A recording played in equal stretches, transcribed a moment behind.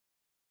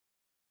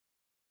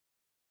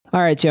All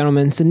right,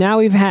 gentlemen. So now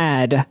we've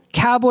had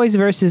Cowboys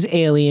versus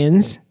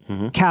Aliens,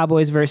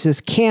 Cowboys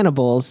versus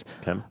Cannibals.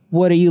 Okay.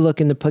 What are you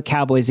looking to put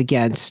Cowboys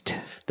against?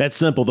 That's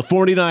simple. The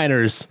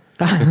 49ers.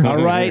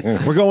 All right.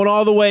 We're going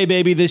all the way,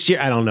 baby, this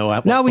year. I don't know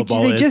what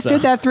football they is, just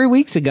did that 3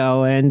 weeks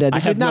ago, and they I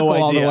have did not no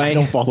go all idea. the way. I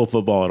don't follow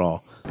football at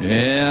all.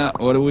 Yeah,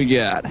 what do we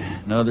got?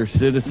 Another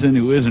citizen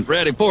who isn't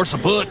ready for some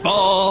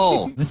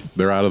football.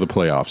 They're out of the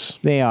playoffs.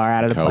 They are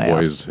out of the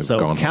Cowboys playoffs. have So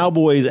gone home.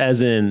 Cowboys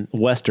as in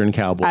Western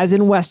Cowboys. As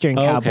in Western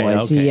Okay,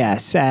 Cowboys, okay.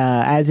 yes.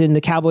 As in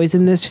the Cowboys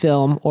in this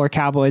film, or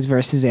Cowboys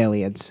versus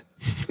Aliens.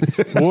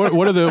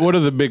 what are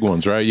the big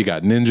ones, right? You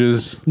got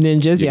ninjas.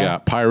 Ninjas, You yeah.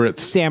 got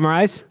pirates,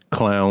 Samurais.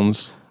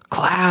 clowns.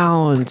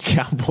 Clowns.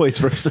 Cowboys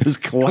versus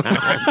clowns.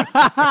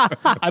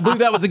 I believe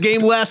that was the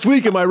game last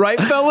week. Am I right,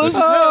 fellas?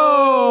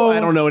 Oh,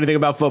 I don't know anything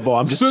about football.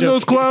 I'm just Send joking.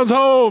 those clowns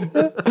home.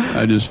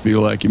 I just feel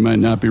like you might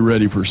not be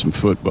ready for some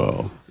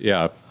football.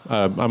 Yeah,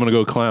 I'm going to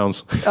go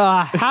clowns.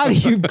 How do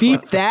you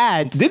beat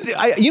that?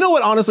 You know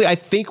what? Honestly, I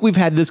think we've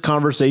had this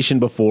conversation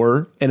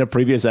before in a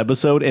previous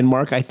episode. And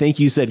Mark, I think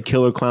you said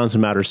Killer Clowns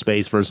from Outer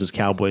Space versus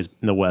Cowboys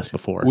in the West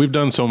before. We've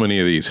done so many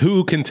of these.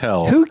 Who can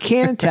tell? Who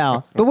can't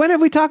tell? But when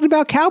have we talked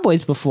about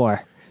Cowboys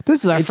before?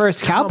 This is our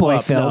first Come cowboy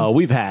up. film. No,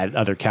 we've had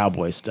other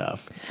cowboy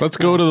stuff. Let's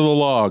go to the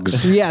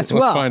logs. Yes,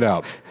 Let's well- find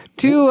out.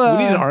 We need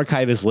an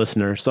archivist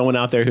listener, someone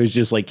out there who's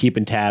just like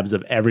keeping tabs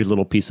of every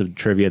little piece of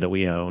trivia that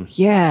we own.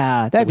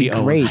 Yeah, that'd be We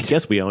own. great. I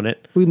guess we own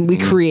it. We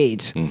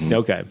create.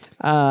 Okay.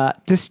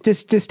 To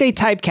stay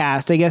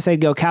typecast, I guess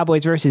I'd go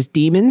Cowboys versus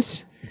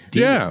Demons.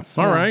 Yeah,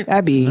 all right.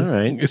 That'd be All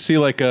right. You see,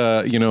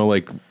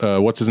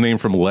 what's his name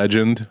from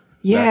Legend?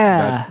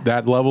 Yeah.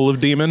 That level of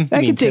demon.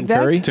 I can take Tim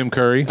Curry? that. Tim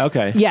Curry.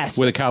 Okay. Yes.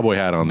 With a cowboy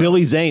hat on.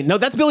 Billy Zane. No,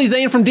 that's Billy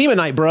Zane from Demon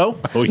Knight, bro.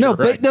 Oh, No, you're right.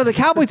 but no, the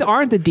Cowboys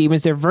aren't the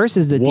demons. They're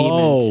versus the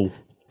demons. Whoa.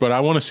 But I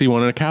want to see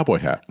one in a cowboy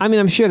hat. I mean,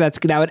 I'm sure that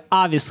would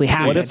obviously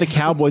happen. What if the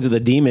Cowboys are the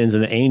demons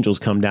and the angels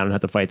come down and have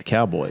to fight the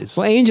Cowboys?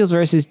 Well, Angels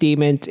versus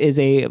Demons is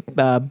a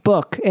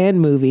book and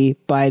movie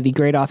by the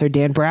great author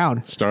Dan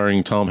Brown.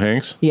 Starring Tom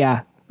Hanks.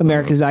 Yeah,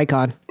 America's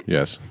icon.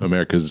 Yes,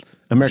 America's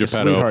America's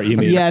Geppetto. Sweetheart, you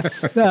mean?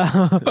 Yes.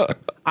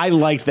 I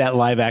liked that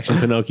live action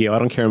Pinocchio. I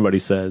don't care what anybody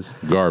says.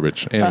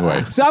 Garbage.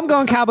 Anyway. So I'm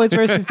going Cowboys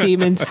versus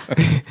Demons.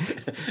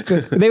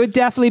 They would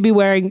definitely be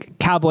wearing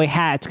cowboy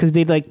hats because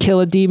they'd like kill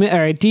a demon,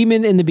 or a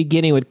demon in the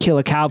beginning would kill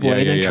a cowboy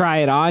and then try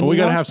it on. Well, we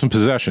you got to know? have some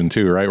possession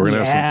too, right? We're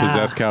going to have some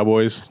possessed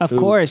cowboys. Of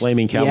course.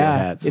 flaming cowboy yeah.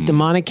 hats. The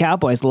demonic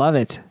cowboys. Love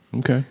it.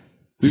 Okay.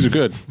 These are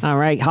good. All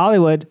right,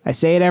 Hollywood. I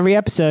say it every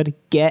episode.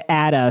 Get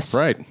at us.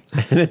 Right.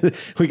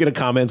 We get a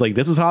comments like,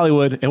 this is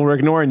Hollywood, and we're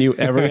ignoring you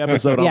every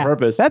episode on Yeah,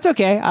 purpose. that's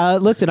okay.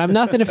 Listen, I'm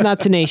nothing if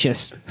not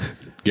tenacious.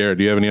 Garrett,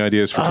 do you have any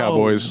ideas for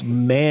cowboys?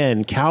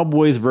 Man,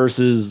 Cowboys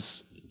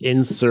versus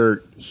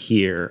insert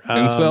here.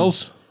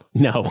 Incels?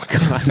 No,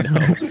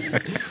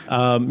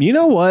 God, no. You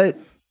know what?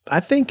 I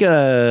think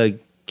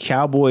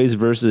Cowboys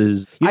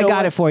versus... I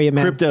got it for you,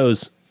 man.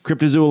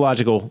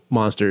 Cryptozoological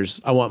monsters.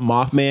 I want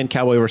Mothman,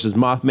 Cowboy versus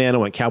Mothman. I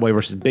want Cowboy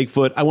versus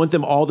Bigfoot. I want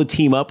them all to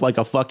team up like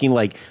a fucking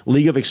like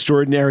League of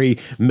Extraordinary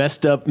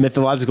messed up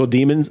mythological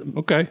demons.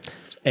 Okay.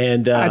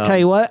 And I tell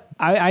you what,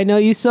 I know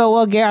you so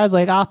well, Garrett. I was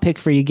like, I'll pick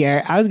for you,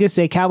 Garrett. I was gonna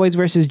say Cowboys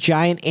versus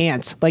giant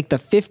ants, like the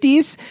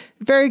 50s.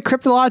 Very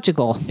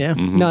cryptological. Yeah.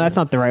 No, that's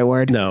not the right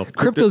word. No.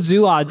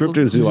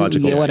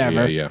 Cryptozoological. Yeah,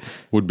 whatever. Yeah.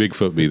 Would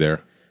Bigfoot be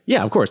there?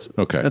 yeah, of course.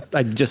 Okay.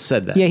 I just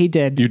said that. Yeah, he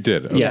did. You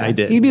did. Okay. Yeah, I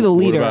did. He'd be the What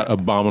leader. about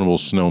Abominable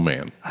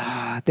Snowman?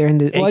 They're in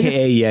the well, I guess-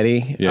 AKA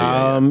Yeti.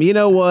 Yeah. You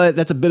know what?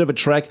 That's a bit of a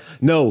trek.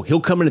 No, he'll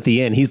come in at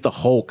the end. He's the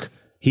Hulk.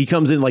 He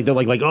comes in like they're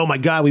like, oh my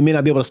God, we may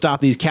not be able to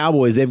stop these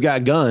cowboys. They've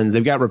got guns.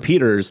 They've got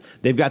repeaters.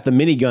 They've got the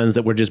mini guns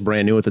that were just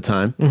brand new at the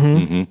time.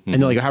 And they're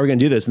like, how are we going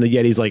to do this? And the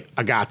Yeti's like,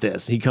 I got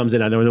this. He comes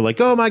in and they're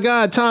like, oh my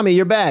God, Tommy,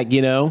 you're back,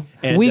 you know?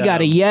 And, we got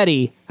a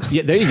Yeti.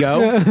 Yeah, there you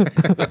go.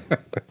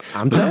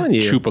 I'm telling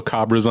you.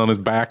 Chupacabras on his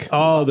back.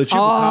 Oh, the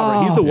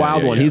chupacabra. He's the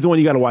wild yeah, one. yeah. He's the one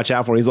you got to watch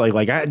out for. He's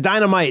like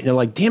dynamite. And they're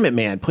like, damn it,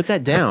 man, put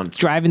that down.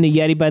 Driving the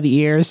Yeti by the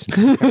ears.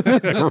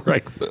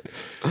 Right.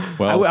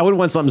 Well, I would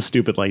want something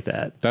stupid like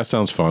that. that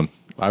sounds fun.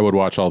 I would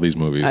watch all these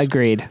movies.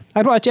 Agreed.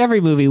 I'd watch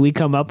every movie we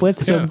come up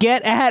with. So Yeah.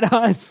 get at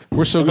us.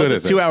 We're so Unless good at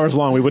it's this. 2 hours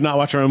long. We would not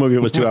watch our own movie if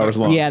it was 2 hours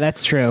long. Yeah,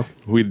 that's true.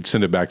 We'd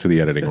send it back to the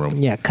editing room,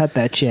 Yeah, cut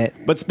that shit.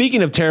 But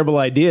speaking of terrible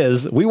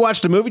ideas, we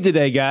watched a movie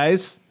today,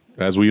 guys.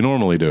 as we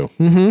normally do.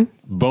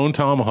 Bone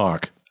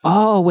Tomahawk.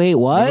 Oh, wait,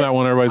 what? Isn't that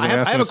one everybody's I been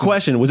have asking a us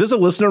question. Was this a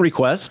listener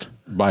request?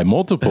 by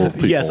multiple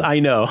people? Yes, I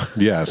know.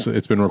 Yes,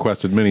 it's been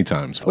requested many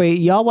times. Wait,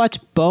 y'all watch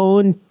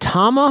Bone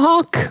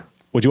Tomahawk?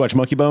 Would you watch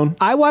Monkey Bone?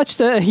 I watched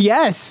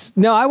yes.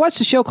 No, I watched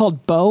a show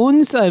called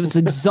Bones. It was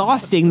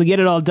exhausting to get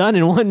it all done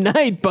in one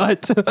night,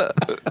 but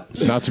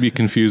Not to be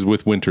confused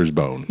with Winter's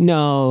Bone.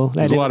 no.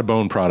 There's a lot of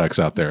bone products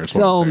out there. is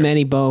what I'm So saying.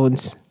 many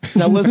bones.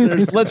 Now,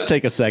 listeners, let's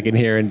take a second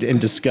here and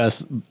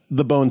discuss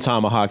the Bone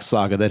Tomahawk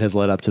saga that has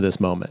led up to this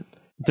moment.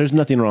 There's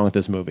nothing wrong with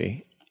this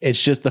movie.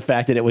 It's just the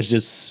fact that it was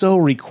just so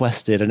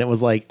requested, and it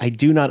was like, I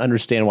do not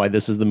understand why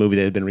this is the movie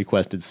that had been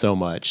requested so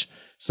much.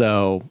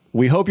 So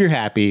we hope you're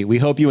happy. We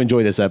hope you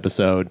enjoy this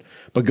episode.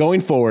 But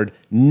going forward,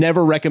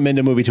 never recommend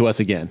a movie to us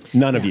again.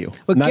 None of you.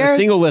 But Not Garrett, a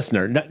single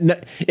listener.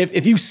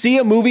 If you see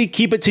a movie,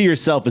 keep it to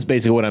yourself is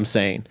basically what I'm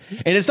saying.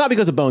 And it's not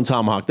because of Bone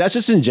Tomahawk. That's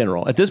just in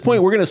general. At this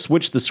point, we're going to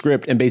switch the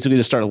script and basically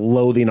just start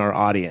loathing our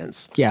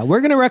audience. Yeah,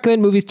 we're going to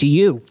recommend movies to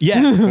you.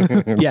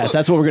 Yes. Yes,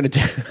 that's what we're going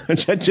to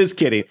do. Just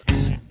kidding.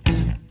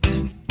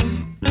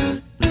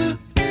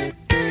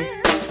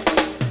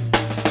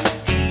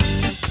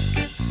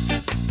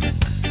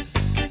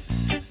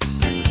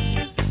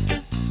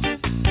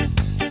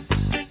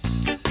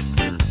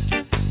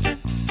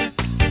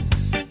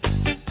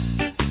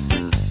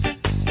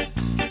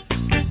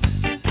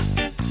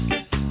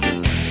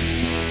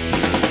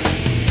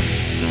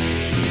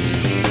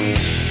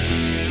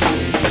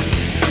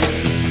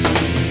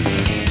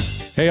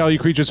 Hey, all you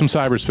creatures from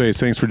cyberspace.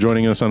 Thanks for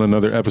joining us on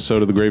another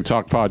episode of the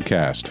GraveTalk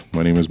Podcast.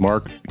 My name is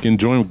Mark. You can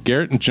join with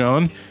Garrett and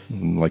John.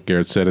 Like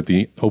Garrett said at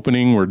the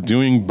opening, we're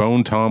doing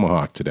Bone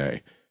Tomahawk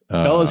today.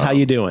 Fellas, how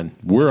you doing?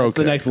 We're That's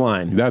okay. the next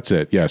line. That's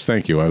it. Yes,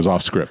 thank you. I was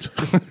off script.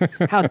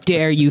 How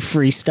dare you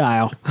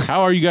freestyle?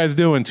 How are you guys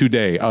doing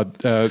today?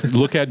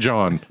 Look at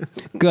John.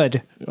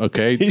 Good.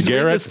 Okay, He's reading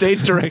the Garrett.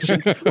 stage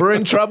directions. We're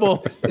in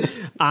trouble.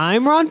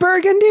 I'm Ron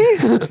Burgundy.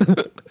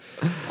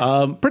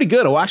 Pretty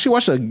good. I actually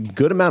watched a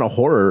good amount of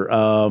horror.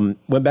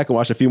 Went back and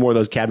watched a few more of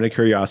those Cabinet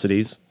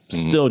Curiosities.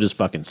 Still just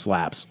fucking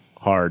slaps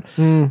hard.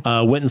 Went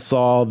and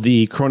saw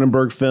the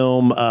Cronenberg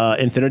film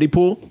Infinity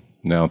Pool.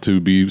 Now, to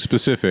be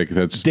specific,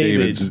 that's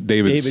David's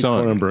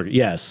son. Cronenberg.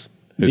 Yes.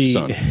 His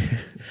son.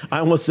 I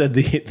almost said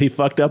the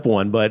fucked up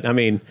one, but I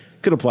mean,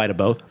 could apply to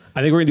both.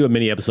 I think we're gonna do a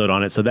mini episode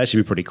on it, so that should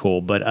be pretty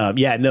cool. But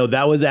yeah, no,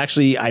 that was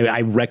actually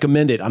I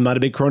recommend it. I'm not a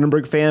big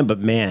Cronenberg fan, but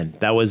man,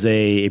 that was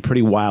a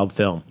pretty wild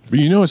film. But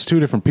you know it's two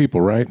different people,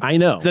 right? I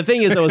know. The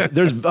thing is, though, is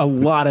there's a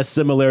lot of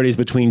similarities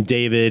between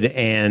David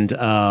and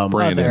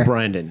Brandon.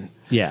 Brandon.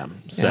 Yeah.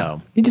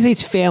 So He just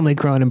hates family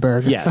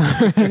Cronenberg.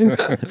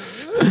 yeah.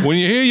 When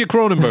you hear you,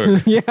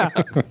 Cronenberg. Yeah.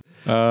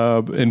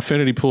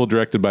 Infinity Pool,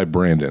 directed by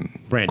Brandon.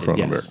 Brandon,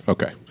 yes.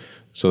 Okay.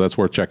 So that's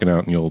worth checking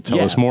out, and you'll tell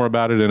Yeah. us more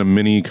about it in a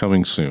mini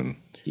coming soon.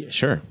 Yeah,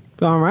 sure.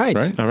 All right.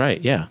 Right? All right.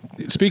 Yeah.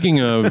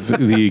 Speaking of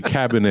the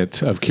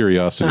Cabinet of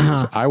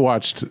Curiosities, I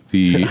watched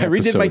the I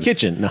redid my episode,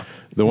 kitchen. No.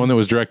 the one that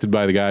was directed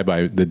by the guy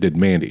that did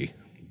Mandy.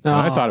 And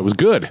I thought it was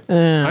good.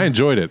 I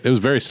enjoyed it. It was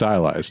very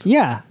stylized.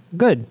 Yeah.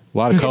 Good. A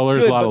lot of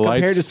colors, Good, a lot of but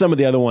compared to lights. some of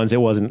the other ones, it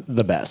wasn't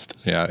the best.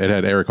 Yeah, it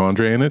had Eric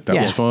Andre in it. That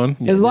was Yes. fun.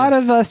 There's a lot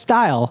of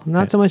style,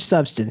 not so much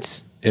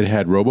substance. It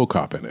had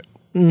RoboCop in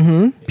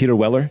it. Peter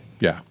Weller.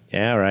 Yeah.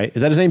 Yeah. All right.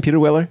 Is that his name? Peter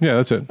Weller. Yeah,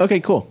 that's it. Okay.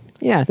 Cool.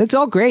 Yeah, that's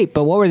all great,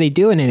 but what were they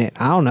doing in it?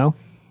 I don't know.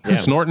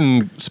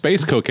 Snorting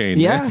space cocaine.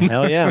 Yeah. man.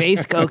 Hell yeah.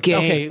 Space cocaine.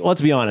 Okay.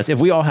 Let's be honest. If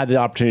we all had the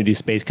opportunity to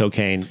space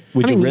cocaine,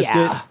 would you risk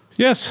it?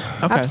 Yes.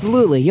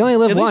 Absolutely. You only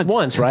live At least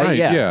once, right? Right.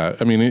 Yeah.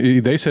 I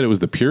mean, they said it was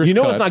the purest. You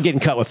know cut. it's not getting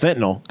cut with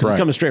fentanyl because Right. it's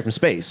coming straight from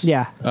space.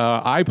 Yeah.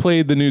 I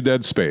played the new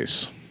Dead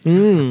Space.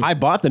 I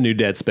bought the new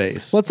Dead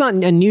Space. Well, it's not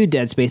a new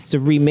Dead Space. It's a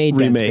remade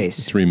Dead Remade. Space.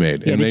 It's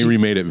remade, and did they you-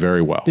 remade it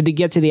very well. Did it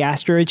get to the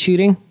asteroid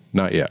shooting?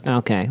 Not yet.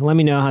 Okay. Let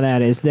me know how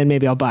that is. Then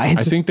maybe I'll buy it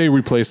I think they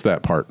replaced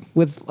that part.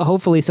 with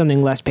hopefully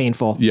something less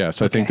painful.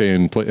 Yes, I think they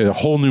a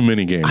whole new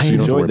mini game. I so you don't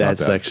have to worry enjoyed that about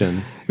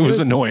section. It was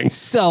annoying.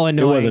 So It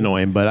annoying. was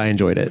annoying, but I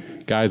enjoyed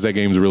it. Guys, that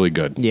game's really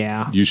good.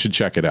 Yeah. You should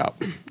check it out.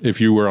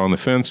 If you were on the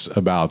fence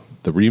about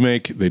the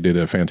remake, they did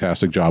a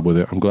fantastic job with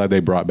it. I'm glad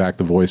they brought back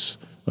the voice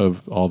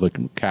of all the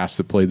cast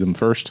that played them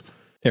first.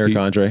 Eric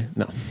Andre.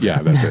 No.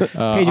 Yeah, that's it.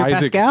 Pedro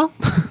Pascal?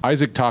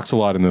 Isaac talks a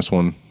lot in this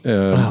one.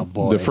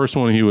 boy. The first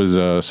one, he was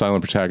a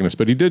silent protagonist,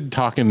 but he did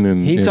talk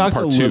in He in talked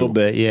part a two. little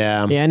bit,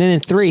 yeah. Yeah, and then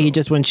in 3, he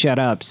just wouldn't shut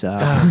up. So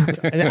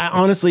And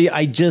honestly,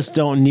 I just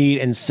don't need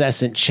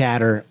incessant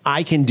chatter.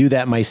 I can do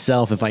that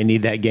myself if I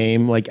need that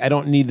game. Like, I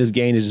don't need this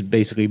game to just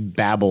basically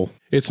babble.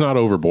 It's not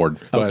overboard,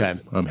 but Okay.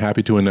 I'm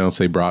happy to announce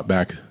they brought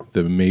back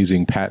the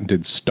amazing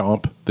patented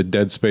stomp, the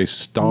Dead Space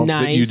stomp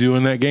that you Nice. do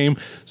in that game.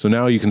 So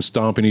now you can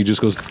stomp and he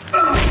just goes...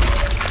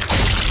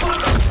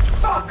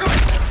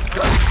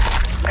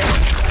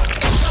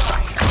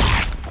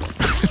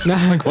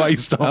 like while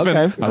he's stomping.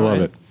 Okay. I love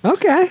it.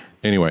 okay,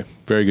 Anyway,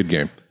 very good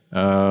game.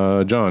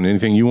 John,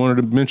 anything you wanted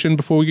to mention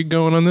before we get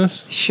going on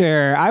this?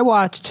 sure. I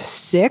watched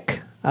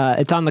Sick.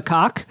 It's on the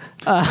cock.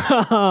 See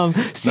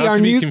Not our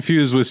to be new.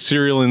 confused with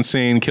Serial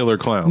Insane Killer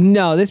Clown.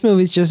 No, this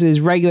movie's just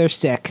is regular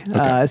Sick.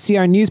 See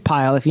our news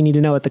pile if you need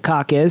to know what the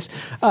cock is.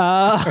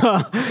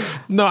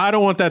 No, I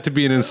don't want that to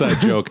be an inside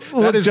joke.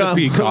 That is John,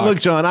 the peacock. Look,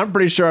 John, I'm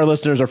pretty sure our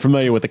listeners are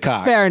familiar with the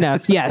cock. Fair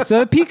enough. Yes. So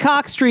the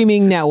Peacock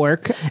streaming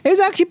network is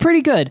actually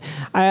pretty good.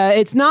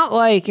 It's not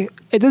like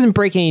it doesn't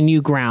break any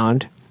new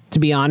ground. To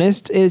be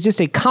honest, it's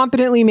just a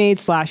competently made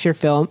slasher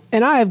film,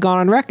 and I have gone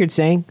on record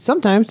saying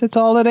sometimes that's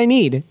all that I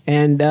need,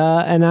 and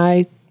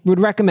I would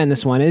recommend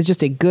this one. It's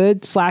just a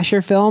good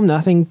slasher film,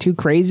 nothing too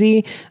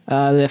crazy.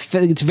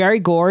 It's very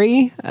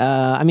gory.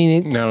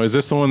 Now, is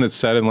this the one that's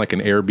set in like an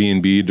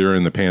Airbnb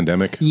during the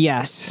pandemic?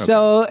 Yes.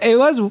 So it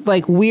was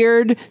like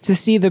weird to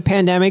see the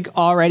pandemic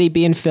already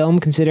being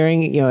filmed,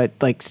 considering it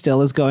like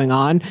still is going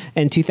on,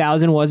 and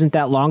 2000 wasn't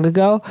that long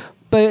ago.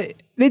 but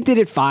they did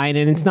it fine,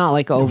 and it's not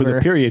like over. It was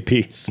a period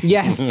piece.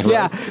 Yes,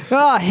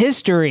 yeah.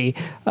 History.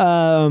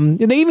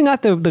 They even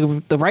got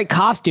the right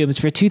costumes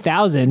for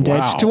 2000,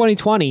 Wow.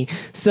 2020.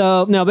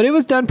 So, no, but it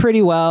was done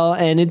pretty well,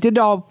 and it did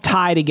all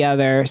tie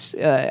together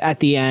at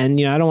the end.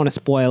 I don't want to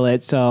spoil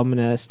it, so I'm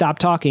going to stop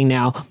talking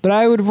now, but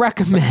I would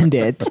recommend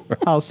it.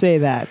 I'll say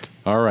that.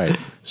 All right.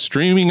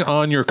 Streaming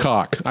on your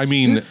cock. I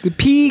mean, The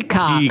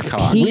Peacock.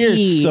 Peacock. We're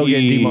so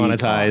getting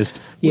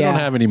demonetized. we Yeah. don't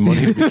have any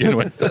money to begin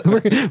with. We're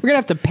going to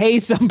have to pay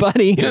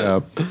somebody. Yeah.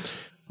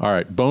 All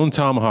right. Bone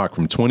Tomahawk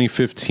from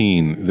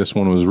 2015. This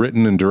one was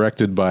written and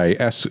directed by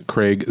S.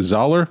 Craig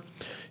Zoller.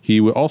 He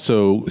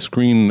also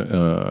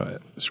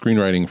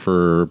screenwriting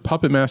for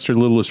Puppet Master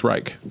Littlest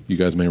Reich. You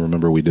guys may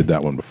remember we did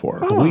that one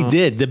before. We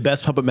did the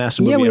best Puppet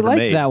Master movie Yeah, we ever liked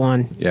made. that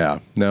one. Yeah.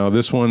 Now,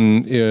 this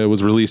one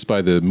was released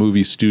by the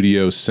movie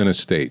studio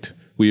Cinestate.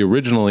 We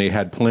originally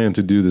had planned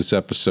to do this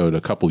episode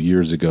a couple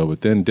years ago,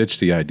 but then ditched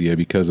the idea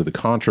because of the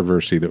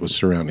controversy that was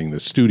surrounding the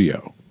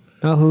studio.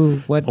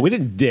 Oh, what? Well, we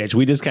didn't ditch.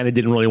 We just kind of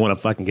didn't really want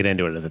to fucking get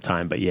into it at the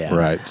time, but yeah.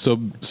 Right. So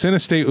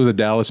Cinestate was a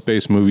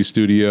Dallas-based movie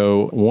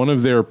studio. One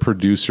of their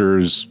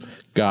producers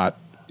got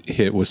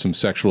hit with some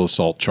sexual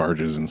assault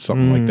charges and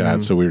something like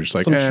that. So we were just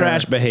like, Some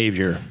trash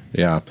behavior.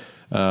 Yeah.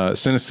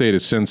 Cinestate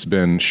has since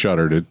been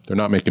shuttered. They're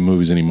not making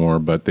movies anymore,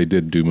 but they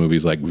did do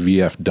movies like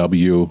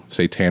VFW,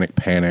 Satanic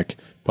Panic,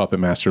 Puppet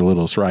Master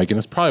Littlest Reich, and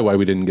it's probably why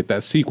we didn't get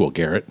that sequel,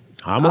 Garrett.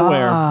 I'm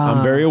aware.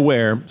 I'm very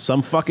aware.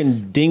 Some fucking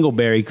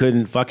dingleberry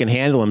couldn't fucking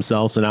handle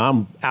himself, so now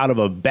I'm out of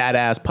a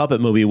badass puppet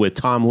movie with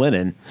Tom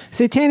Lennon.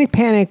 Satanic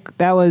Panic,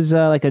 that was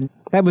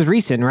that was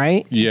recent,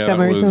 right? Yeah,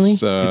 Summer it was, recently?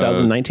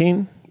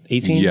 2019?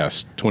 18?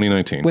 Yes,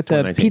 2019. With the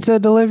 2019. pizza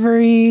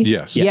delivery?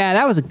 Yes. Yeah,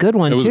 that was a good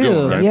one, It was a too. good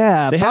one, right?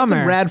 Yeah, They had some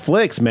bummer. rad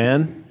flicks,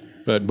 man.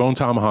 But Bone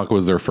Tomahawk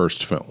was their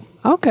first film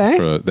Okay.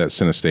 that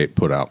Cinestate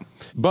put out.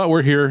 But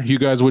we're here. You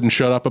guys wouldn't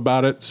shut up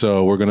about it,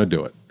 so we're going to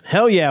do it.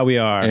 Hell yeah, we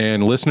are.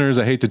 And listeners,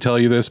 I hate to tell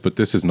you this, but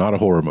this is not a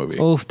horror movie.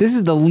 Oh, this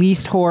is the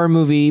least horror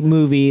movie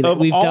that Of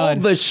we've all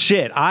done. the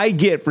shit I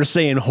get for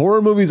saying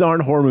horror movies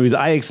aren't horror movies,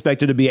 I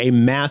expected to be a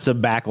massive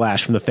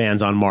backlash from the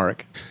fans on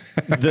Mark.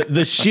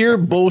 the sheer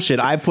bullshit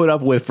I put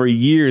up with for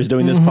years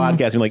doing this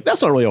podcast, I'm like,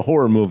 that's not really a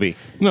horror movie.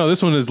 No,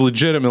 this one is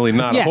legitimately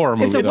not a Yeah, horror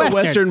movie. it's a It's a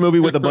Western. Western movie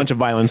with a bunch of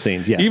violent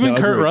scenes. Yes, Even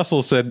no, Kurt agreed.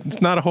 Russell said it's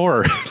not a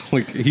horror.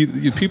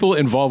 People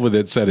involved with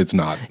it said it's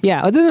not.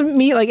 Yeah, it doesn't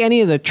meet like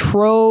any of the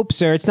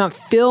tropes, or it's not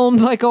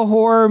filmed like a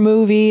horror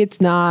movie. It's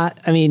not,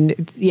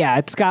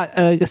 it's got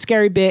a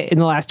scary bit in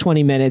the last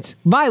 20 minutes.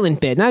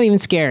 Violent bit, not even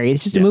scary.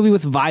 It's just a movie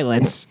with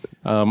violence.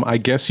 I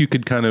guess you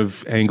could kind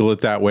of angle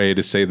it that way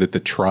to say that the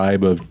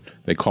tribe of,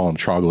 they call them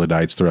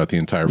troglodytes throughout the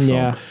entire film.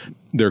 Yeah.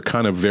 They're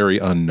kind of very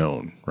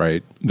unknown,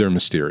 right? They're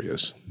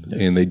mysterious.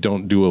 And they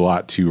don't do a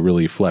lot to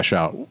really flesh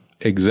out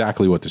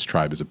exactly what this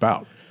tribe is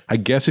about. I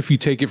guess if you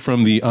take it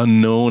from the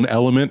unknown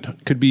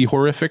element, could be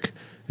horrific.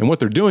 And what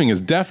they're doing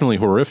is definitely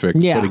horrific.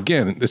 Yeah. But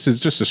again, this is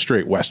just a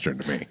straight Western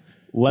to me.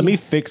 Let me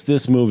fix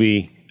this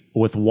movie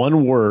with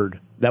one word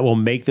that will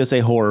make this a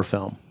horror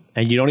film.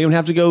 And you don't even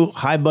have to go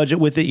high budget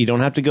with it. You don't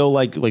have to go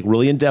like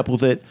really in depth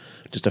with it.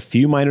 Just a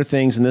few minor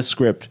things in this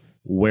script.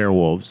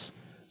 Werewolves.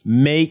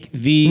 Make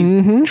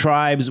these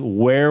tribes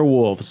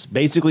werewolves.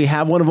 Basically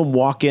have one of them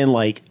walk in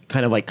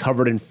kind of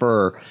covered in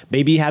fur.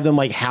 Maybe have them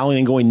howling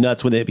and going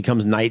nuts when it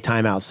becomes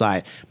nighttime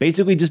outside.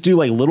 Basically just do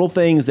little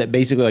things that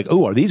basically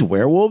oh, are these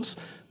werewolves?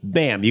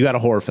 Bam, you got a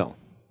horror film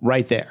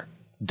right there.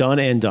 Done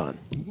and done.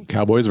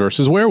 Cowboys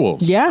versus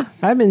werewolves. Yeah,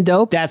 I've been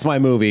dope. That's my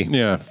movie.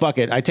 Yeah. Fuck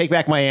it. I take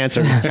back my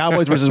answer.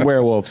 Cowboys versus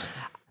werewolves.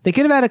 They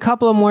could have had a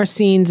couple of more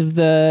scenes of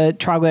the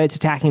troglodytes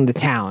attacking the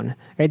town.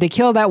 Right? They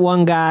killed that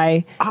one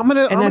guy. I'm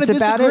gonna that's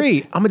about disagree.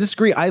 it. I'm gonna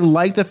disagree. I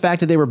like the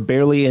fact that they were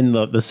barely in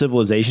the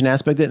civilization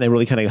aspect of it, and they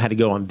really kind of had to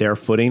go on their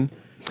footing,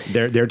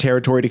 their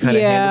territory to kind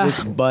of handle this.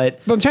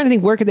 But I'm trying to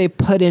think, where could they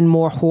put in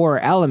more horror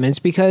elements?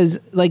 Because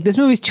this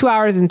movie's 2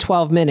 hours and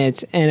 12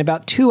 minutes, and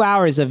about 2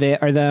 hours of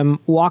it are them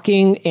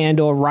walking and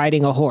or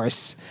riding a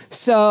horse.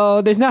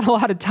 So there's not a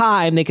lot of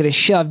time they could have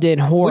shoved in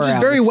horror. which is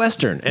very elements.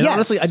 Western, and Yes.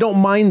 honestly, I don't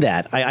mind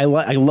that. I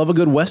love a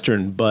good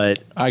Western,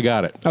 but I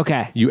got it.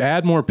 Okay. You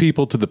add more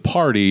people to the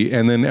party,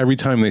 and then every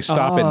time they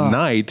stop at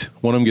night,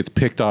 one of them gets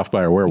picked off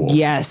by a werewolf.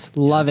 Yes,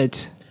 love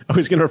it. I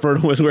was going to refer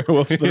to them as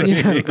werewolves in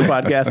the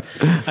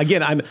podcast.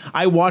 Again,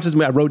 I watched this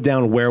movie. I wrote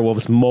down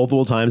werewolves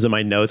multiple times in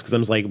my notes because I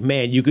was like,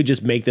 man, you could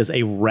just make this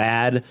a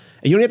rad. And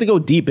you don't have to go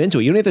deep into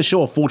it. You don't have to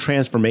show a full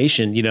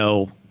transformation,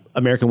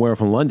 American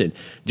Werewolf in London.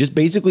 Just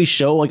basically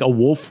show a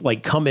wolf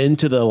come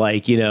into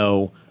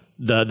the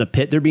the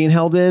pit they're being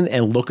held in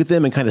and look at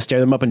them and kind of stare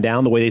them up and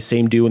down the way they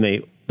same do when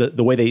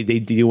the way they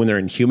do when they're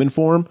in human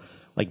form.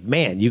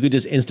 Man, you could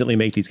just instantly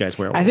make these guys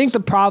werewolves. I think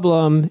the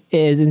problem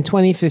is in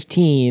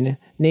 2015,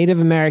 Native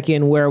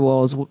American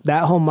werewolves,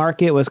 that whole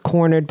market was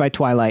cornered by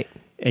Twilight.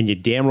 And you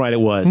damn right it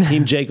was.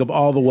 Team Jacob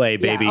all the way,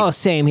 baby. Yeah. Oh,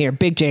 same here.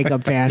 Big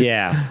Jacob fan.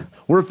 Yeah.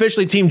 We're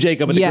officially Team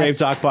Jacob at the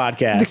Yes. GraveTalk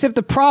Podcast. Except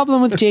the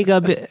problem with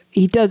Jacob,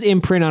 he does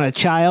imprint on a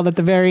child at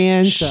the very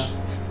end. So.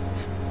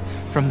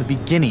 From the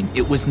beginning,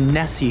 it was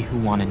Nessie who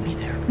wanted me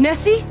there.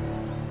 Nessie?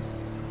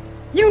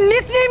 You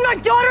nicknamed my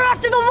daughter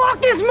after the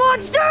Loch Ness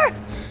Monster?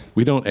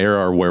 We don't air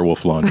our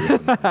werewolf laundry.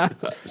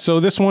 So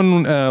this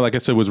one, like I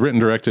said, was written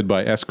and directed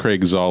by S.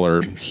 Craig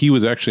Zoller. He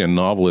was actually a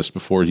novelist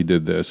before he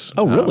did this.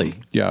 Oh, really?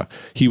 Yeah.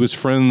 He was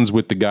friends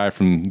with the guy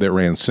that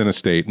ran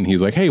Cinestate, and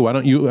he's like, hey, why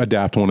don't you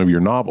adapt one of your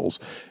novels?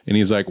 And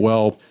he's like,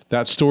 well,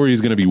 that story is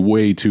going to be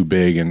way too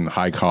big and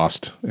high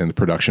cost, and the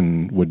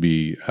production would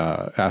be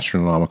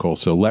astronomical.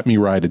 So let me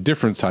write a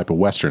different type of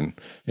Western.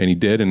 And he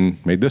did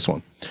and made this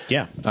one.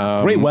 Yeah.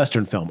 Great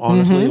Western film.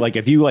 Honestly, like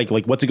if you like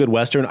what's a good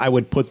Western, I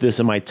would put this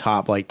in my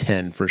top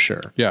 10 for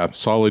sure. Yeah,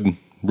 solid,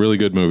 really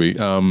good movie.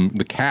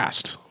 The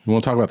cast. You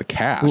want to talk about the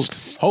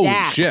cast? Holy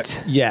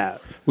shit. Yeah.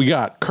 We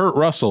got Kurt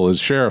Russell as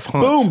Sheriff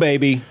Hunt. Boom,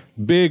 baby.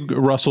 Big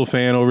Russell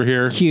fan over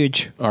here.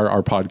 Huge.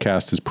 Our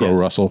podcast is pro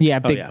Russell. Yeah,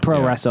 big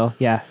pro Russell.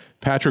 Yeah.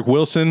 Patrick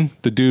Wilson,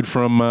 the dude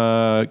from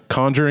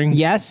Conjuring.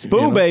 Yes.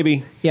 Boom,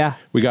 baby. Yeah.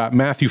 We got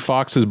Matthew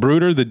Fox as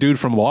Brooder, the dude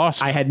from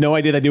Lost. I had no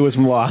idea that dude was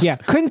from Lost. Yeah.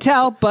 Couldn't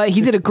tell, but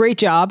he did a great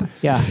job.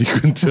 Yeah. You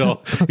can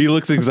tell. He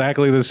looks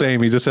exactly the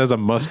same. He just has a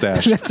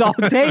mustache. That's all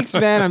it takes,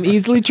 man. I'm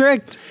easily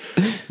tricked.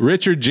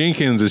 Richard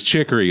Jenkins as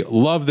Chicory.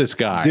 Love this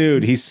guy.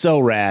 Dude, he's so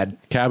rad.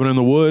 Cabin in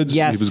the Woods.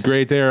 Yes. He was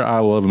great there. I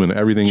love him in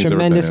everything he's ever been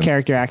Tremendous in.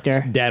 character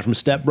actor. Dad from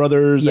Step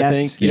Brothers, I Yes.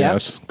 think. Yep.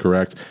 Yes,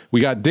 correct.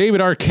 We got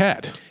David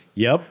Arquette.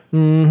 Yep.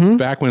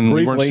 Back when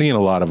we weren't Briefly. seeing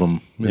a lot of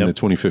them in Yep. the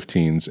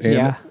 2015s. And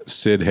Yeah.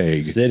 Sid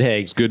Haig. Sid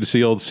Haig. It's good to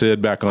see old Sid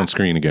back on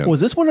screen again.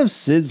 Was this one of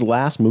Sid's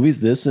last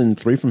movies? This and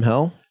Three from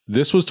Hell?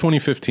 This was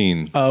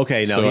 2015. Oh, okay.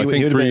 No, so he I would-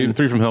 think he would've been-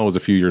 Three from Hell was a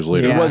few years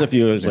later. Yeah. It was a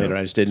few years later.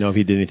 I just didn't know if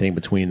he did anything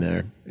between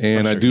there.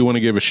 And I do want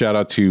to give a shout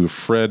out to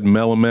Fred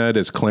Melamed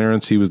as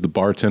Clarence. He was the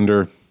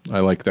bartender. I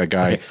like that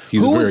guy.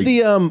 He's Who a was very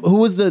who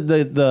was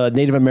the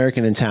Native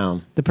American in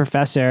town? The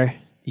professor.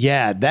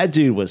 Yeah, that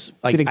dude was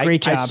like Did a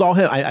great I job. saw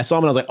him. I saw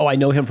him and I was like, oh, I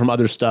know him from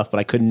other stuff,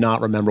 but I could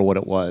not remember what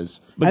it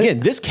was. But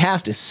again, this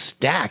cast is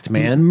stacked,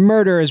 man.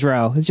 Murderer's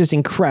Row. It's just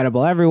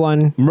incredible.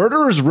 Everyone.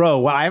 Murderer's Row.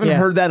 Wow, I haven't Yeah.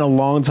 heard that in a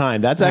long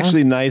time. That's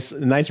actually nice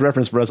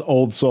reference for us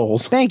old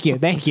souls. Thank you.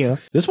 Thank you.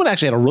 This one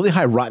actually had a really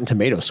high Rotten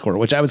Tomatoes score,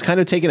 which I was kind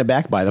of taken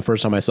aback by the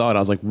first time I saw it. I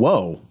was like,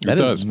 whoa, that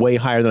is does. way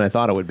higher than I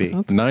thought it would be.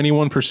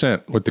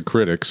 91% with the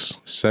critics,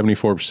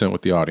 74%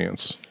 with the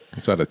audience.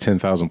 It's out of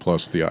 10,000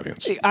 plus with the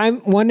audience.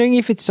 I'm wondering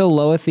if it's so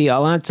low with the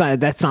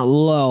that's not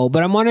low,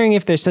 but I'm wondering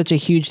if there's such a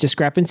huge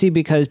discrepancy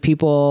because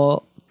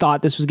people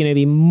thought this was going to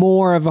be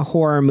more of a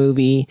horror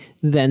movie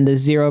than the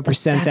 0%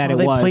 That's that how it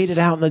they was. played it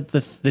out in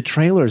the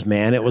trailers,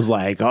 man. It was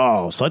like,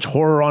 oh, such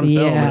horror on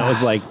film. And Yeah. I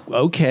was like,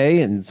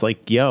 okay. And it's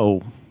like,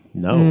 yo,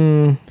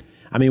 no.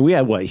 I mean, we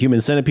had Human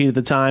Centipede at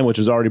the time, which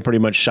was already pretty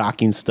much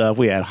shocking stuff.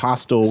 We had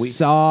Hostel.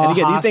 Saw, and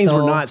again, these things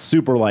were Hostel. not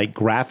super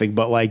graphic,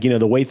 but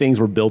the way things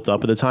were built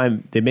up at the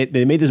time, they made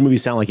this movie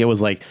sound like it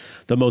was like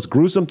the most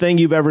gruesome thing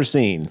you've ever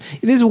seen.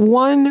 There's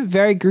one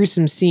very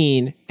gruesome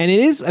scene, and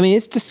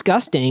it's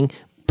disgusting,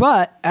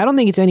 but I don't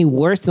think it's any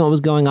worse than what was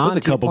going on. There's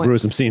a to your couple point.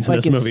 gruesome scenes in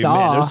Like this movie, Saw.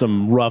 man. There's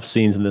some rough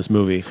scenes in this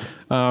movie.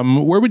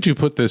 Where would you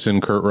put this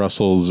in Kurt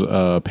Russell's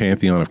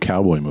pantheon of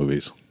cowboy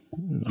movies?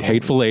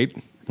 Hateful Eight,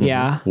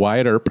 Yeah.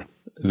 Wyatt Earp,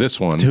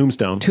 this one.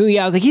 Tombstone.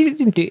 I was like, he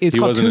didn't do. It's He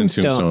called wasn't in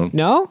Tombstone. Tombstone.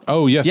 No.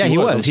 Oh, yes, Yeah, he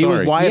was. I'm He was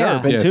sorry. Wyatt Yeah.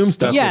 Earp in Yes,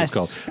 Tombstone. that's Yes.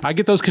 what it's called. I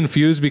get those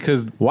confused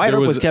because Wyatt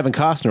there Earp was Kevin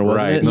Costner,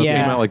 wasn't right, it? and those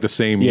Yeah. came out like the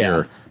same Yeah.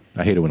 year.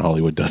 I hate it when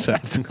Hollywood does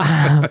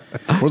that.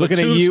 We're looking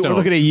at you. Tombstone. We're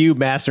looking at you,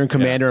 Master and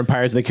Commander in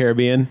Pirates of the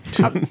Caribbean.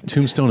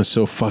 Tombstone is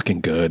so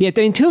fucking good. Yeah, I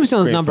mean,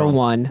 Tombstone's Great number film.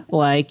 one.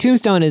 Like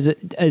Tombstone is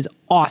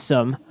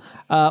awesome.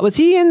 Was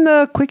he in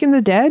the Quick and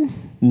the Dead?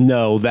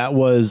 No, that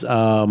was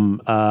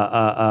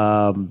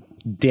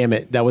damn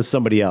it, that was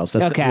somebody else.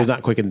 That's Okay. It was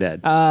not Quick and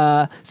Dead.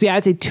 So yeah,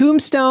 I'd say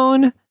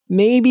Tombstone,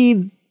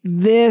 maybe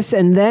this,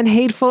 and then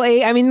Hateful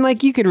Eight. I mean,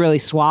 you could really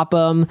swap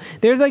them.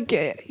 There's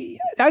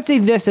I'd say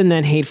this and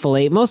then Hateful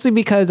Eight, mostly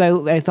because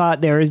I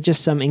thought there was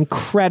just some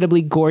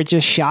incredibly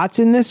gorgeous shots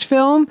in this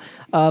film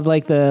of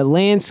the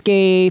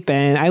landscape,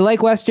 and I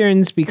like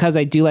Westerns because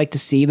I do like to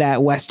see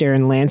that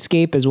Western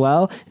landscape as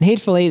well. And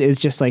Hateful Eight is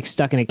just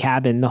stuck in a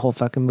cabin the whole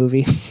fucking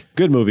movie.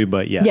 Good movie,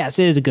 but yes. Yes,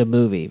 it is a good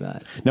movie,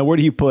 but Now, where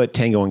do you put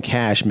Tango and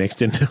Cash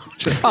mixed in?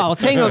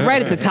 Tango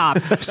right at the top,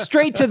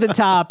 straight to the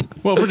top.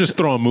 Well, if we're just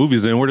throwing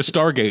movies in, where does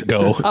Stargate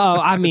go? Oh,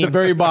 I mean, The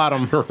very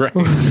bottom.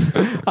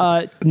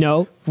 Right.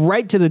 no,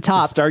 right to the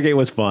top. Stargate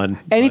was fun.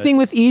 Anything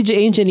with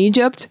ancient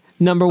Egypt,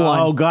 number one.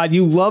 Oh God,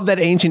 you love that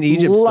ancient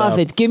Egypt Love stuff.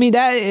 it. Give me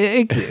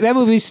that. That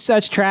movie's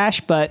such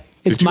trash, but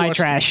it's Did you my watch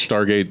trash.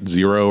 Stargate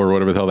Zero or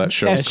whatever the hell that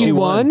show is called?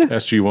 SG1.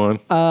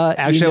 SG1.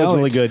 Actually, that was know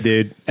really it. good,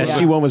 dude.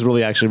 SG1 was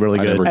really I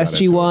good. never got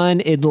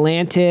SG1,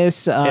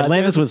 Atlantis.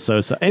 Atlantis was so.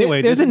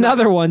 Anyway, there's this is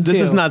another not- one, This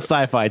too. is not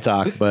sci-fi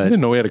talk, I but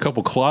didn't know we had a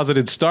couple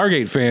closeted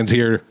Stargate fans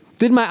here.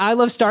 Did my I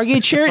Love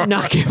Stargate shirt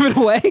not give it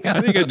away? I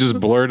think I just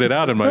blurred it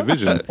out in my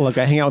vision. look,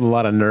 I hang out with a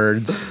lot of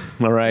nerds.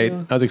 All right,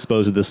 I was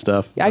exposed to this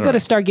stuff. I go to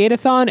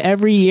Stargateathon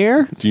every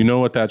year. Do you know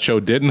what that show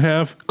didn't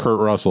have?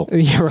 Kurt Russell.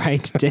 You're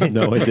right. Didn't.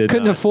 No, it did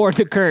Couldn't not. afford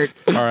the Kurt.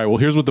 All right, well,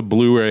 here's what the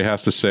Blu-ray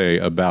has to say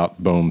about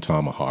Bone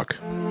Tomahawk.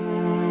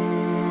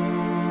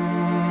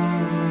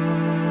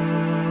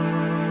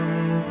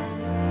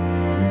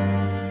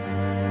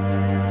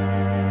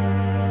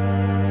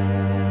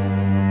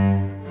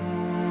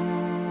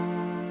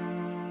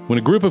 When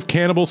a group of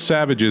cannibal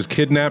savages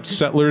kidnapped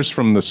settlers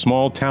from the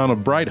small town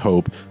of Bright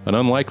Hope, an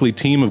unlikely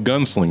team of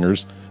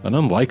gunslingers,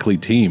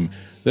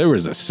 there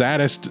was the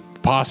saddest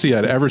posse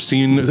I'd ever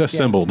seen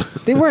assembled.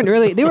 They weren't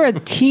really. They were a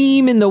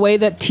team in the way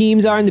that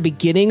teams are in the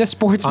beginning of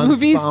sports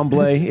movies.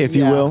 Ensemble, if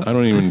you will. I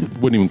wouldn't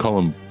even call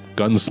them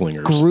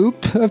gunslingers.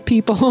 Group of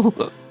people.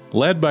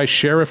 Led by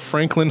Sheriff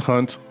Franklin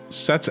Hunt,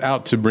 sets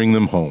out to bring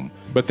them home.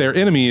 But their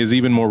enemy is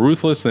even more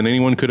ruthless than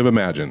anyone could have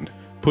imagined,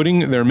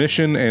 putting their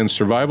mission and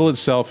survival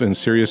itself in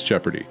serious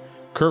jeopardy.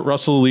 Kurt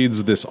Russell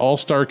leads this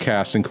all-star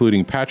cast,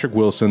 including Patrick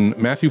Wilson,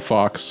 Matthew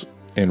Fox,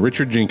 and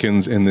Richard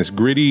Jenkins in this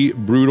gritty,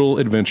 brutal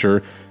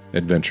adventure,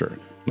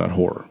 not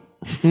horror.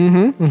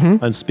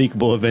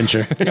 Unspeakable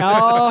adventure.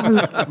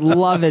 Oh,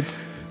 love it.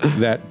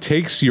 That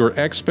takes your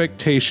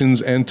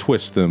expectations and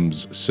twists them,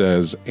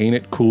 says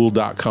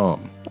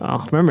ain'titcool.com.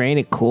 Oh, remember Ain't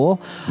It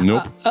Cool?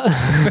 Nope.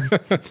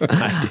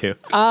 I do.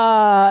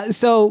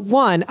 So,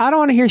 one, I don't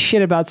want to hear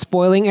shit about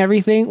spoiling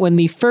everything when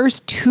the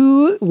first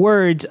two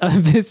words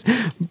of this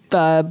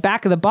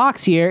back of the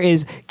box here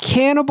is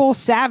cannibal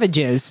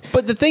savages.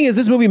 But the thing is,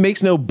 this movie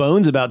makes no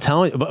bones about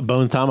telling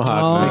Bone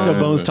Tomahawks. It makes no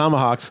bones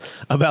tomahawks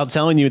about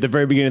telling you at the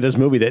very beginning of this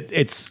movie that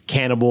it's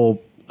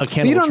cannibal. A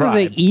cannibal You don't tribe. know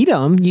they eat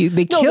them.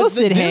 They kill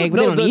Sid Haig, but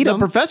they don't eat The them.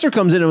 professor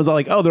comes in and was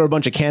like, "Oh, they're a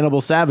bunch of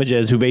cannibal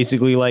savages who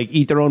basically like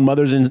eat their own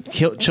mothers and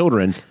kill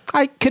children."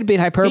 I could be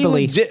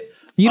hyperbole.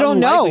 You don't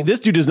unlikely. know. This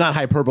dude does not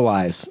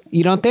hyperbolize.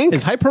 You don't think?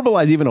 Is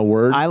hyperbolize even a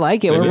word? I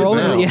like it. It We're is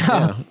rolling. now.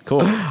 Yeah.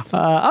 Cool.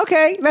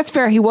 Okay, that's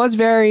fair. He was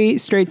very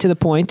straight to the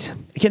point.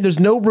 Again, there's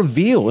no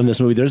reveal in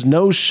this movie. There's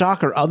no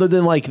shocker other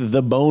than like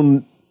the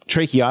bone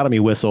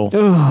tracheotomy whistle,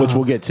 which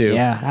we'll get to.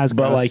 Yeah, that was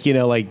but gross. like, you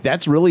know, like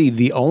that's really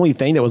the only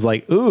thing that was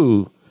like,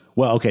 ooh.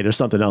 Well, okay, there's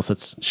something else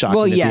that's shocking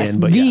Well, at yes, the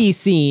end. But the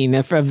scene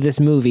of this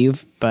movie.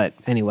 But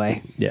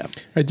anyway. yeah.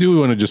 I do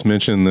want to just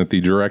mention that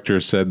the director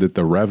said that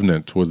The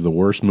Revenant was the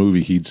worst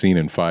movie he'd seen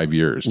in 5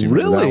 years. Do you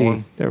remember that Really?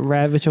 one? The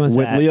red, which one's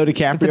With that? Leo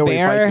DiCaprio The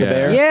where he fights the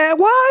bear? Yeah,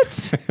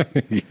 what?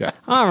 Yeah.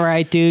 All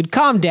right, dude,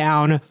 calm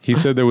down. He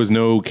said there was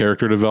no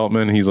character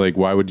development. He's like,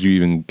 why would you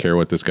even care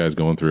what this guy's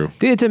going through?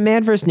 Dude, it's a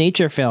man versus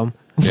nature film.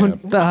 Yeah.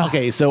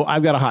 Okay, so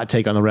I've got a hot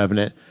take on The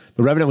Revenant.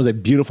 The Revenant was a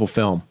beautiful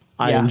film.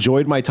 I Yeah.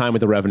 enjoyed my time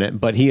with The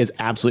Revenant, but he is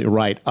absolutely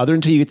right. Other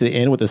until you get to the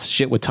end with this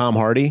shit with Tom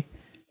Hardy.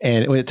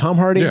 And was it Tom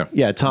Hardy?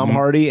 Yeah. Tom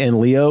Hardy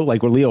and Leo,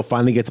 like where Leo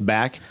finally gets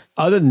back.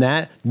 Other than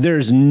that,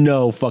 there's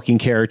no fucking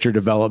character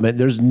development.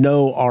 There's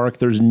no arc.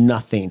 There's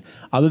nothing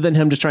other than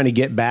him just trying to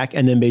get back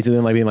and then basically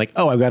like being like,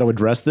 oh, I've got to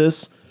address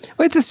this.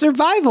 Well, it's a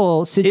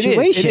survival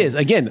situation. It is.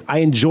 Again,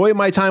 I enjoy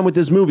my time with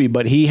this movie,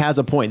 but he has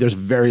a point. There's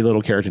very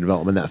little character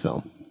development in that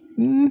film.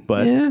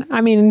 But Yeah,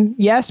 I mean,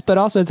 yes, but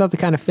also it's not the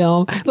kind of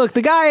film. Look,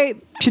 the guy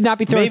should not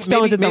be throwing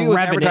stones at the it was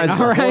Revenant, advertised as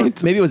all a horror-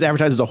 right? maybe it was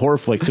advertised as a horror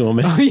flick to him.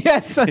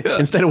 Yes.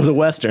 Instead, it was a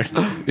Western.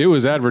 It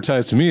was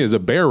advertised to me as a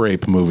bear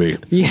rape movie.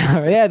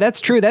 Yeah,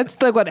 that's true.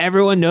 That's like what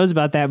everyone knows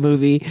about that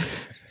movie.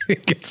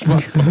 It gets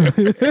fucked by a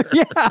bear.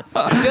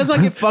 He does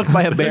not get fucked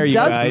by a bear, you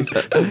does.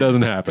 guys. It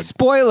doesn't happen.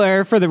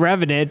 Spoiler for The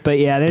Revenant, but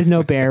yeah, there's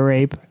no bear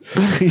rape.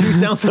 You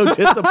sound so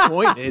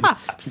disappointed.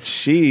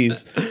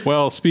 Jeez.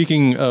 Well,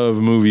 speaking of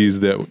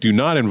movies that do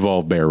not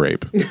involve bear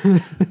rape,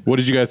 what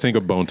did you guys think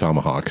of Bone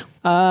Tomahawk?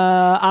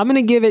 I'm going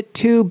to give it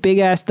 2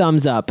 big-ass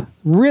thumbs up.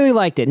 Really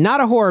liked it.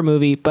 Not a horror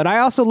movie, but I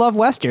also love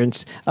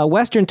Westerns.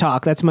 Western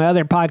Talk, that's my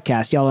other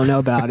podcast. Y'all don't know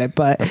about it.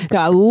 But no,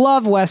 I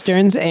love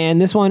Westerns, and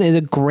this one is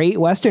a great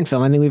Western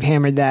film. I think we've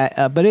hammered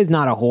that, but it's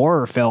not a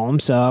horror film,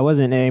 so I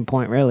wasn't at any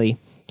point really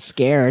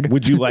scared.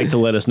 Would you like to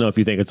let us know if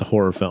you think it's a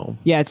horror film?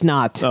 Yeah, it's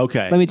not.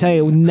 Okay. Let me tell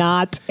you,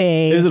 not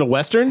a... Is it a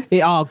Western?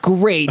 Oh,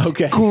 great.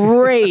 Okay.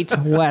 Great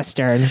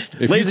Western.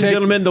 Ladies and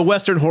gentlemen, the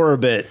Western horror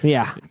bit.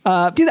 Yeah.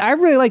 Dude, I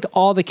really liked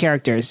all the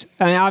characters.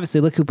 I mean,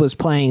 obviously, look who was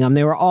playing them.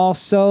 They were all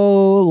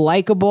so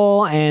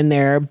likable, and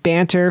their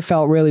banter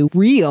felt really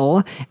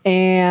real.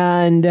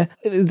 And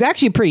it was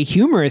actually a pretty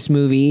humorous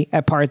movie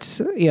at parts.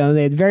 You know,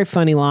 they had very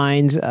funny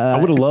lines. I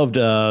would have loved,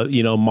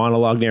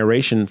 monologue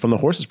narration from the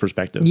horse's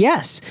perspective.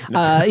 Yes.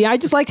 Yeah, I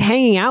just liked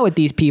hanging out with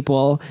these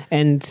people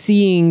and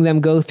seeing them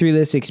go through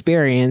this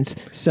experience.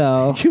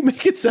 So You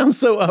make it sound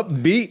so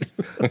upbeat.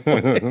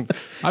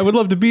 I would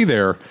love to be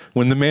there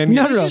when the man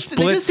gets no. They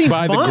split just seem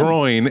by fun. the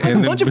groin Like a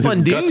and then bunch of his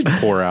fun guts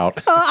dudes. pour out.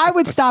 I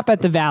would stop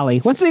at the valley.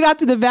 Once they got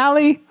to the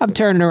valley, I'm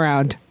turning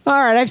around. All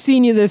right, I've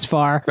seen you this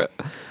far.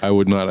 I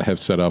would not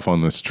have set off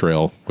on this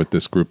trail with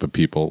this group of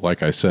people.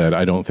 Like I said,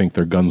 I don't think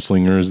they're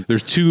gunslingers.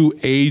 There's 2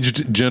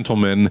 aged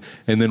gentlemen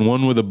and then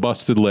one with a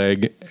busted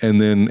leg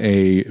and then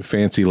a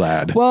fancy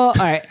lad. Well, all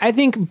right, I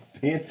think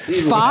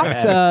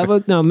Fox,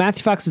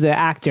 Matthew Fox is the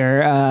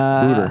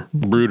actor.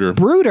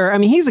 Brooder. I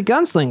mean, he's a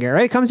gunslinger,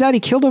 right? It comes out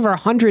he killed over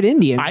 100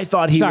 Indians. I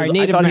thought he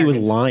was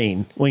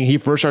lying when he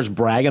first starts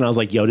bragging. I was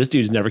like, "Yo, this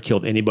dude's never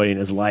killed anybody in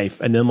his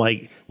life." And then,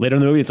 like later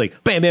in the movie, it's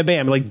like bam, bam,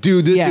 bam. Like,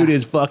 dude, this dude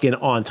is fucking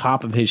on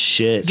top of his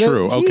shit.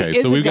 True. He Okay,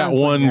 is so a we've got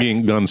one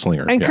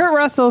gunslinger. And Kurt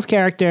Russell's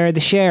character, the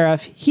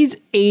sheriff, he's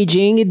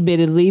aging,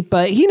 admittedly,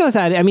 but he knows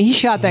how to. I mean, he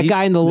shot that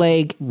guy in the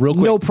leg, real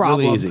quick, no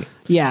problem. really easy.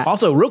 Yeah.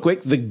 Also, real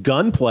quick, the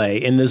gunplay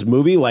in this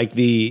movie, like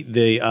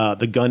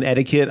the gun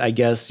etiquette, I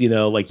guess,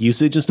 like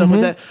usage and stuff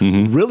like that,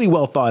 really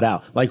well thought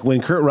out. Like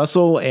when Kurt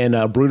Russell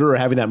and Bruder are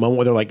having that moment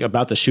where they're like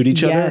about to shoot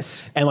each other,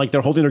 and like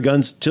they're holding their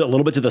guns to a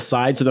little bit to the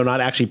side, so they're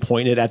not actually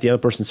pointed at the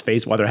other person's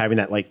face while they're having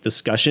that like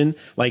discussion.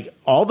 Like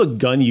all the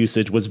gun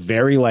usage was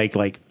very like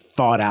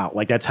thought out.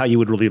 Like that's how you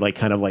would really like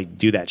kind of like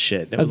do that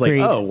shit. It was like,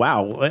 oh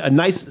wow, a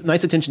nice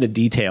attention to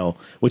detail,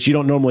 which you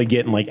don't normally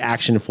get in like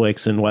action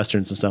flicks and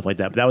westerns and stuff like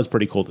that. But that was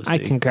pretty cool to see. I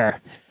concur.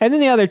 And then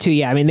the other two,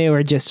 I mean, they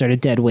were just sort of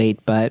dead weight,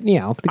 but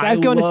the guy's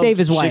going to save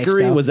his wife.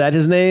 Chicory, so. was that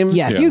his name?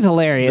 Yes, he was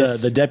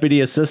hilarious. The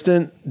deputy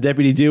assistant,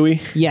 Deputy Dewey.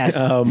 Yes.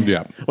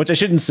 Which I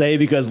shouldn't say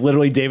because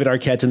literally David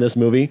Arquette's in this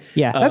movie.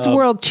 Yeah, that's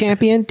world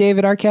champion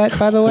David Arquette,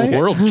 by the way.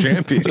 World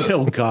champion.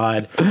 Oh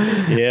God.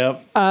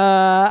 Yep.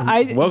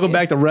 Welcome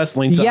back to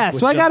wrestling talk.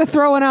 Yes, well, I got to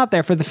throw one out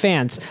there for the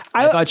fans.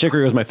 I thought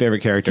Chicory was my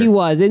favorite character. He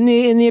was. In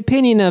the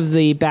opinion of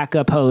the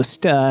backup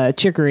host,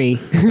 Chicory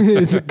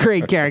is a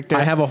great character.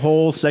 I have a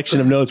whole section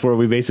of notes where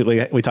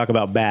we talk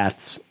about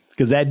baths.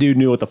 Because that dude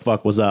knew what the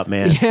fuck was up,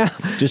 man. Yeah.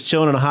 Just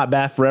chilling in a hot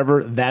bath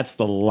forever. That's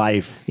the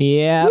life.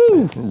 Yeah.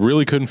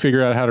 Really couldn't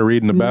figure out how to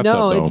read in a bathtub,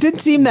 No, though. it didn't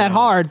seem that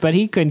hard, but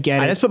he couldn't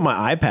get it. I just put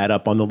my iPad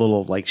up on the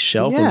little like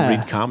shelf and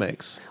read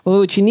comics. Well,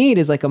 what you need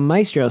is like a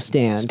Maestro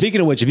stand.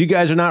 Speaking of which, if you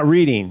guys are not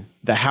reading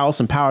the House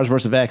and Powers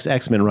vs.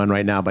 X-Men run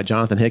right now by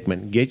Jonathan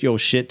Hickman, get your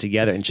shit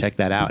together and check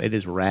that out. It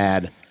is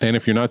rad. And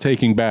if you're not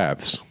taking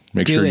baths,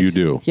 make sure you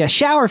do. Yeah,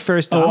 shower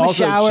first. Though.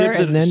 Also, shower Chip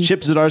and then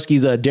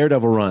Zdarsky's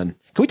Daredevil run.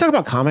 Can we talk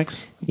about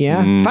comics?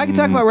 Yeah. If I can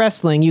talk about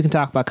wrestling, you can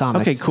talk about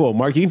comics. Okay, cool.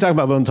 Mark, you can talk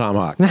about Bone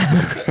Tomahawk.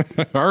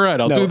 All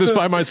right, I'll do this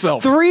by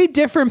myself. 3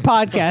 different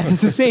podcasts at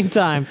the same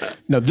time.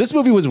 No, this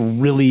movie was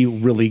really,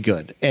 really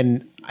good.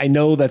 And I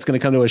know that's going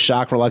to come to a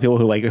shock for a lot of people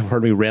who like have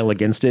heard me rail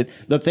against it.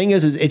 The thing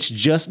is it's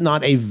just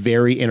not a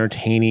very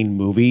entertaining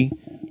movie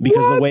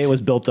because of the way it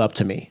was built up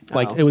to me.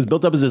 Like it was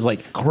built up as this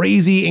like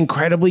crazy,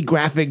 incredibly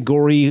graphic,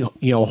 gory,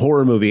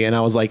 horror movie. And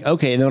I was like,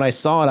 okay. And then when I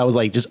saw it, I was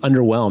like just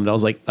underwhelmed. I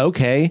was like,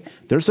 okay,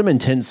 there's some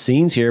intense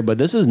scenes here, but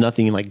this is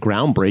nothing like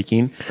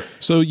groundbreaking.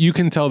 So you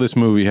can tell this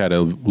movie had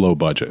a low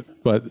budget,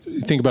 but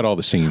think about all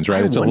the scenes,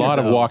 right? It's a lot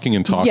of walking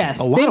and talking.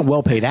 Yes. A lot of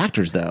well-paid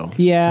actors though.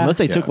 Yeah. Unless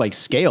they took like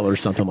scale or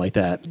something like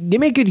that. They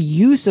made good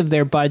use of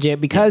their budget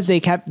because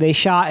they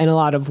shot in a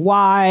lot of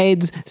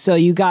wides. So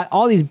you got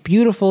all these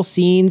beautiful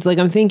scenes. Like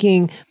I'm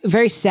thinking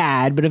very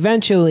sad, but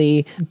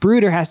eventually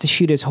Bruder has to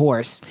shoot his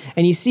horse.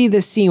 And you see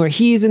this scene where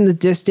he's in the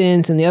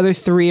distance and the other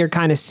 3 are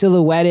kind of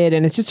silhouetted.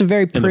 And it's just a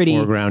very pretty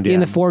in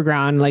the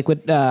foreground, like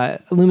with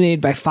illuminated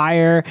by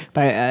fire.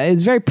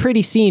 It's a very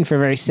pretty scene for a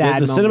very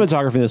sad The moment.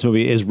 cinematography in this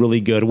movie is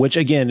really good, which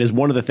again is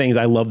one of the things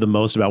I love the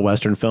most about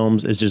Western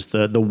films is just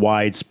the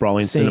wide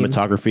sprawling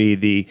cinematography,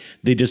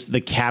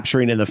 the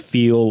capturing and the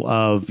feel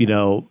of,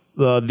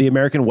 the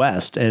American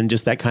West and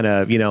just that kind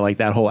of, like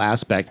that whole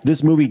aspect.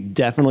 This movie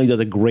definitely does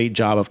a great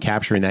job of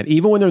capturing that,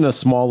 even when they're in the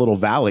small little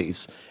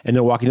valleys and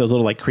they're walking those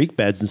little like creek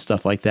beds and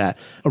stuff like that.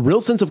 A real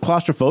sense of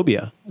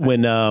claustrophobia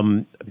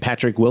when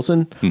Patrick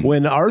Wilson,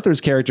 when Arthur's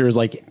character is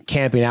like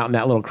camping out in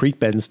that little creek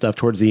bed and stuff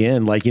towards the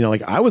end, like,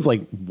 I was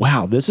like,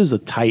 wow, this is a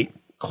tight,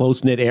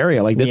 close-knit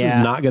area. Like this is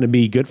not going to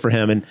be good for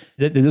him. And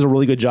this is a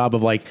really good job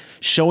of like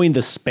showing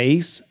the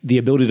space, the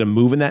ability to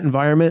move in that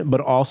environment, but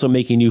also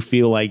making you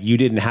feel like you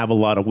didn't have a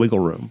lot of wiggle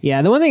room.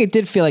 Yeah, the one thing it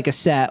did feel like a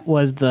set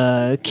was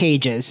the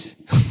cages.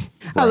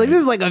 I was like,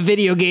 this is like a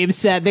video game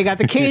set. They got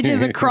the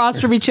cages across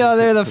from each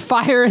other, the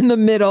fire in the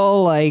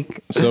middle.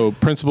 Like, so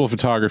principal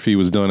photography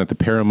was done at the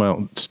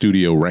Paramount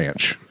Studio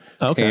Ranch.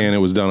 Okay. And it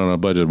was done on a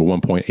budget of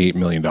 $1.8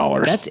 million.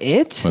 That's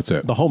it? That's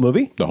it. The whole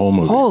movie? The whole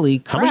movie. Holy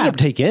crap. How much did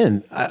it take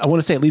in? I want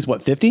to say at least,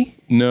 50?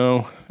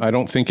 No, I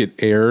don't think it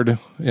aired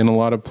in a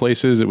lot of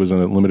places. It was a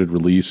limited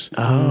release.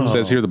 Oh. It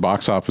says here the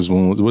box office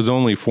was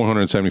only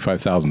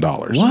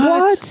 $475,000.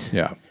 What?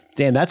 Yeah.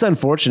 Damn, that's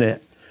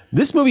unfortunate.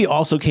 This movie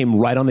also came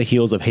right on the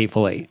heels of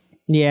Hateful Eight.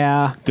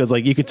 Yeah. Because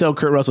like you could tell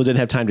Kurt Russell didn't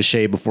have time to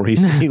shave before he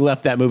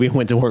left that movie and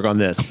went to work on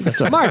this.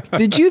 Mark,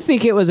 did you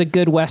think it was a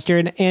good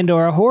Western and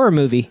or a horror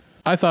movie?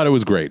 I thought it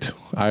was great.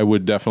 I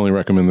would definitely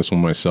recommend this one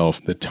myself.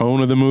 The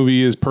tone of the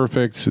movie is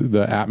perfect.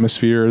 The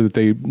atmosphere that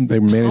they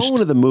managed.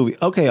 Tone of the movie.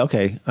 Okay.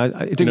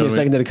 It took me a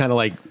second to kind of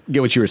like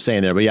get what you were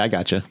saying there, but yeah, I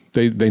gotcha.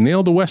 They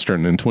nailed the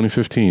Western in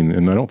 2015,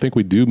 and I don't think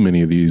we do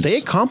many of these. They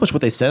accomplished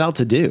what they set out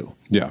to do.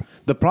 Yeah.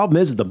 The problem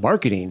is the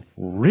marketing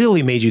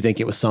really made you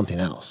think it was something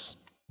else.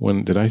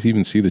 When did I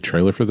even see the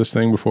trailer for this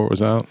thing before it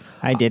was out?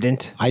 I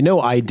didn't. I know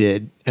I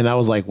did, and I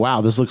was like,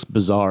 wow, this looks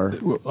bizarre.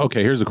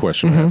 Okay, here's a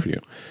question I have for you.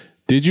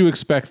 Did you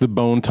expect the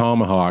Bone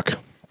Tomahawk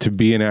to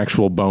be an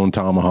actual Bone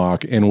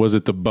Tomahawk, and was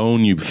it the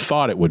bone you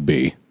thought it would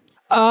be?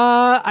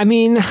 I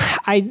mean,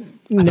 I thought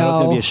it was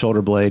going to be a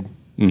shoulder blade.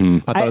 I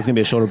thought it was going to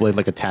be a shoulder blade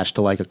like attached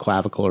to like a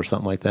clavicle or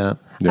something like that.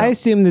 Yeah. I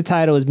assumed the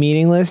title was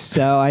meaningless,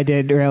 so I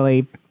didn't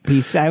really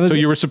piece. So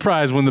you were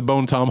surprised when the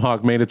Bone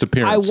Tomahawk made its I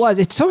appearance. was.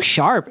 It's so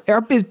sharp.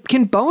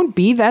 Can bone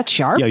be that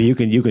sharp? Yeah, you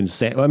can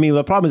say. I mean,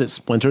 the problem is it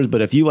splinters,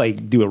 but if you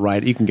like do it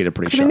right, you can get it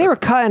pretty I sharp. mean, they were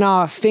cutting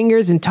off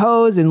fingers and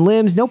toes and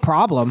limbs, no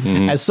problem.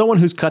 As someone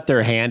who's cut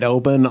their hand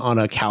open on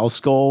a cow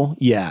skull,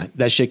 yeah,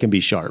 that shit can be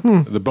sharp.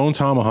 The Bone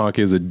Tomahawk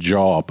is a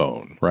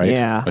jawbone, right?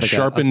 Yeah. A Like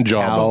sharpened Cow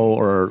jawbone.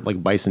 or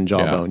like bison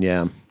jawbone,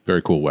 yeah.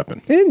 Very cool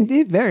weapon.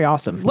 Very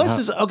awesome. Let's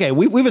just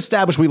we've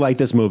established we like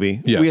this movie.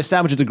 Yes. We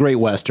established it's a great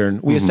Western.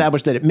 We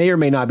established that it may or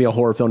may not be a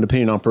horror film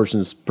depending on a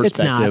person's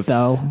perspective. not,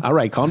 though. All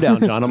right, calm down,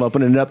 John. I'm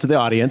opening it up to the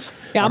audience.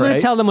 Yeah, I'm All going to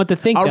tell them what to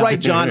think. All though. right,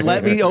 John,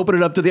 let me open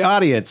it up to the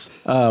audience.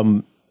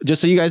 Just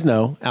so you guys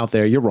know out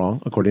there, you're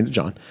wrong, according to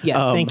John.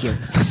 Yes, thank you.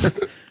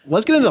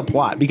 Let's get into the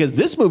plot because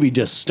this movie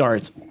just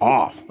starts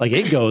off. Like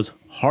it goes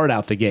hard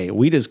out the gate.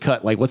 We just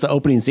cut, like, what's the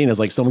opening scene is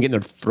like someone getting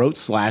their throat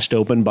slashed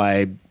open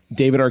by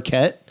David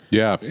Arquette.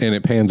 Yeah, and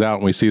it pans out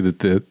and we see that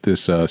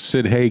this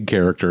Sid Haig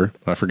character,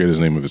 I forget his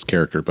name of his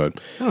character,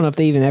 but I don't know if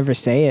they even ever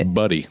say it.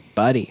 Buddy.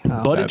 Buddy.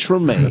 Oh. Buddy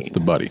Tremaine. That's the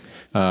Buddy.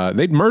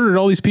 They'd murdered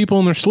all these people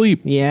in their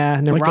sleep. Yeah,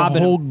 and they're Like robbing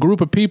a whole them.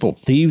 group of people.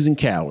 Thieves and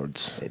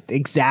cowards.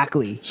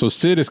 Exactly. So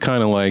Sid is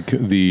kind of like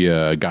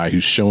the guy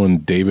who's showing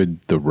David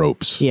the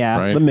ropes. Yeah.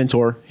 Right? The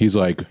mentor. He's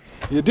like,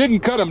 You didn't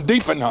cut him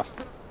deep enough.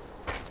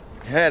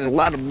 Had a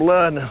lot of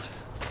blood,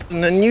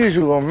 an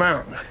unusual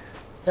amount.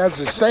 That's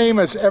the same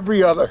as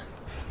every other.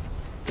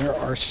 There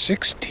are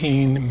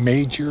 16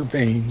 major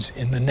veins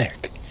in the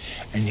neck,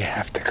 and you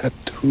have to cut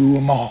through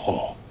them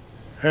all.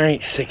 I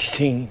ain't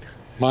 16.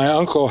 My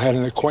uncle had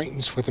an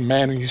acquaintance with a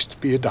man who used to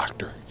be a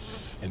doctor,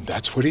 and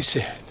that's what he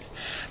said.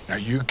 Now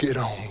you get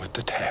on with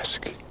the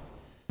task.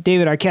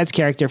 David Arquette's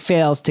character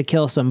fails to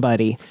kill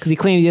somebody because he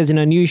claimed he has an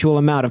unusual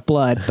amount of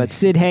blood, but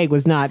Sid Haig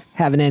was not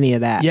having any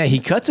of that. Yeah,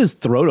 he cuts his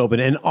throat open,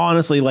 and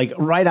honestly, like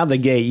right out the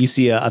gate, you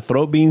see a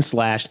throat being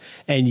slashed,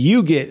 and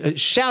you get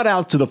shout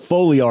out to the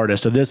Foley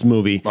artist of this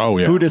movie, Oh,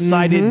 yeah. who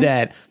decided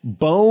that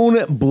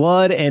bone,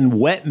 blood, and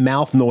wet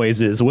mouth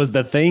noises was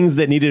the things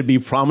that needed to be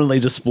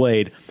prominently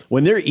displayed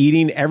when they're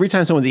eating. Every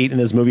time someone's eating in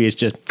this movie, it's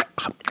just.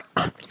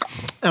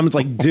 I'm just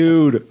like,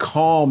 dude,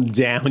 calm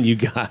down, you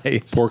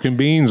guys. pork and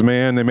beans,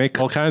 man. They make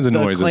all kinds of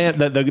noises.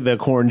 The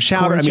corn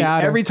chowder. Corn I mean,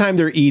 chowder. every time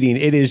they're eating,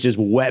 it is just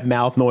wet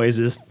mouth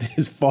noises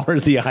as far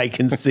as the eye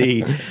can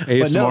see.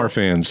 ASMR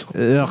fans. Ugh,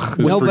 This is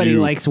for nobody you.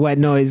 likes wet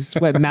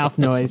mouth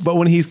noise. But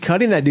when he's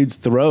cutting that dude's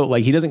throat,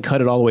 like he doesn't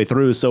cut it all the way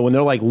through. So when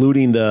they're like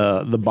looting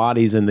the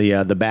bodies and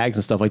the bags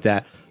and stuff like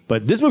that.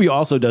 But this movie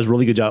also does a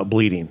really good job of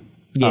bleeding.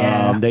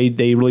 Yeah.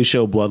 They really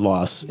show blood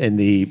loss in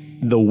the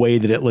way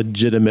that it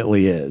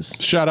legitimately is.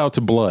 Shout out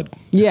to blood.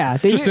 Yeah.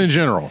 Just in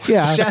general.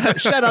 Yeah.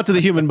 Shout out to the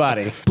human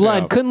body.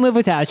 Blood Yeah. couldn't live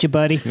without you,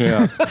 buddy.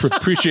 Yeah.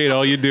 Appreciate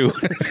all you do.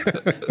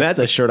 That's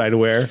a shirt I'd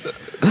wear.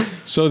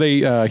 So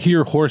they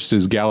hear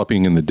horses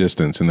galloping in the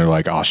distance, and they're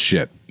like, "Oh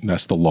shit,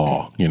 that's the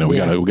law. You know, we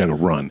Yeah. gotta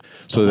run."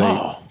 So The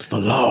law. that's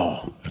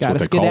Gotta what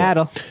they call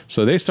skedaddle. it.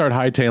 So they start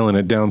hightailing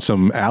it down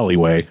some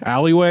alleyway.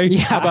 Alleyway?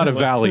 Yeah. How about a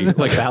valley?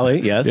 Like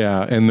Valley, yes.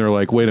 Yeah, and they're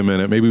like, "Wait a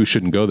minute, maybe we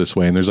shouldn't go this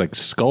way." And there's like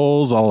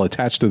skulls all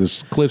attached to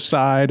this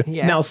cliffside.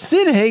 Yeah. Now,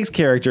 Sid Haig's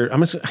character,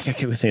 I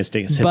keep saying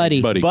Sid.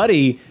 Buddy.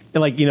 Buddy. And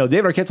like, you know,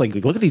 David Arquette's like,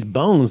 look at these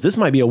bones. This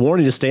might be a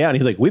warning to stay out. And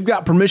he's like, we've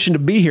got permission to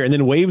be here. And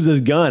then waves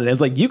his gun. And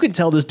it's like, you can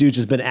tell this dude's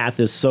just been at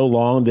this so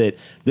long that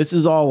this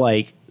is all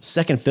like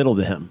second fiddle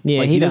to him.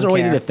 Yeah, like, he doesn't don't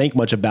really care. need to think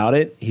much about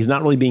it. He's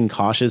not really being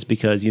cautious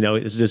because, you know,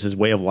 it's just his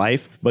way of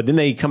life. But then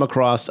they come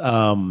across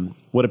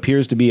what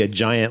appears to be a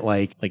giant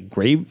like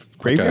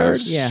graveyard.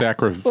 Yeah.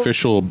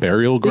 Sacrificial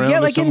burial You ground. get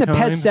of like in some the Pet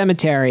kind.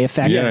 Cemetery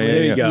effect. Yeah,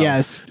 there you go.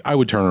 Yes. I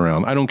would turn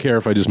around. I don't care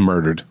if I just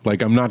murdered.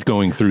 Like, I'm not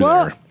going through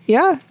Well,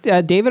 there.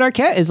 yeah. David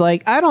Arquette is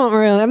like,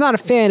 I'm not a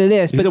fan of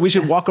this, He but said we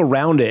should walk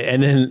around it.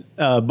 And then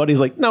Buddy's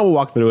like, no, we'll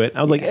walk through it.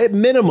 I was like, at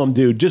minimum,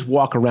 dude, just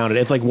walk around it.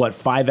 It's like, what,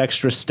 5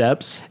 extra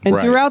steps? and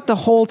Right. throughout the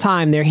whole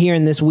time they're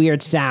hearing this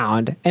weird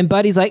sound, and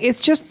Buddy's like, it's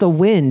just the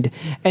wind,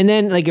 and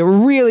then like it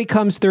really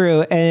comes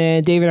through,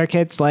 and David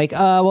Arquette's like,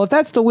 well, if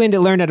that's the wind, it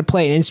learned how to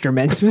play an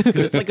instrument.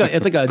 It's like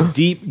a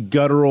deep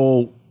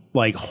guttural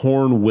like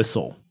horn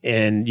whistle,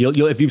 and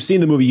you'll if you've seen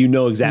the movie, you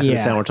know exactly the Yeah.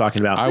 sound we're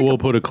talking about. I will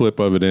put a clip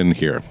of it in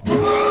here.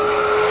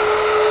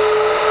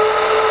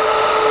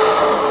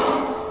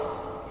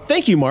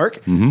 Thank you,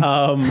 Mark.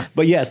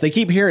 But yes, they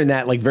keep hearing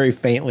that like very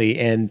faintly,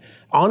 and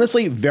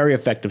honestly, very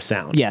effective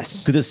sound.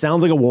 Yes. because it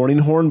sounds like a warning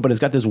horn, but it's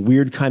got this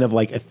weird kind of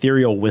like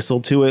ethereal whistle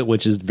to it,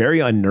 which is very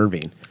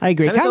unnerving. I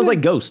agree. Kind of sounds Kinda-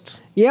 like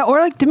ghosts. Yeah, or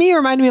like to me, it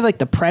reminded me of like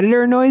the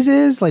Predator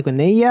noises, like when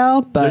they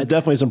yell. There's But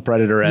definitely some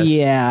Predator-esque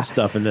Yeah.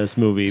 stuff in this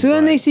movie. so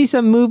then but- they see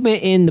some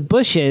movement in the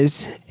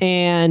bushes,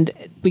 and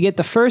we get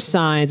the first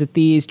signs that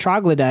these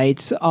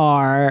troglodytes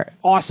are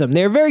awesome.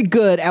 They're very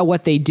good at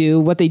what they do.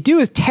 What they do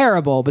is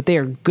terrible, but they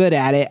are good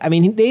at it. I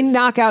mean, they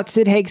knock out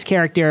Sid Haig's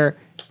character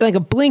like a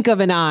blink of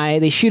an eye,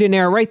 they shoot an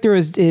arrow right through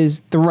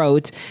his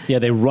throat. Yeah,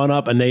 they run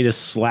up and they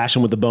just slash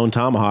him with the Bone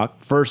Tomahawk.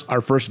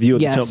 Our first view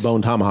of the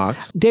Bone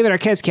Tomahawks. David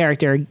Arquette's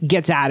character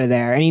gets out of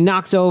there and he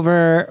knocks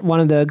over one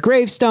of the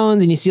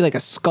gravestones and you see like a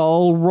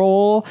skull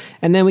roll.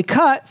 And then we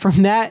cut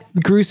from that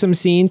gruesome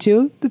scene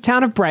to the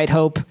town of Bright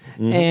Hope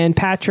and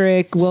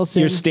Patrick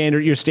Wilson. Your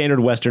standard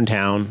Western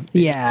town.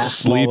 Yeah.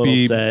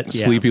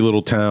 Sleepy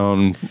little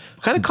town.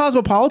 Kind of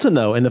cosmopolitan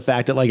though, in the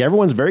fact that like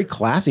everyone's very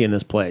classy in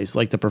this place.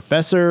 Like the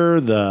professor,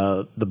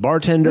 the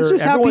bartender, that's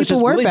just everyone's how people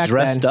just were really back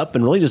dressed then. up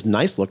and really just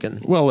nice looking.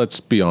 Well, let's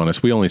be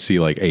honest. We only see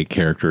like 8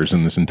 characters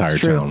in this entire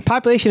town.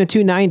 Population of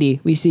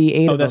 290. We see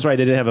 8 Oh, of that's them. right.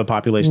 They did have a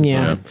population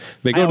Yeah. sign.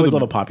 They go I to always the-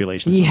 love a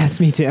population sign. Yes,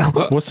 me too.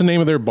 What's the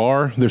name of their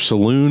bar? Their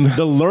saloon?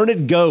 The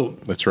Learned Goat.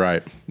 That's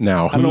right.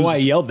 Now, I don't know why I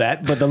yelled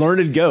that, but the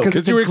Learned Goat.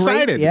 Because you were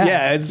excited.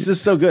 Yeah, it's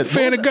just so good.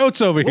 Fan of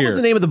goats over What here. was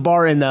the name of the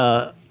bar in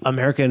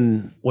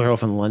American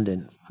Werewolf in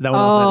London? That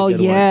one Oh, was not a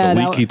good yeah. one.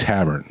 The that Leaky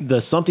Tavern.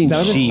 The something That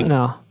was sheep.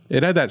 No.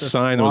 It had that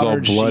sign that was all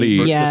slaughtered bloody.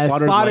 sheep. Yeah,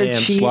 slaughtered slaughtered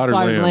lamb. sheep, Slaughtered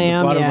slaughtered lamb.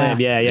 lamb. Slaughtered yeah. lamb.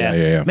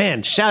 Yeah.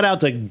 Man, shout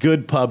out to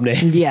good pub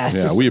names. Yes.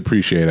 Yeah, we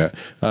appreciate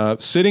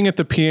it. Sitting at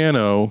the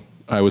piano,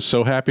 I was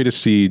so happy to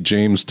see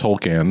James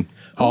Tolkien,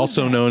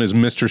 also known as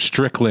Mr.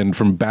 Strickland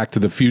from Back to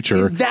the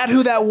Future, Is that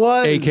who that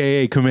was?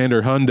 a.k.a.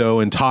 Commander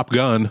Hundo in Top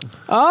Gun.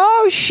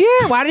 Oh,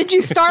 shit. Why did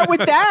you start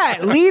with that?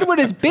 Lead with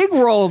his big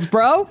roles,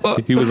 bro.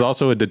 He was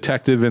also a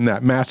detective in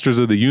that Masters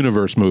of the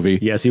Universe movie.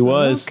 Yes, he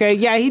was. Okay,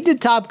 yeah, he did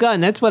Top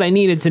Gun. That's what I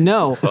needed to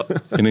know.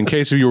 And in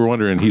case you were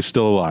wondering, he's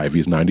still alive.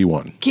 He's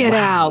 91. Get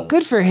out.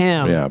 Good for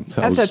him. Yeah,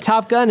 That's a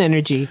Top Gun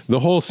energy. The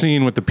whole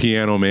scene with the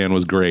piano man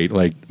was great.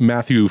 Like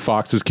Matthew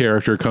Fox's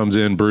character comes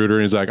in, Brooder,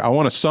 and he's like, I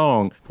want a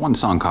song. One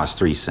song costs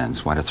 3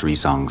 cents. Why do 3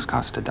 songs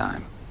cost a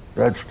dime?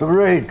 That's the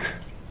rate.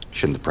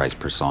 Shouldn't the price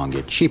per song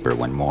get cheaper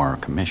when more are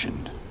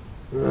commissioned?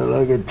 Well,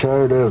 I get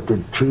tired after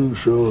 2,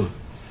 so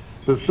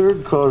the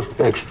third cost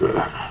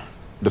extra.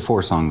 The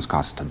 4 songs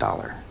cost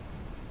 $1.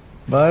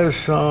 Buy a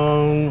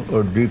song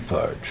or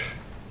depart.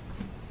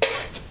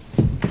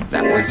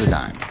 That was a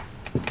dime.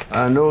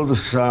 I know the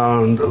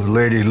sound of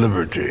Lady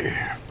Liberty.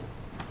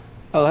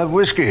 I'll have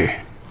whiskey.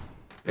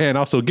 And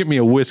also, give me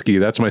a whiskey.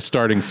 That's my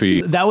starting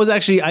fee. That was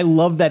actually, I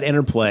love that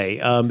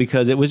interplay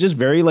because it was just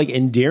very like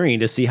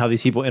endearing to see how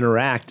these people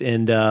interact.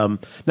 And now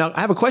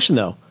I have a question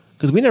though,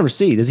 because we never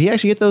see. Does he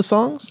actually get those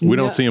songs? We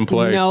don't see him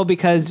play. No,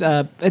 because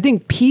I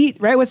think Pete,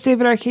 right? What's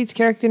David Arquette's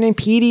character name?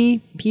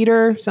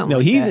 Peter, something No,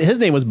 like that. his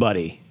name was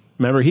Buddy.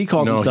 Remember, he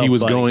calls No, himself he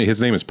was Buddy. going.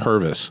 His name is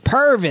Purvis.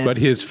 Purvis. But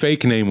his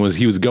fake name was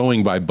he was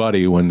going by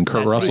Buddy when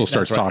Kurt That's Russell right,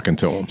 starts that's right. talking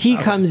to him. He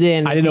comes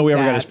in. I didn't know we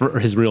ever think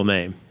got his real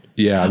name.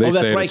 Yeah, they Oh,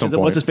 that's say it right. at some Because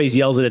point. what's his face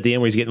yells it at the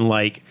end where he's getting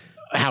like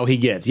how he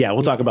gets. Yeah,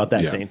 we'll talk about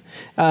that Yeah.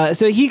 scene.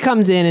 So he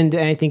comes in and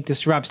I think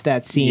disrupts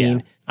that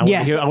scene. I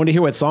want to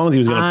hear what songs he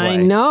was going to play. I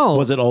know.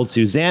 Was it Old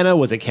Susanna?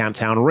 Was it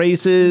Camptown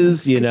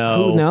Races? You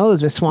know, Who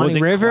knows? With Swanee was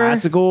it River?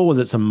 classical? Was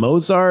it some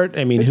Mozart?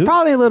 I mean, It's who?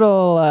 probably a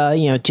little,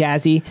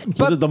 jazzy.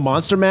 Was it the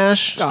Monster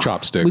Mash?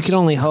 Chopsticks. We can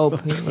only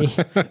hope.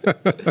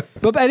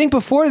 But I think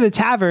before the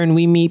tavern,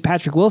 we meet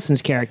Patrick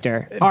Wilson's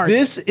character, Art.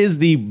 This is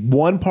the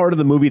one part of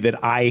the movie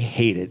that I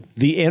hated.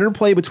 The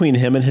interplay between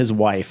him and his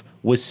wife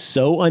was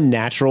so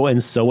unnatural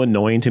and so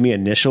annoying to me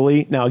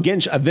initially. Now,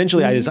 again,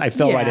 eventually I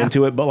fell right Yeah.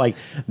 into it, but like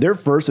their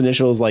first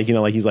initial is like,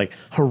 like he's like,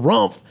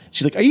 harumph.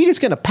 She's like, are you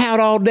just going to pout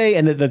all day?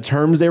 And the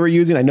terms they were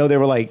using, I know they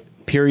were like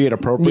period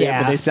appropriate,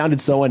 Yeah. but they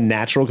sounded so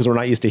unnatural because we're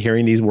not used to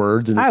hearing these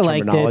words and this I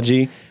liked it.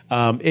 terminology.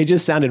 It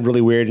just sounded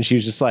really weird. And she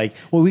was just like,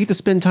 well, we get to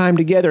spend time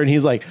together. And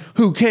he's like,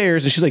 who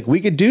cares? And she's like,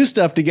 we could do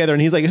stuff together.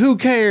 And he's like, who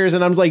cares?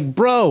 And I'm like,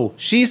 bro,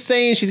 she's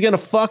saying she's going to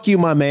fuck you,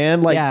 my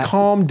man. Like, Yeah.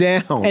 calm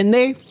down. And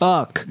they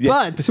fuck.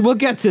 But we'll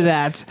get to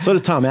that. So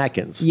does Tom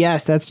Atkins.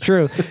 Yes, that's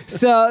true.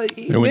 So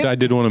I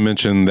did want to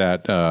mention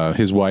that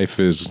his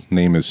wife's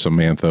name is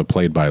Samantha,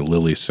 played by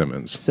Lily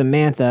Simmons.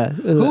 Samantha.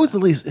 Who was the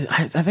least?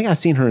 I think I've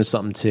seen her in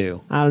something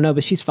too. I don't know,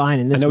 but she's fine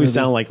in this I know movie. we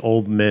sound like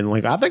old men.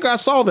 Like, I think I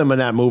saw them in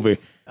that movie.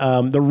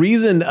 The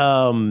reason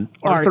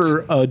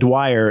Arthur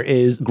Dwyer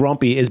is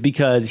grumpy is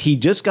because he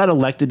just got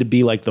elected to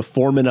be like the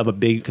foreman of a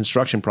big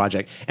construction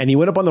project. And he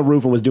went up on the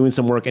roof and was doing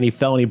some work and he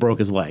fell and he broke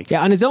his leg.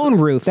 Yeah, on his own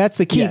roof. That's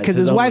the key. Yes, Because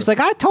his his own wife's roof.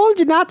 like, I told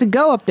you not to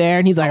go up there.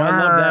 And he's like, I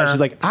love that. "Arr." She's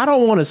like, I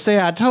don't want to say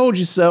I told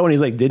you so. And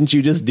he's like, didn't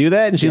you just do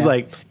that? And she's Yeah.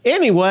 like,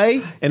 anyway.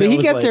 And But it he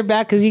was gets like, her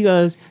back because he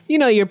goes, you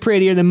know, you're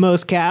prettier than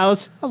most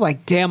cows. I was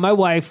like, damn, my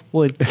wife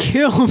would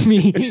kill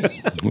me.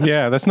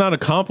 Yeah, that's not a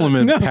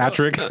compliment,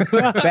 Patrick.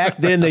 Back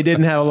then, they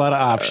didn't have a lot of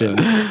options.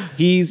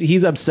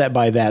 He's upset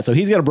by that. So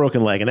he's got a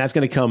broken leg, and that's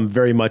going to come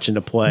very much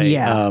into play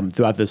Yeah.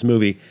 throughout this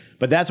movie.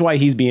 But that's why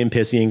he's being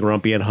pissy and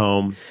grumpy at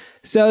home.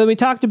 So then we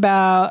talked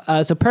about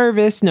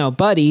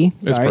Buddy.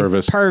 It's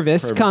Purvis.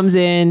 Purvis comes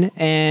in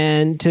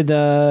and to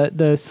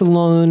the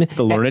saloon.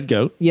 The learned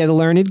goat. Yeah, the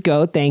learned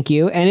goat. Thank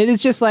you. And it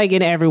is just like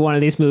in every one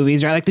of these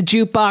movies, right? Like the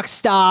jukebox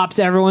stops,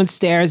 everyone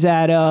stares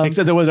at him.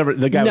 Except the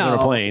guy was never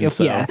playing.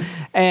 So. Yeah,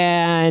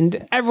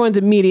 and everyone's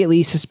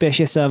immediately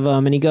suspicious of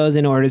him, and he goes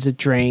and orders a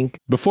drink.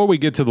 Before we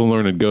get to the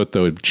learned goat,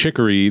 though,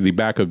 Chicory, the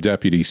backup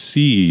deputy,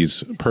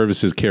 sees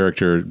Purvis's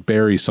character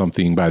bury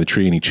something by the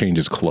tree, and he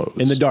changes clothes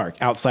in the dark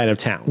outside of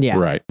town. Yeah.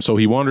 Right. So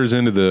he wanders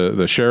into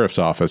the sheriff's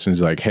office and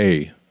he's like,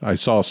 hey, I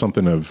saw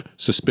something of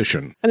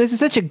suspicion. And this is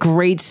such a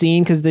great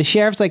scene because the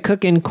sheriff's like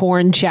cooking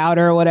corn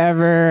chowder or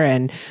whatever.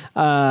 And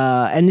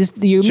this,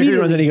 Chicory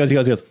runs in and he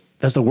goes,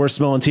 that's the worst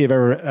smelling tea I've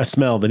ever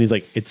smelled. And he's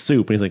like, it's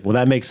soup. And he's like, well,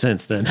 that makes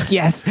sense then.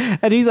 Yes.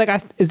 And he's like,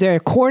 is there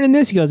corn in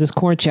this? He goes, it's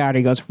corn chowder.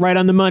 He goes, right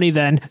on the money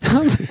then.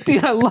 I'm like,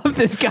 dude, I love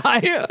this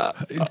guy.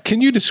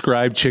 Can you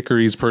describe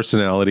Chicory's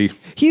personality?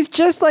 He's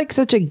just like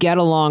such a get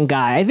along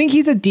guy. I think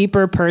he's a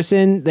deeper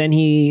person than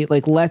he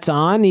like lets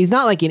on. He's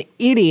not like an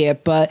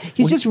idiot, but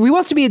he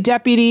wants to be a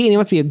deputy and he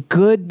wants to be a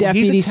good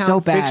deputy. He's a town so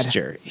bad.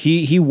 fixture.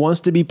 He wants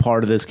to be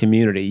part of this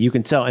community. You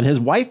can tell. And his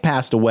wife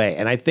passed away.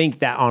 And I think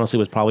that honestly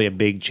was probably a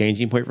big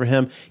changing point for him.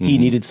 He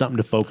needed something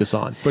to focus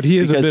on. But he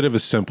is a bit of a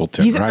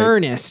simpleton, he's right?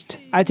 earnest.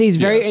 I'd say he's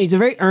a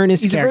very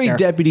earnest He's character. a very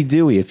Deputy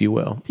Dewey, if you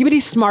will. Yeah, but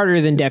he's smarter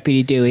than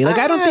Deputy Dewey. Like,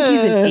 I don't think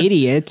he's an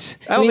idiot.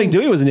 I don't think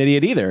Dewey was an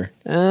idiot either.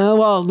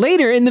 Well,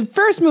 later in the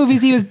first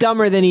movies, he was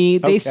dumber than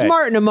they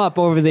smartened him up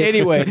over the.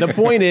 Anyway, the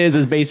point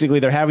is basically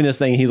they're having this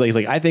thing. He's like,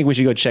 I think we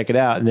should go check it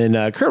out. And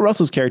then Kurt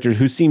Russell's character,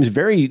 who seems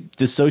very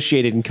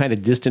dissociated and kind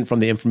of distant from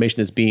the information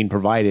that's being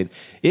provided,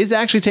 is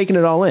actually taking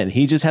it all in.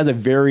 He just has a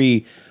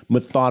very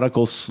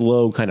methodical,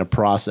 slow kind of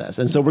process.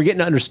 And so we're getting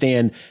to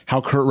understand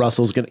how Kurt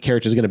Russell's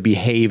character is going to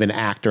behave and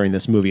act during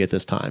this movie at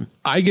this time.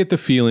 I get the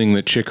feeling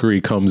that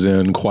Chicory comes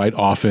in quite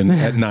often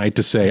at night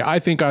to say, I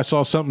think I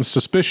saw something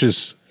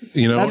suspicious.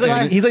 You know,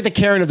 he's like the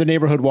Karen of the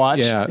neighborhood watch.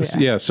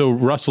 Yeah. So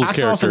Russell's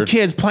character. I saw some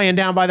kids playing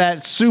down by that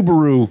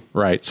Subaru.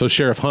 Right. So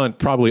Sheriff Hunt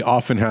probably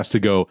often has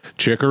to go,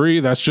 Chicory,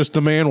 that's just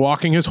the man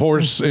walking his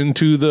horse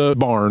into the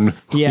barn.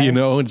 Yeah. You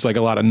know, it's like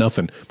a lot of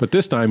nothing. But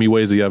this time he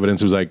weighs the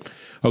evidence. It was like,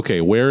 okay,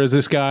 where is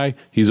this guy?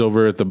 He's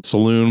over at the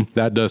saloon.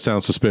 That does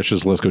sound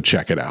suspicious. Let's go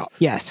check it out.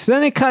 Yes. So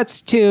then it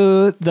cuts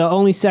to the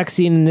only sex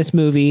scene in this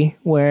movie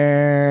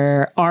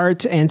where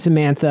Art and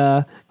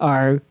Samantha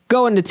are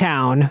going to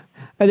town.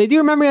 They do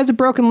remember he has a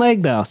broken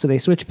leg, though, so they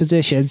switch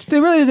positions. It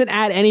really doesn't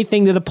add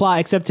anything to the plot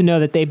except to know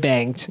that they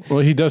banged.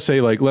 Well, he does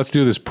say, like, let's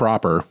do this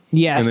proper.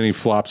 Yes. And then he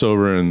flops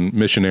over and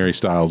missionary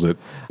styles it.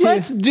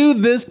 Let's do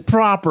this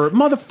proper.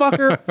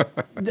 Motherfucker.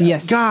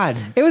 Yes. God.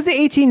 It was the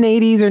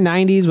 1880s or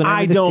 90s.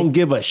 I don't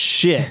give a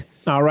shit.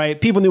 All right.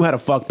 People knew how to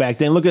fuck back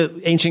then. Look at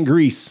ancient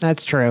Greece.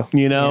 That's true.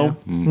 You know?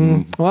 Yeah.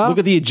 Mm-hmm. Well, look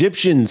at the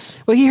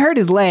Egyptians. Well, he hurt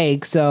his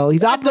leg, so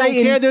he's operating. I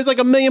don't care. There's like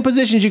a million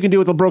positions you can do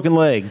with a broken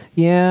leg.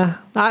 Yeah.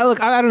 I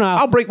don't know.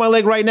 I'll break my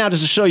leg right now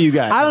just to show you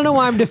guys. I don't know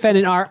why I'm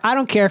defending Art. I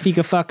don't care if he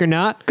could fuck or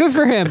not. Good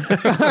for him.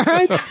 All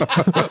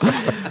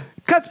right.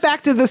 Cuts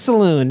back to the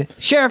saloon.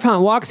 Sheriff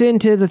Hunt walks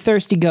into the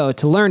Thirsty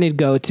Goat, Learned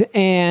Goat,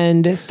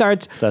 and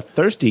starts... The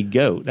Thirsty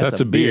Goat? That's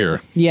a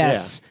beer.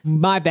 Yes. Yeah.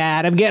 My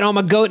bad. I'm getting all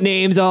my goat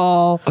names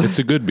all... It's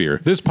a good beer.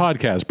 This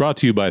podcast brought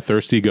to you by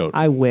Thirsty Goat.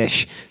 I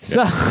wish.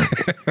 So,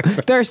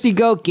 Thirsty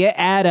Goat, get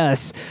at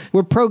us.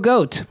 We're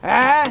pro-goat. We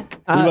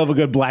love a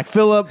good Black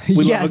Phillip.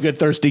 We love a good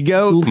Thirsty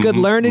Goat. Good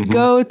Learned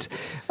Goat.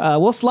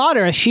 We'll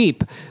slaughter a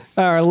sheep.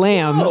 Or a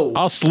lamb. Oh.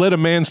 I'll slit a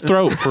man's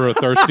throat for a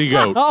thirsty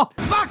goat. Oh,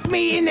 fuck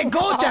me in the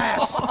goat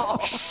ass.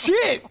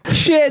 Shit.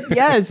 Shit,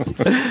 yes.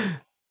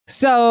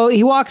 So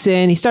he walks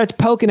in, he starts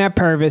poking at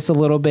Purvis a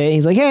little bit.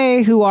 He's like,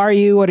 hey, who are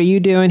you? What are you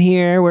doing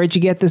here? Where'd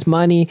you get this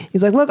money?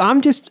 He's like, look,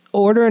 I'm just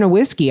ordering a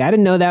whiskey. I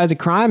didn't know that was a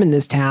crime in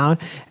this town.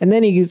 And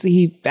then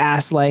he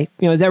asks, like,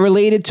 is that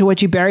related to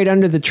what you buried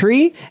under the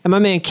tree? And my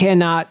man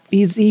cannot.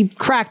 He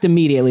cracked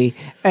immediately.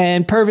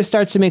 And Purvis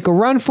starts to make a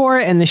run for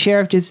it, and the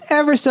sheriff just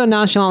ever so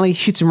nonchalantly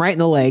shoots him right in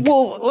the leg.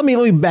 Well, let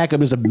me back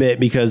up just a bit,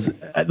 because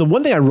the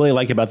one thing I really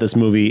like about this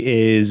movie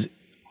is,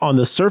 on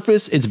the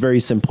surface, it's very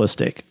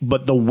simplistic,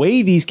 but the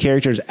way these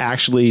characters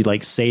actually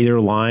like say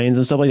their lines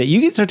and stuff like that, you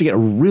can start to get a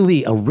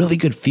really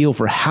good feel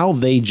for how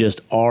they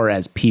just are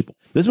as people.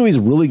 This movie is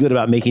really good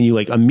about making you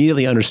like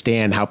immediately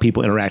understand how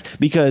people interact,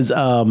 because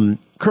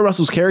Kurt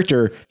Russell's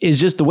character is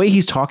just the way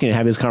he's talking and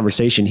having this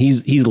conversation.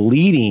 He's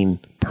leading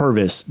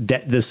Purvis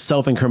this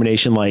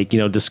self-incrimination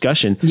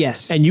discussion.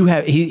 Yes, and you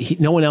have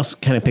no one else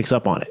kind of picks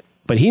up on it.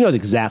 But he knows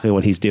exactly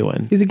what he's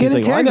doing. He's a good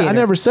interrogator. I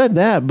never said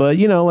that, but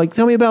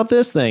tell me about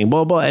this thing,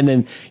 blah, blah. And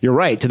then you're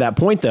right. To that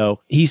point, though,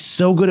 he's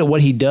so good at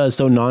what he does,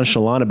 so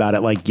nonchalant about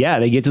it. Like, yeah,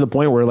 they get to the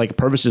point where like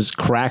Purvis just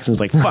cracks and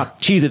is like, fuck,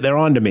 cheese it, they're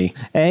on to me.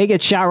 And he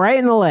gets shot right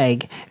in the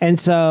leg. And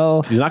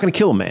so... He's not going to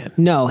kill a man.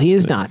 No, he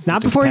is not.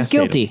 Not before he's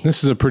guilty.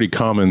 This is a pretty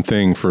common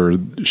thing for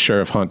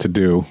Sheriff Hunt to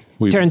do.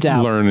 Turns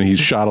out. Learned he's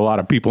shot a lot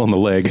of people in the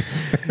leg.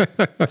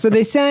 So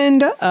they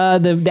send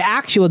the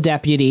actual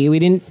deputy. We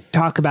didn't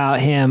talk about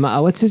him.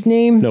 What's his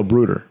name? No,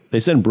 Bruder. They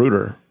send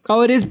Bruder.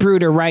 Oh, it is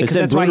Bruder, right? They Because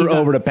sent that's why Bruder he's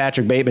over to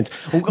Patrick Bateman's.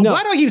 Why do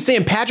I keep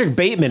saying Patrick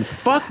Bateman?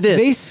 Fuck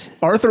this.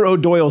 Arthur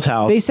O'Doyle's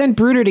house. They sent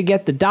Bruder to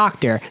get the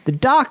doctor. The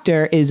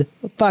doctor is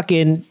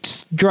fucking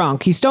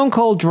drunk. He's stone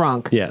cold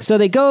drunk. Yes. So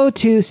they go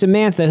to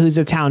Samantha, who's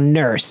a town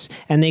nurse,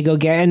 and they go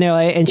and they're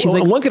like, and she's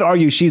like, one could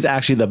argue she's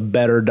actually the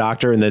better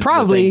doctor. And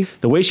probably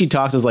the way she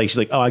talks is like, she's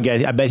like, oh, I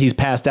bet he's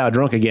passed out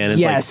drunk again.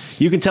 It's yes.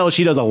 Like, you can tell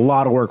she does a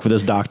lot of work for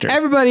this doctor.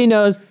 Everybody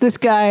knows this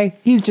guy.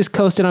 He's just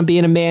coasting on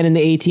being a man in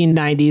the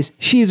 1890s.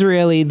 She's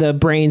really the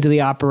brains of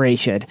the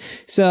operation.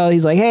 So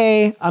he's like,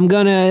 hey, I'm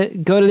gonna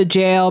go to the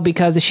jail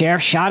because the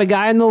sheriff shot a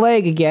guy in the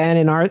leg again.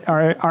 And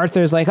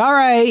Arthur's like, all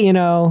right, you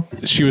know.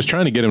 She was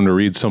trying to get him to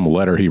read some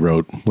letter he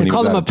wrote when he was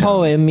called him out a of town.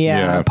 poem.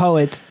 Yeah, a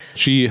poet.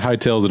 She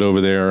hightails it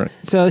over there.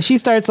 So she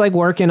starts like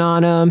working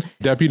on him.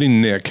 Deputy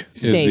Nick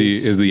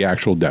is the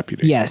actual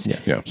deputy. Yes.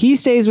 Yeah. He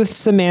stays with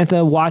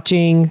Samantha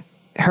watching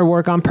her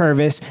work on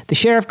Purvis. The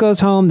sheriff goes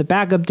home. The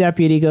backup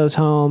deputy goes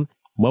home.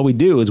 What we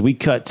do is we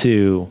cut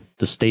to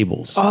the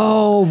stables.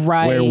 Oh,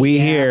 right. Where we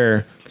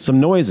hear some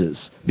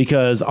noises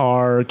because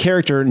our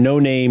character, No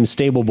Name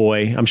Stable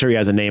Boy, I'm sure he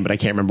has a name, but I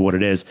can't remember what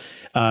it is.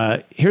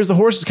 Here's the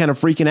horses kind of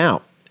freaking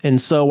out. And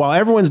so while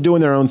everyone's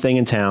doing their own thing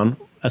in town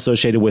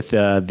associated with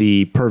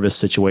the Purvis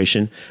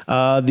situation,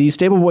 the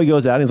stable boy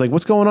goes out and he's like,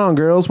 what's going on,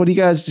 girls? What do you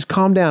guys, just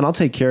calm down. I'll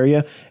take care of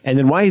you. And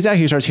then while he's out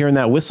here, he starts hearing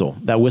that whistle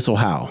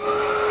howl.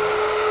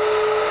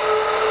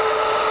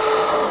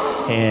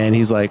 And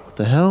he's like, what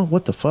the hell?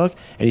 What the fuck?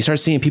 And he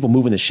starts seeing people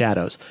move in the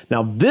shadows.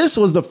 Now, this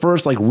was the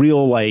first like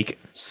real like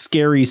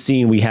scary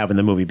scene we have in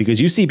the movie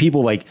because you see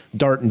people like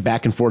darting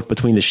back and forth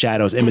between the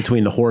shadows, in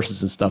between the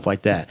horses and stuff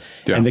like that.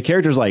 Yeah. And the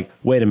character's like,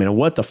 wait a minute,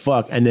 what the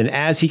fuck? And then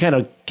as he kind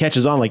of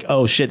catches on like,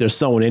 oh shit, there's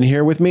someone in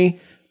here with me.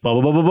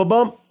 Bum, bum, bum, bum,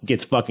 bum,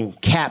 gets fucking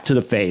capped to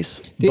the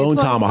face. Dude, Bone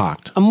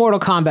Tomahawked. A Mortal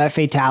Kombat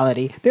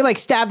fatality. They like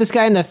stab this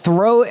guy in the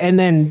throat and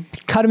then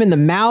cut him in the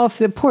mouth.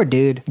 The poor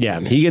dude. Yeah,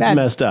 he gets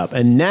messed up.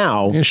 And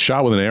now he's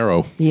shot with an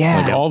arrow.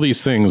 Yeah. Like all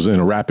these things in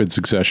a rapid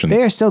succession.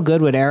 They are so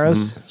good with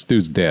arrows. This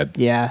dude's dead.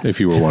 Yeah. If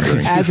you were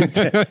wondering.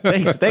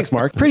 Thanks,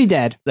 Mark. Pretty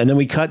dead. And then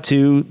we cut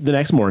to the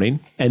next morning.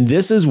 And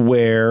this is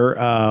where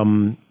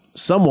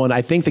someone,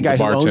 I think the guy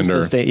who owns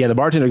the state, the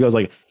bartender goes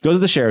to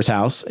the sheriff's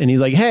house and he's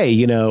like, hey,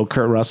 you know,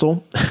 Kurt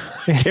Russell.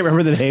 I can't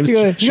remember the names.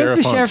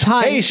 Sheriff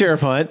Hunt. Hey,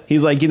 Sheriff Hunt.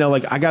 He's like, you know,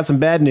 like, I got some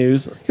bad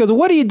news. He goes,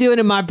 what are you doing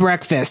in my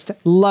breakfast?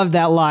 Love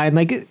that line.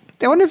 Like,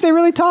 I wonder if they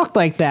really talked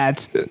like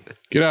that.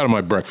 Get out of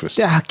my breakfast.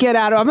 Yeah, get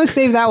out. I'm going to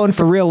save that one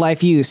for real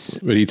life use.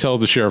 But he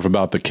tells the sheriff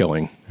about the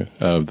killing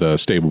of the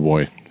stable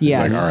boy.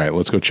 Yes. He's like, all right,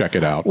 let's go check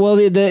it out. Well,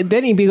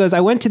 then he goes,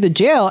 I went to the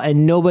jail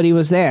and nobody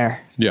was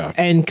there. Yeah.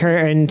 And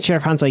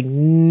Sheriff Hunt's like,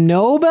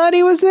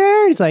 nobody was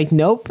there? He's like,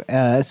 nope.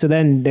 So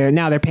then they're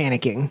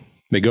panicking.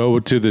 They go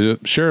to the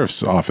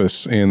sheriff's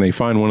office and they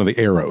find one of the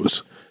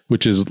arrows,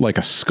 which is like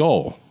a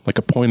skull, like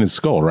a pointed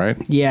skull, right?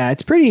 Yeah,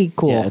 it's pretty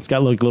cool. Yeah, it's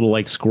got like little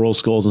like squirrel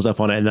skulls and stuff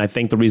on it. And I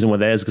think the reason why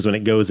that is because when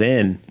it goes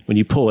in, when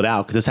you pull it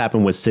out, because this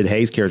happened with Sid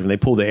Haig's character, when they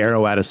pull the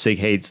arrow out of Sid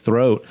Haig's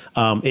throat,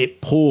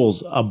 it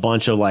pulls a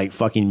bunch of like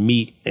fucking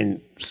meat and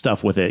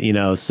stuff with it, you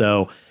know?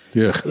 So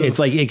yeah, it's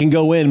like it can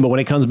go in, but when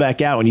it comes back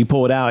out, when you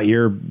pull it out,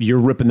 you're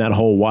ripping that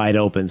hole wide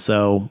open.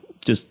 So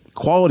just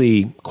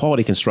quality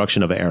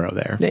construction of an arrow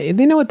there. They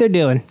know what they're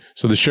doing.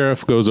 So the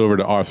sheriff goes over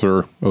to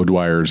Arthur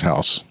O'Dwyer's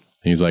house.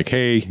 He's like,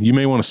 hey, you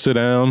may want to sit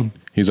down.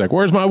 He's like,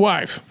 where's my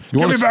wife?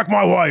 Give me back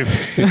my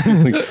wife.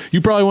 Like, you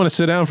probably want to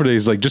sit down for this.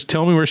 He's like, just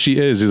tell me where she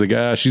is. He's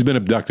like, she's been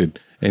abducted.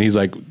 And he's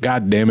like,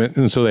 God damn it.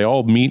 And so they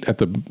all meet at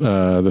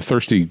the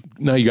thirsty.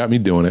 Now you got me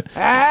doing it.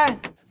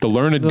 The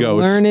learned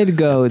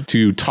goat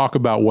to talk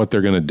about what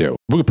they're going to do.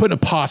 We're putting a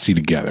posse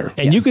together.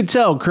 And you could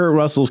tell Kurt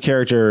Russell's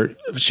character,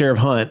 Sheriff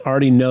Hunt,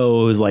 already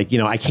knows, like, you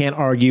know, I can't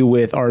argue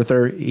with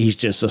Arthur. He's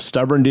just a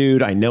stubborn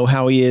dude. I know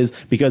how he is.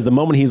 Because the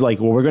moment he's like,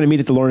 well, we're going to meet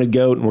at the Learned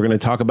Goat and we're going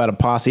to talk about a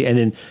posse. And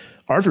then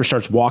Arthur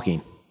starts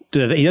walking. He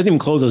doesn't even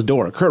close his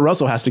door. Kurt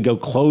Russell has to go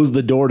close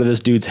the door to this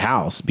dude's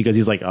house because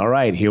he's like, all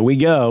right, here we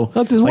go.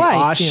 That's his like,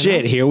 wife. Oh,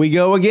 shit, here we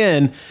go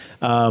again.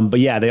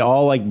 But yeah, they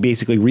all like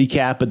basically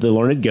recap at the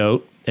Learned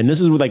Goat. And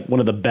this is like one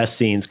of the best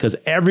scenes because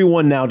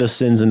everyone now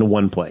descends into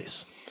one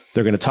place.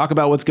 They're going to talk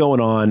about what's going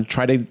on,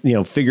 try to, you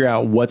know, figure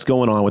out what's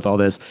going on with all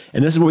this.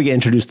 And this is where we get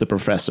introduced to the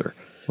professor.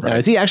 Right. Now,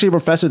 is he actually a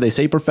professor? They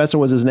say professor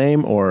was his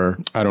name, or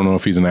I don't know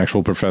if he's an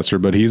actual professor,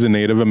 but he's a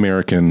Native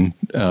American,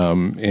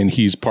 and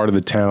he's part of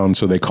the town.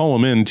 So they call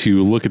him in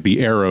to look at the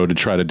arrow to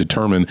try to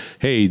determine,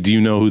 hey, do you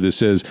know who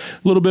this is? A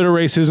little bit of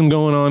racism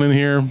going on in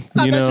here.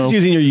 That's just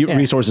using your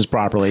resources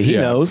properly. He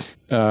knows.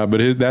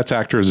 But that's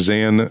actor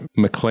Zan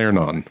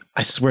McClarnon.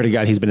 I swear to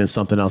God, he's been in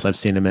something else I've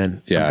seen him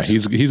in. Yeah,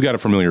 he's got a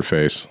familiar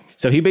face.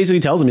 So he basically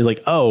tells him, he's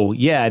like, oh,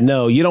 yeah,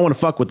 no, you don't want to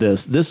fuck with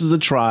this. This is a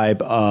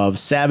tribe of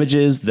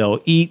savages.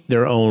 They'll eat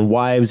their own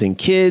wives and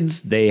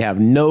kids. They have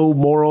no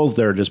morals.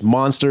 They're just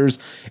monsters.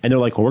 And they're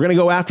like, well, we're going to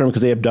go after them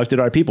because they abducted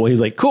our people. He's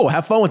like, cool,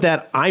 have fun with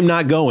that. I'm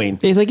not going.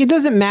 He's like, it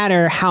doesn't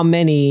matter how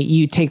many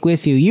you take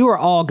with you. You are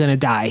all going to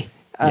die.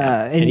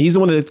 And he's the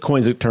one that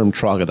coins the term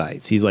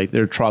troglodytes. He's like,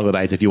 they're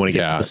troglodytes if you want to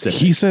get specific.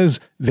 He says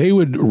they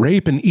would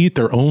rape and eat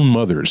their own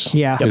mothers.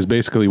 Yeah. Is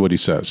basically what he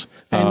says.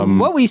 And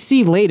what we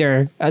see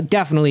later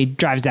definitely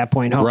drives that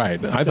point home.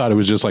 Right. I thought it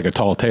was just like a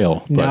tall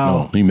tale, but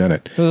no he meant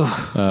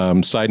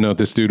it. Side note,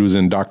 this dude was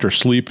in Dr.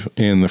 Sleep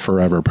and The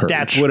Forever Purge.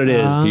 That's what it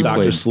is. He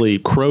Dr. played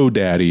Sleep. Crow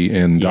Daddy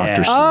in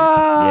Dr. Sleep.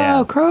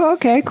 Oh, Crow.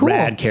 Okay, cool.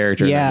 Rad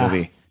character in that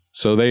movie.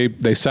 So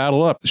they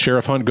saddle up.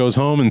 Sheriff Hunt goes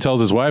home and tells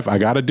his wife, I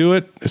got to do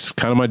it. It's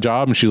kind of my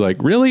job. And she's like,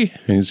 really?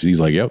 And he's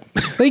like, yep.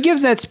 But he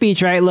gives that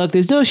speech, right? Look,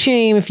 there's no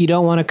shame if you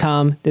don't want to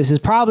come. This is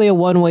probably a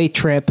one-way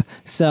trip.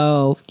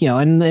 So,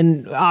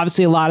 and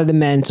obviously a lot of the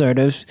men sort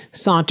of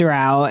saunter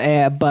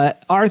out.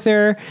 But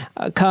Arthur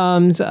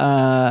comes,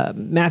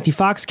 Matthew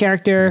Fox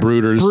character.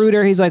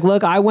 Bruder. He's like,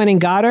 look, I went and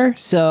got her.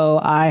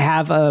 So I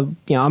have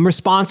I'm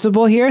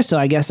responsible here. So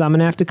I guess I'm going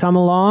to have to come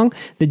along.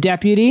 The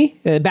deputy,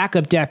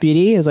 backup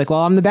deputy is like, well,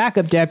 I'm the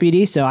backup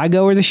deputy, so I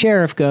go where the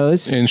sheriff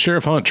goes. And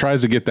Sheriff Hunt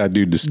tries to get that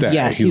dude to stay.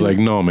 Yes, he's like,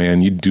 no,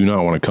 man, you do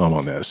not want to come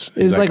on this.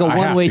 It's like a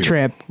one-way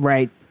trip,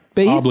 right?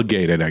 But he's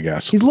obligated, I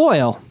guess. He's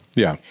loyal.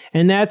 Yeah.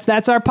 And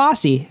that's our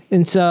posse.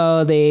 And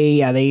so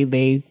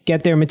they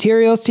get their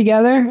materials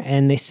together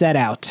and they set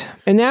out.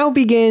 And now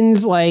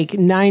begins like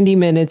 90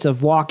 minutes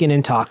of walking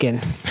and talking.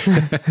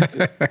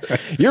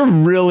 You're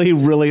really,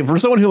 really, for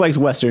someone who likes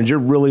Westerns, you're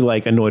really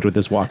like annoyed with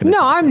this walking. No,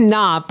 I'm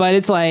not, but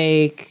it's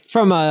like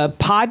from a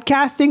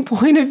podcasting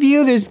point of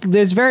view,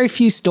 there's very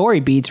few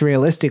story beats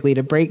realistically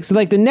to break. So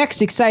like the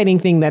next exciting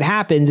thing that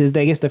happens is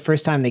I guess the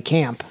first time they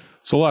camp.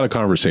 It's a lot of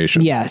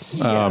conversation.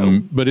 Yes.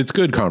 But it's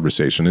good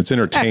conversation. It's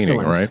entertaining,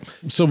 Excellent. right?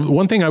 So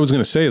one thing I was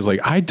going to say is like,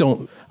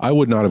 I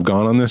would not have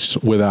gone on this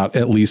without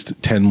at least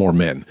 10 more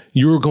men.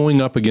 You're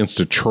going up against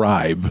a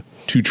tribe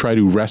to try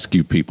to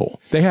rescue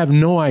people. They have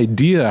no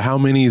idea how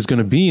many is going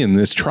to be in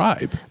this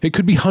tribe. It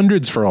could be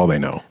hundreds for all they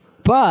know.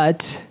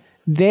 But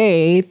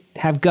they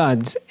have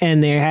guns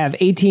and they have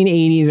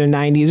 1880s or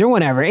 90s or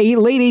whatever,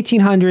 late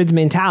 1800s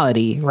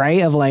mentality,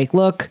 right? Of like,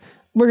 look,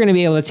 we're going to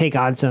be able to take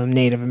on some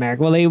Native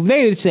American. Well, they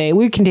would say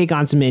we can take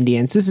on some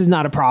Indians. This is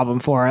not a problem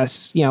for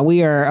us.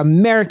 We are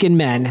American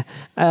men.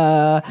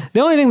 The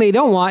only thing they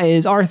don't want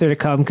is Arthur to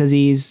come because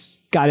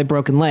he's got a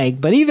broken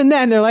leg. But even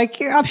then, they're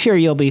like, I'm sure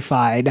you'll be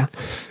fine.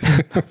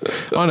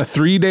 On a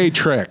 3-day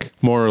trek,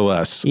 more or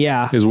less,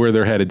 is where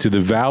they're headed to the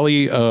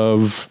Valley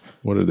of...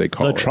 What do they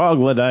call it? The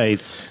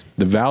troglodytes.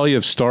 The Valley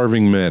of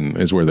Starving Men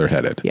is where they're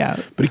headed.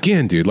 Yeah. But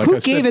again, dude, like who I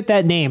said... Who gave it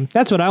that name?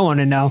 That's what I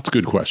want to know. It's a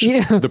good question.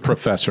 Yeah. The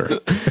professor.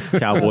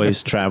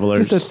 Cowboys,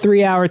 travelers. Just a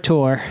 3-hour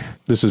tour.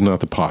 This is not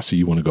the posse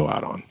you want to go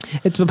out on.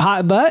 It's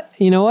but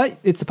you know what?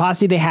 It's the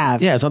posse they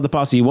have. Yeah, it's not the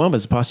posse you want, but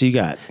it's the posse you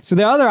got. So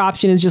their other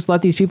option is just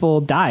let these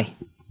people die.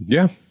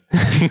 Yeah.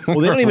 Well,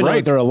 they don't even know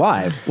that they're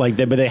alive. But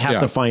they have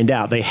to find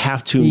out. They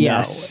have to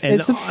know. And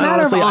it's a matter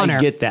honestly, of honor.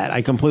 I get that.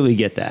 I completely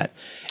get that.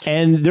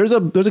 And there's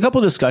a couple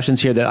of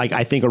discussions here that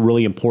I think are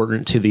really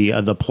important to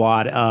the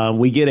plot.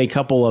 We get a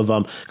couple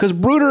of because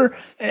Bruder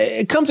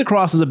it comes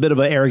across as a bit of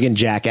an arrogant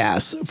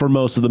jackass for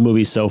most of the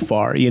movie so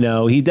far.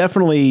 He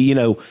definitely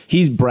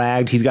he's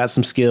bragged, he's got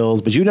some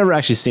skills, but you've never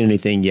actually seen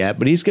anything yet.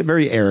 But he's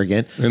very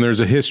arrogant. And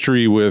there's a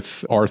history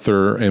with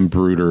Arthur and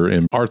Bruder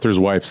and Arthur's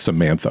wife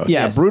Samantha.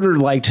 Yeah, yes. Bruder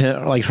liked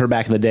her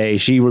back in the day.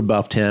 She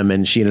rebuffed him,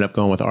 and she ended up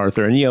going with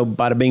Arthur. And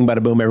bada bing,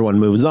 bada boom, everyone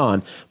moves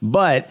on.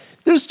 But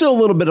there's still a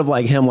little bit of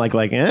like him, like,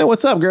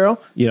 what's up,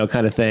 girl?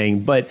 Kind of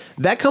thing. But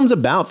that comes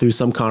about through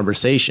some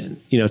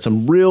conversation,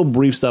 some real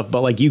brief stuff.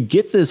 But you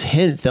get this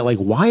hint that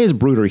why is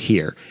Bruder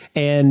here?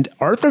 And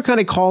Arthur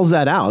kind of calls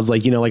that out. It's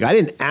like, I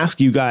didn't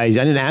ask you guys.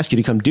 I didn't ask you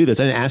to come do this.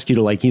 I didn't ask you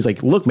to he's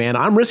like, look, man,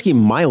 I'm risking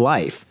my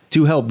life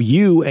to help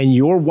you and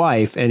your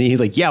wife. And he's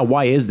like, yeah,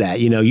 why is that?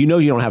 You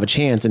don't have a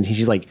chance. And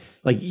she's like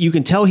you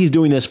can tell he's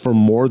doing this for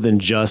more than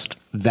just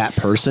that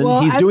person.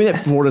 Well, he's doing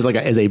it more as a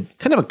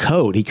kind of a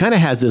code. He kind of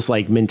has this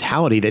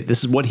mentality that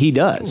this is what he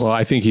does. Well,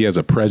 I think he has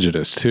a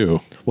prejudice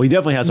too. Well, he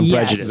definitely has some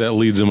prejudice that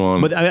leads him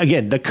on. But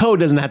again, the code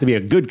doesn't have to be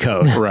a good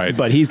code, right?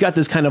 But he's got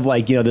this kind of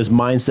this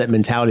mindset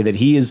mentality that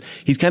he's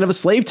kind of a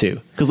slave to.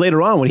 Because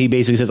later on, when he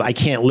basically says, "I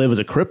can't live as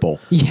a cripple,"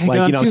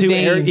 I'm too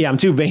vain. I'm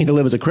too vain to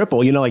live as a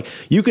cripple.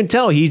 You can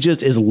tell he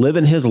just is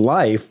living his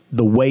life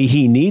the way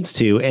he needs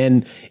to,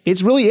 and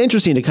it's really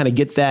interesting to kind of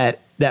get that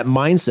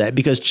mindset,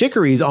 because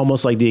Chicory's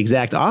almost like the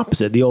exact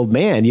opposite. The old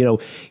man,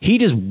 he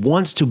just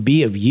wants to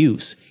be of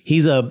use.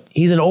 He's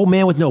an old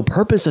man with no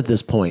purpose at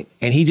this point,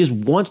 and he just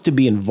wants to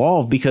be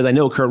involved, because I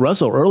know Kurt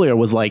Russell earlier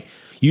was like,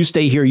 you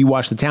stay here, you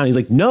watch the town. He's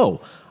like,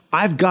 no,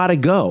 I've got to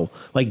go.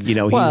 He's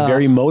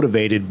very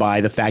motivated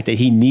by the fact that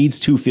he needs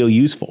to feel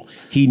useful.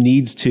 He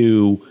needs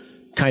to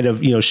kind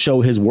of,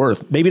 show his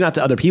worth, maybe not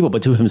to other people,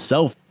 but to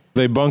himself.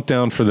 They bunk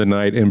down for the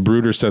night, and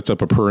Bruder sets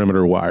up a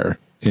perimeter wire.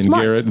 And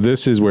Smart. Garrett,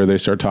 this is where they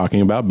start talking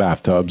about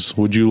bathtubs.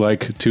 Would you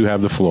like to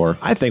have the floor?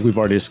 I think we've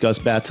already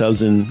discussed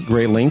bathtubs in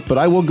great length, but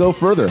I will go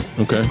further.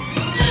 Okay.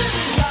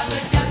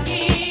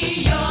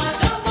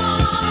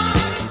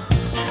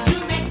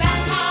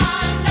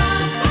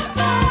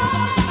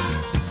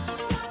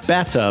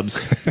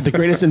 Bathtubs, the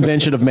greatest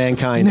invention of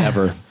mankind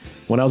ever.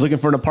 When I was looking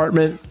for an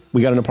apartment,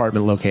 we got an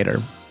apartment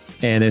locator.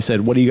 And they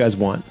said, what do you guys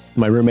want?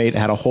 My roommate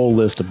had a whole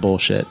list of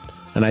bullshit.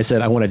 And I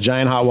said, I want a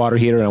giant hot water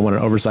heater and I want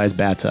an oversized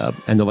bathtub.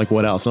 And they're like,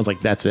 what else? And I was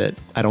like, that's it.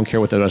 I don't care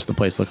what the rest of the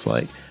place looks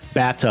like.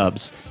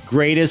 Bathtubs.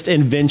 Greatest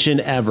invention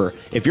ever.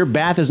 If your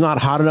bath is not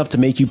hot enough to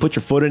make you put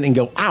your foot in and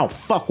go, ow,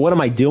 fuck, what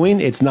am I doing?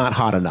 It's not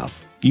hot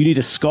enough. You need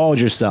to scald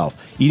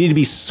yourself. You need to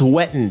be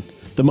sweating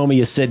the moment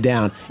you sit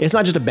down. It's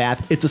not just a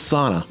bath, it's a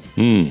sauna.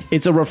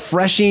 It's a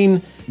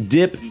refreshing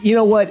dip. You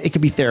know what? It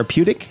could be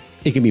therapeutic.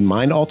 It can be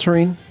mind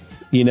altering.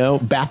 You know,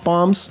 bath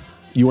bombs.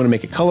 You want to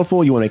make it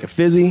colorful. You want to make it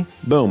fizzy.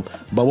 Boom.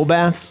 Bubble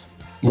baths.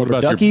 What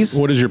about duckies?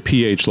 what is your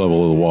pH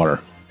level of the water?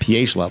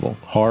 pH level.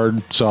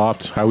 Hard,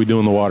 soft? How are we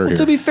doing the water here?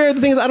 To be fair,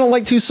 the thing is, I don't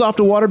like too soft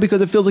of water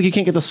because it feels like you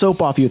can't get the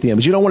soap off you at the end.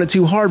 But you don't want it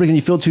too hard because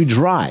you feel too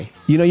dry.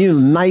 You know, you need a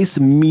nice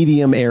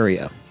medium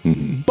area.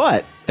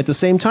 But at the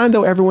same time,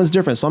 though, everyone's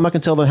different. So I'm not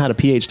going to tell them how to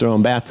pH their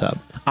own bathtub.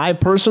 I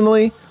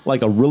personally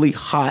like a really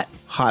hot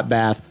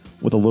bath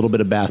with a little bit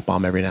of bath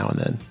bomb every now and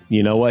then.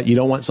 You know what? You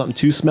don't want something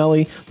too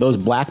smelly. Those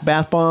black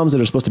bath bombs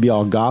that are supposed to be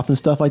all goth and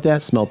stuff like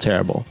that smell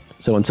terrible.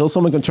 So until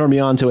someone can turn me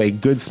on to a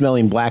good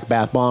smelling black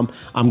bath bomb,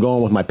 I'm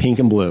going with my pink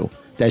and blue.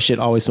 That shit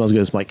always smells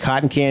good. It's like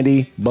cotton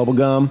candy, bubble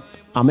gum.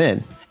 I'm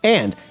in.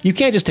 And you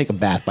can't just take a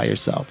bath by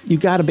yourself. You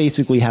got to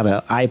basically have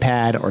an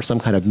iPad or some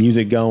kind of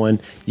music going.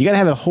 You got to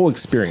have a whole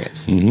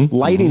experience.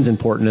 Lighting's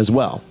important as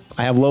well.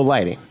 I have low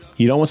lighting.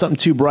 You don't want something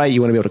too bright.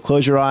 You want to be able to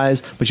close your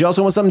eyes, but you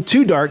also want something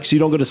too dark so you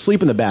don't go to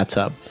sleep in the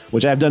bathtub,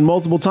 which I've done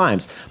multiple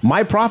times.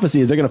 My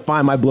prophecy is they're going to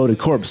find my bloated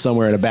corpse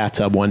somewhere in a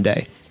bathtub one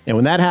day. And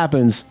when that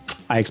happens,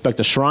 I expect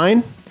a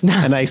shrine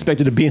and I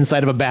expect it to be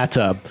inside of a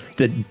bathtub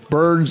that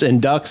birds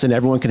and ducks and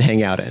everyone can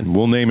hang out in.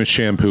 We'll name a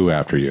shampoo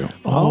after you.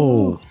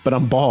 Oh, but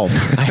I'm bald.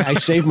 I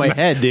shaved my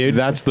head, dude.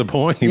 That's the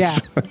point. Yeah.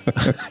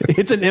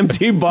 It's an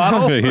empty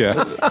bottle.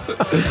 Yeah.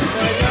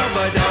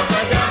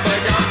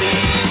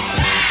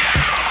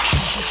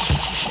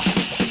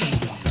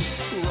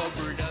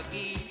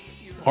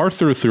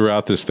 Arthur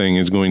throughout this thing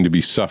is going to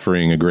be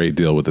suffering a great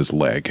deal with his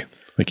leg.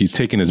 Like he's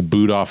taking his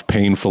boot off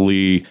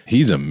painfully.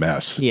 He's a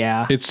mess.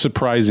 Yeah. It's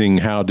surprising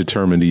how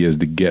determined he is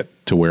to get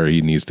to where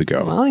he needs to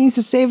go. Well, he needs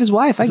to save his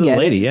wife. I This get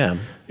lady, it. yeah.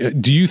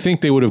 Do you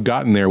think they would have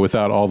gotten there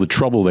without all the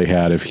trouble they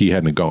had if he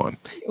hadn't gone?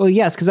 Well,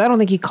 yes, because I don't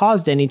think he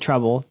caused any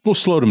trouble. We'll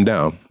slow him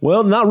down.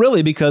 Well, not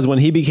really, because when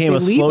he became They a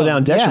leave slow him,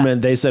 down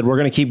detriment, they said, we're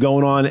going to keep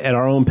going on at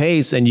our own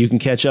pace and you can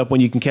catch up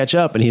when you can catch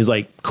up. And he's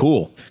like,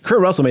 cool.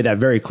 Kurt Russell made that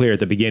very clear at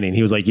the beginning.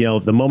 He was like, you know,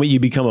 the moment you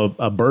become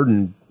a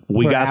burden,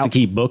 we We're got to out.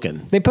 keep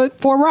booking. They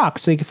put 4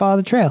 rocks so you can follow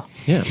the trail.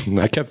 Yeah.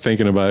 I kept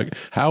thinking about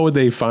how would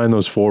they find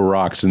those 4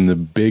 rocks in the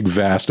big,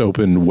 vast,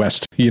 open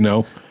West, you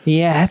know?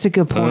 Yeah, that's a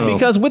good point.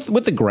 Because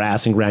with the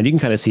grass and ground, you can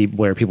kind of see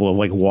where people have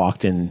like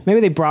walked in. Maybe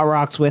they brought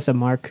rocks with them,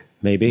 Mark.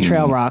 Maybe.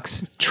 Trail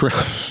rocks.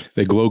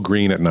 They glow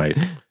green at night.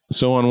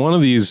 So on one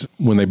of these,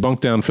 when they bunk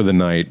down for the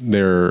night,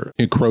 they're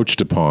encroached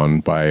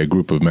upon by a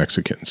group of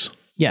Mexicans.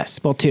 Yes,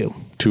 well, 2.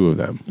 2 of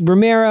them.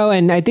 Romero,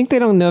 and I think they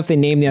don't know if they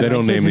named the other. They don't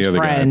It says name the his other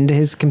guy. friend,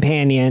 his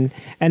companion,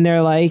 and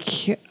they're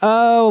like,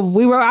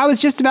 "Oh, I was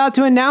just about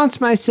to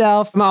announce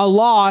myself. I'm all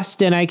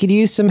lost, and I could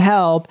use some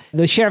help."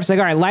 The sheriff's like,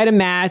 "All right, light a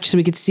match so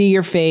we could see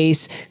your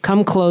face.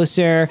 Come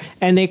closer."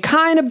 And they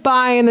kind of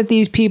buy in that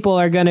these people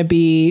are going to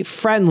be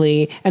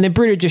friendly, and then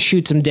Bruder just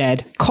shoots him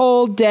dead,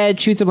 cold dead,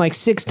 shoots him like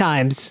 6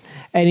 times,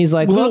 and he's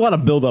like, Well, there's a "Look." lot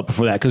of build up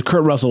before that because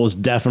Kurt Russell was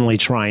definitely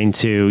trying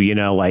to, you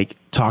know, like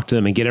talk to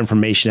them and get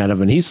information out of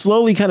them. And he's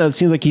slowly kind of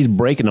seems like he's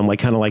breaking them, like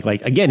kind of like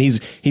again, he's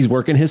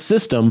working his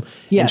system and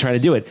Yes. trying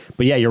to do it.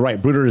 But yeah, you're right.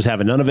 Bruder is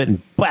having none of it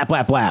and blap,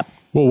 blap, blap.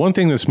 Well, one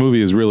thing this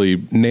movie has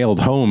really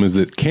nailed home is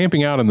that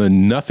camping out in the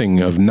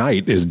nothing of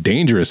night is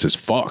dangerous as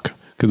fuck.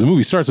 Because the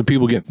movie starts with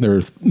people getting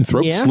their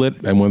throats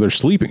slit and when they're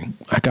sleeping.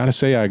 I got to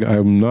say,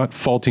 I'm not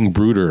faulting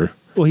Bruder.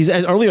 Well, he's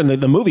earlier in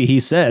the movie, he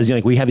says, you know,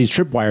 like, we have these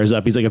tripwires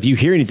up. He's like, if you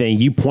hear anything,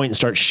 you point and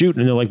start shooting.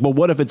 And they're like, well,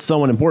 what if it's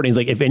someone important? He's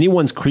like, if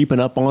anyone's creeping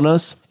up on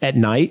us at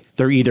night,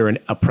 they're either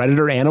a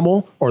predator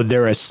animal or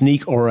they're a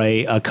sneak or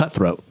a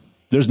cutthroat.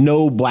 There's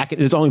only black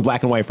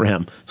and white for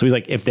him. So he's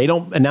like, if they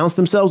don't announce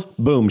themselves,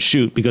 boom,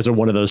 shoot, because they're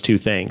one of those 2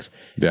 things.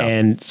 Yeah.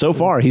 And so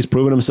far, he's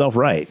proven himself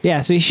right.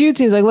 Yeah, so he shoots.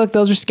 He's like, "Look,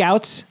 those are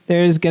scouts.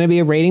 There's going to be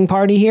a raiding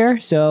party here,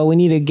 so we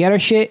need to get our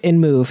shit and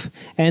move."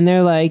 And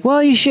they're like,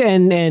 "Well, you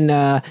shouldn't."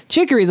 And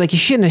Chicory's like, "You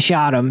shouldn't have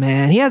shot him,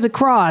 man. He has a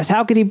cross.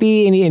 How could he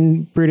be?"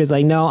 And Bruder's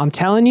like, "No, I'm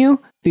telling you,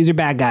 these are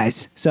bad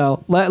guys.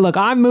 So look,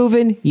 I'm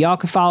moving. Y'all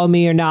can follow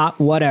me or not,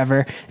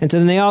 whatever." And so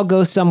then they all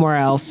go somewhere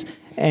else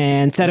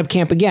and set up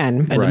camp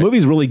again. And the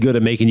movie's really good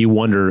at making you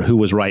wonder who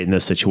was right in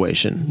this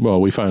situation. Well,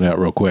 we find out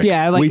real quick.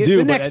 Yeah, like We do,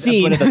 the but next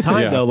scene. But at the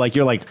time, Yeah. though, like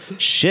you're like,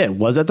 shit,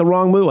 was that the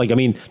wrong move? Like, I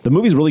mean, the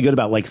movie's really good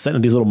about like setting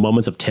these little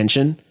moments of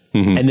tension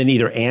and then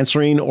either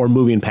answering or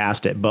moving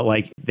past it. But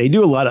like they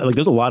do a lot of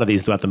there's a lot of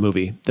these throughout the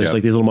movie. There's Yeah.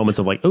 like these little moments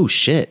of like, oh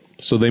shit.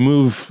 So they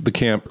move the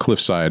camp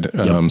cliffside.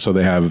 So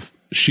they have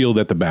shield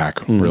at the back,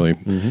 really.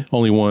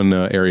 Only one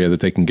area that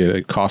they can get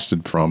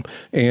accosted from.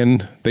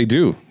 And they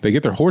do. They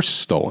get their horse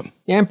stolen.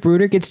 Yeah, and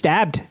Bruder gets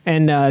stabbed.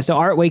 And so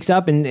Art wakes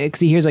up and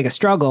he hears like a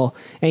struggle.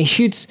 And he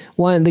shoots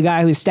the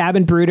guy who's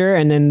stabbing Bruder,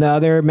 and then the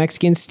other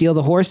Mexicans steal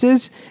the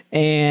horses.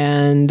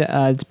 And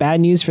it's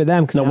bad news for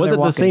them. Now, was it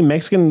the same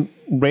Mexican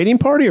raiding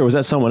party, or was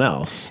that someone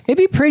else? It'd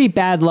be pretty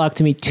bad luck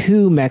to me,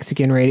 2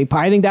 Mexican raiding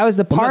party. I think that was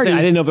the party. I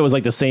didn't know if it was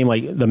like the same,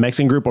 like the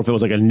Mexican group, or if it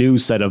was like a new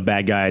set of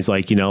bad guys,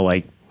 like, you know,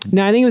 like...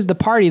 No, I think it was the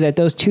party that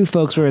those 2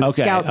 folks were the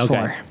scouts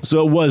for.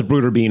 So it was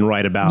Bruder being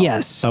right about.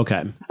 Yes.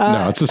 Okay.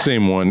 No, it's the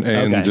same one.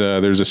 And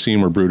there's a scene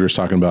where Bruder's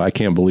talking about, I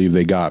can't believe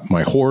they got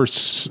my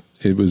horse.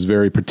 It was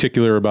very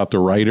particular about the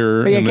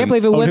writer. Yeah, I can't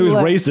believe it wouldn't. He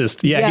was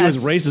racist. Yeah, he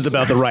was racist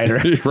about the writer.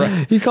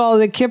 Right. He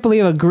called it, can't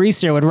believe a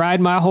greaser would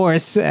ride my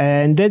horse.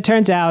 And it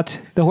turns out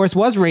the horse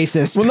was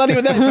racist. Well, not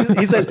even that.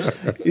 He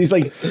said, he's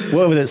like,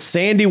 what was it?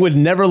 Sandy would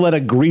never let a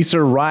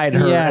greaser ride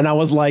her. Yeah. And I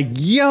was like,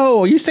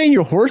 yo, are you saying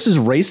your horse is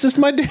racist,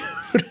 my dude?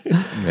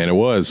 And it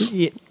was. So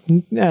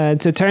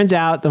it turns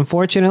out,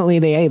 unfortunately,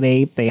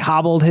 they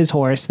hobbled his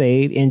horse.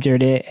 They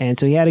injured it. And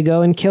so he had to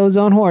go and kill his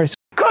own horse.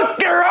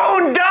 Cook your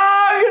own dog!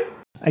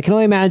 I can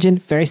only imagine.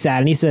 Very sad.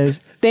 And he says,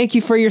 thank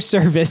you for your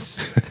service.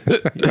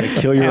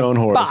 Kill your own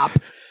horse. Bop.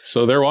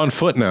 So they're on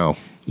foot now.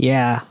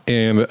 Yeah.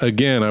 And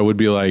again, I would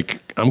be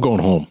like, I'm going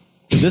home.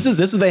 This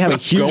is they have a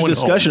huge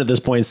discussion at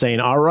this point saying,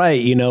 all right,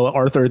 you know,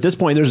 Arthur, at this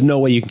point, there's no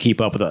way you can keep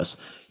up with us.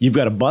 You've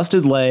got a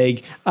busted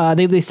leg.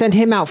 They send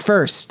him out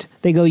first.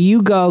 They go,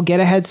 you go,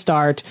 get a head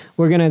start.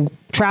 We're going to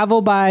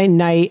travel by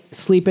night,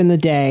 sleep in the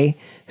day.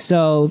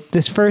 So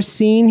this first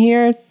scene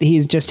here,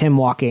 he's just him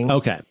walking.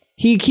 Okay.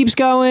 He keeps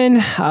going.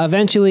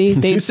 Eventually,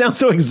 you sound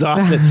so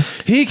exhausted.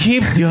 He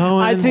keeps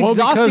going. It's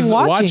exhausting because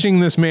watching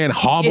this man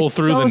hobble It's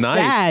through so the night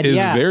sad, is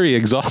yeah. very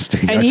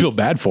exhausting. And I feel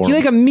bad for him. He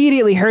like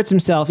immediately hurts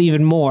himself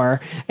even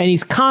more, and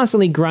he's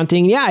constantly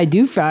grunting. Yeah, I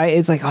do.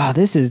 It's like, oh,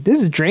 this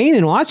is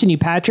draining watching you,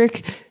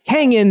 Patrick.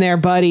 Hang in there,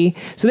 buddy.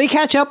 So they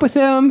catch up with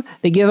him.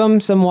 They give him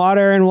some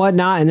water and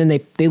whatnot, and then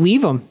they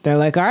leave him. They're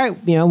like, all right,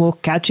 you know, we'll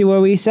catch you where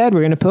we said.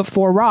 We're going to put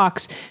 4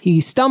 rocks. He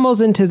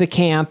stumbles into the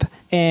camp,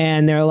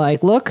 and they're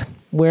like, look,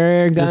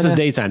 we're gonna... This is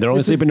daytime. They're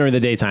only sleeping during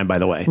the daytime, by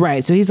the way.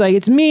 Right. So he's like,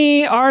 it's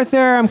me,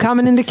 Arthur. I'm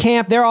coming into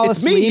camp. They're all it's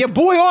asleep. me, your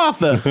boy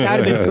Arthur.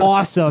 That'd have been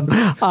awesome.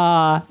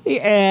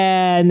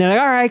 And they're like,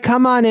 all right,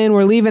 come on in.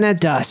 We're leaving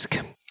at dusk.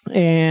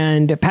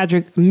 And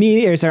Arthur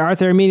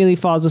immediately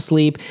falls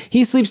asleep.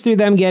 He sleeps through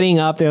them getting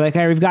up. They're like,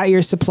 all right, we've got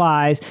your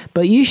supplies,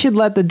 but you should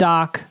let the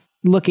doc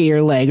look at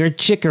your leg, or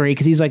Chicory,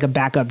 because he's like a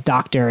backup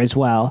doctor as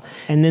well.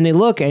 And then they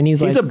look, and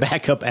he's a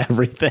backup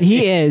everything.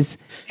 He is.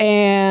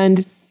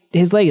 And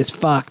his leg is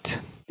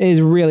fucked. It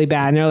is really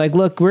bad. And they're like,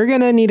 look, we're going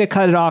to need to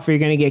cut it off or you're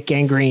going to get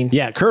gangrene.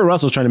 Yeah, Kurt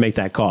Russell's trying to make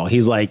that call.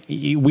 He's like,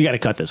 we got to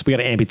cut this. We got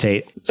to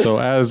amputate. So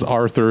as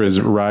Arthur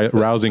is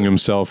rousing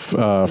himself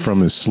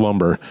from his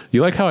slumber,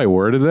 you like how I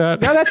worded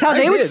that? No, that's how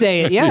they would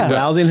say it, yeah.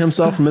 Rousing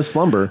himself from his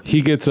slumber.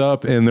 He gets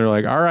up and they're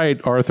like, all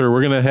right, Arthur,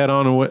 we're going to head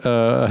on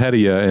ahead of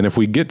you. And if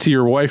we get to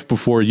your wife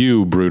before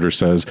you, Bruder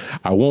says,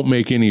 I won't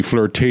make any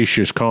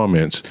flirtatious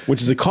comments.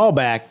 Which is a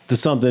callback to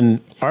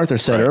something Arthur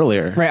said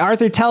earlier. Right.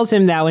 Arthur tells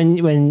him that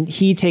when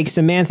he takes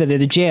Samantha to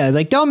the jail. He's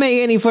like, don't make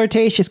any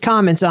flirtatious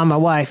comments on my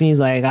wife. And he's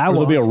like, I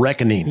won't. There'll be a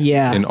reckoning.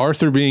 Yeah. And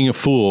Arthur, being a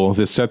fool,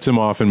 this sets him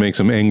off and makes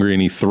him angry.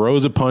 And he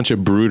throws a punch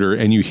at Bruder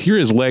and you hear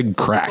his leg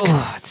crack.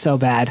 Oh, it's so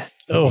bad.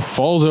 Oh,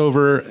 falls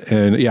over,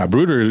 and yeah,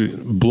 Bruder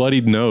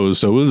bloodied nose,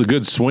 so it was a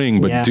good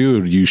swing, but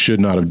dude, you should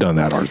not have done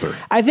that, Arthur.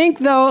 I think,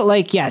 though,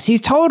 like, yes,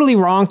 he's totally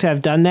wrong to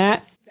have done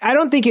that. I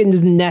don't think it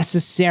is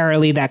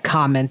necessarily that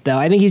comment, though.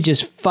 I think he's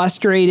just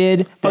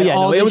frustrated. Oh, yeah,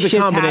 no, it was a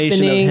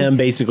combination of him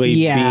basically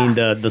being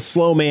the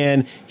slow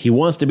man. He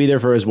wants to be there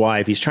for his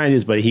wife. He's trying to do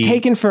this, but he's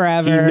taken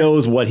forever. He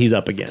knows what he's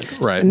up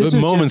against. Right. But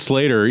moments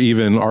later,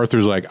 even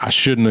Arthur's like, I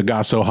shouldn't have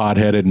got so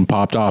hot-headed and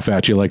popped off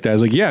at you like that. I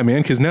was like, yeah,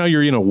 man, because now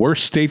you're in a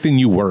worse state than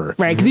you were.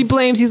 Right, because he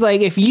blames, he's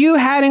like, if you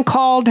hadn't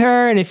called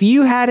her and if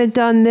you hadn't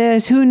done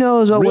this, who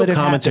knows what would have happened.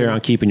 Real commentary on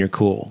keeping your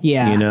cool.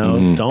 Yeah. You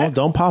know,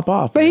 don't pop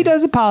off. But man, he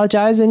does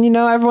apologize, and, you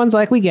know, everyone's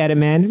like, we get it,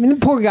 man. I mean, the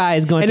poor guy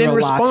is going through a lot.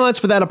 And in response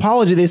for that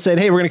apology, they said,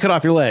 hey, we're going to cut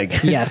off your leg.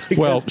 Yes.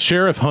 Well,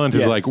 Sheriff Hunt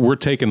is like, we're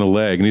taking the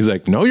leg. And he's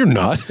like, no, you're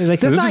not. He's like,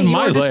 that's not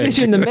your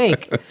decision to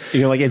make.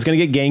 You're like, it's going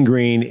to get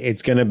gangrene.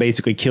 It's going to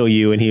basically kill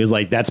you. And he was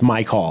like, that's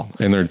my call.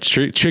 And they're,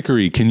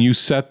 Chicory, can you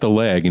set the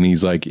leg? And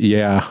he's like,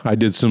 yeah, I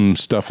did some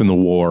stuff in the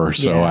war,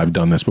 so I've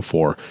done this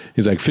before.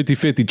 He's like,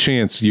 50-50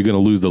 chance you're going to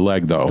lose the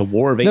leg, though. The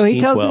War of 1812. No, he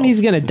tells him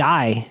he's going to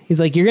die. He's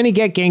like, you're going to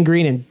get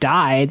gangrene and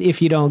die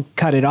if you don't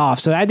cut it off.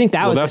 So I think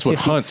that was that's what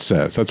Hunt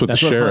says. That's what the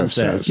sheriff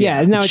says.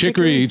 Yeah. Now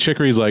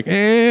Chicory's like,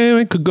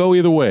 it could go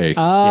either way.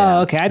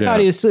 Oh, okay. I thought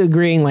he was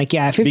agreeing like,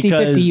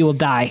 50-50 you will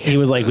die. He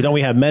was like, don't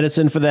we have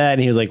medicine for that?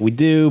 And he was like, we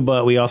do,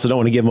 but we also don't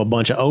want to give him a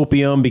bunch of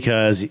opium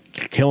because he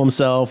could kill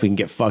himself. He can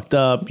get fucked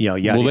up. You know,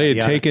 yada, they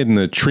had taken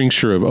the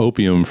tincture of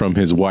opium from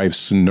his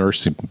wife's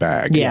nursing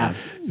bag. Yeah.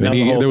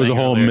 And there was a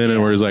whole minute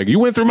where he's like, you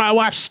went through my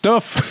wife's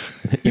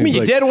stuff. You mean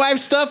your dead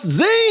wife's stuff?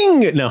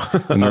 Zing! No.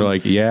 And they're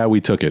like, yeah,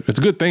 we took it. It's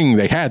a good thing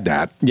they had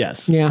that.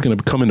 Yes. Yeah. It's going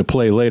to come into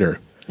play later.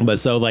 But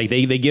so like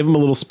they give him a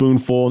little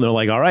spoonful and they're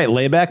like, all right,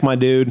 lay back, my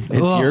dude.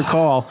 It's your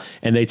call.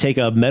 And they take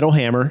a metal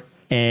hammer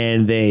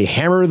and they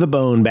hammer the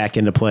bone back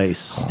into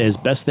place as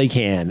best they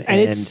can. And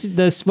it's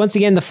this, once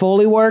again, the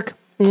Foley work.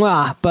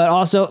 But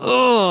also,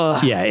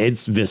 yeah,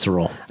 it's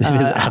visceral. It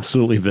is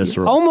absolutely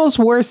visceral. Almost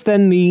worse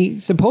than the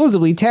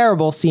supposedly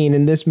terrible scene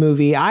in this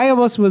movie. I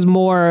almost was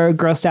more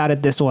grossed out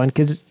at this one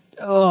because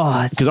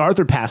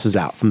Arthur passes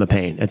out from the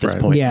pain at this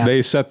point. Yeah.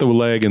 They set the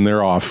leg and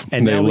they're off.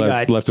 And they now we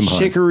got left him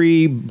behind.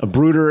 Chicory,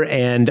 Bruder,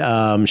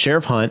 and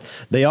Sheriff Hunt.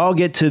 They all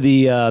get to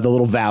the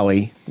little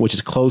valley, which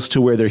is close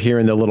to where they're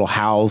hearing the little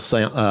howls,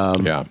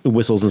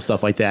 whistles and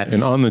stuff like that.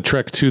 And on the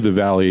trek to the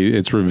valley,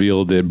 it's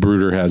revealed that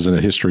Bruder has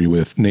a history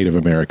with Native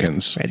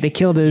Americans. Right, they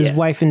killed his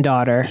wife and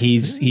daughter.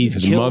 He's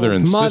his killed mother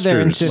and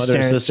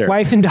sister.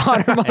 Wife and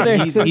daughter, mother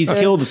and sister. He's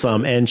killed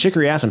some, and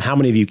Chicory asks him, "How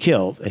many have you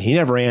killed?" And he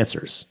never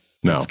answers.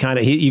 No, it's kind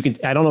of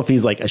I don't know if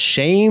he's like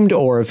ashamed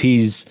or if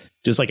he's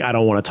just like, I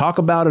don't want to talk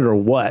about it or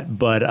what.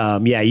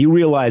 But you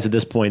realize at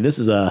this point this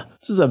is a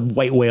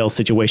white whale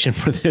situation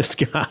for this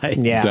guy.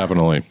 Yeah,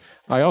 definitely.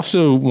 I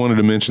also wanted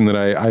to mention that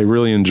I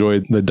really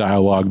enjoyed the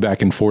dialogue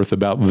back and forth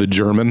about the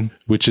German,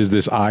 which is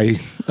this eye.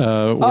 What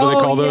do they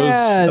call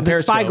those?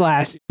 The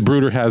spyglass.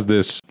 Bruder has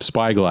this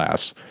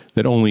spyglass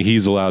that only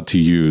he's allowed to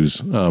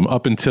use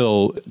up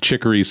until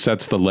Chicory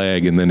sets the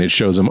leg, and then it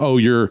shows him, oh,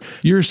 you're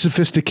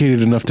sophisticated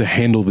enough to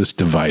handle this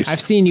device. I've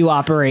seen you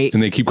operate.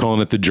 And they keep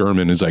calling it the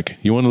German. It's like,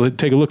 you want to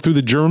take a look through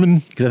the German?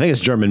 Because I think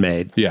it's German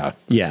made. Yeah.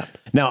 Yeah.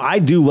 Now, I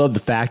do love the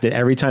fact that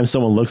every time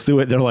someone looks through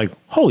it, they're like,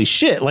 holy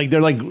shit. Like,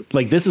 they're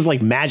like this is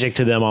like magic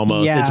to them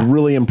almost. Yeah. It's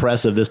really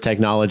impressive, this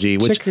technology,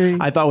 which Chicory.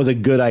 I thought was a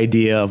good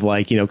idea of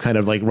like, kind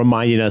of like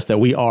reminding us that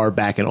we are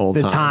back in old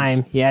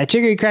times. Yeah,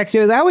 Chicory cracks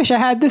you. I wish I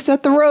had this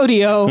at the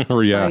rodeo.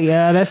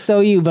 Yeah, that's so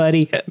you,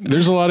 buddy.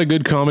 There's a lot of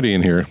good comedy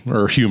in here,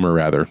 or humor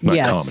rather, not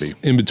comedy,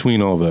 in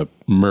between all the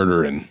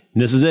murder and...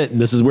 This is it.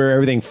 This is where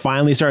everything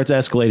finally starts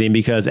escalating,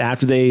 because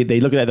after they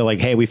look at that, they're like,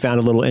 hey, we found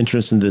a little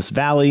entrance in this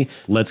valley.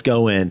 Let's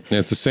go in.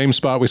 It's the same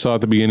spot we saw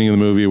at the beginning of the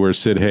movie where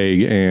Sid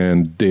Haig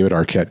and David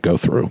Arquette go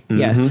through.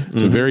 Yes.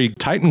 It's a very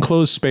tight and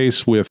closed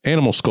space with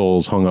animal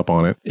skulls hung up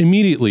on it.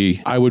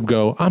 Immediately, I would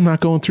go, I'm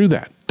not going through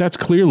that. That's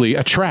clearly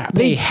a trap.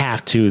 They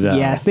have to, though.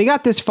 Yes, they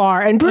got this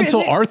far. And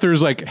until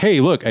Arthur's like, hey,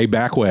 look, a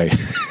back way.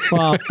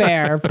 Well,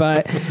 fair,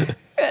 but...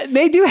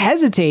 They do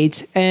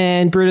hesitate,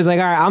 and Bruder's like,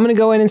 all right, I'm going to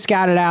go in and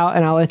scout it out,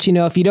 and I'll let you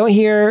know. If you don't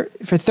hear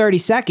for 30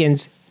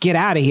 seconds, get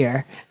out of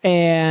here.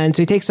 And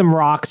so he takes some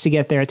rocks to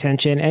get their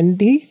attention, and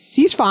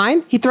he's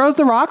fine. He throws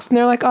the rocks, and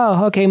they're like,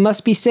 oh, okay,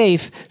 must be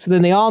safe. So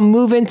then they all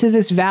move into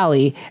this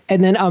valley,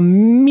 and then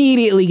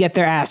immediately get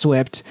their ass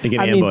whipped. They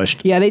get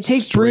ambushed. They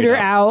take Bruder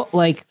out,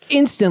 like,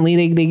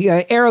 instantly.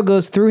 The arrow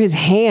goes through his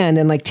hand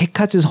and, like,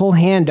 cuts his whole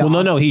hand off.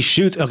 Well, no, he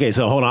shoots. Okay,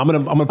 so hold on.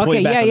 I'm gonna pull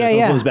you back on this. I'm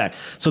gonna pull this back.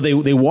 So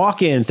they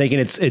walk in thinking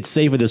it's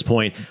safe at this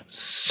point.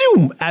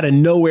 Zoom! Out of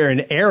nowhere,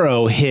 an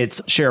arrow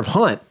hits Sheriff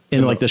Hunt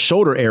in like the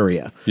shoulder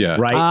area. Yeah.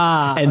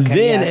 Right. And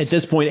then at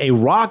this point, a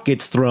rock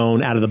gets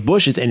thrown out of the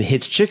bushes and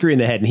hits Chicory in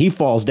the head, and he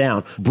falls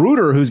down.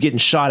 Bruder, who's getting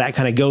shot at,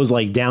 kind of goes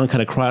like down,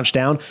 kind of crouched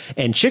down.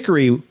 And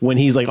Chicory, when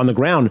he's like on the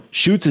ground,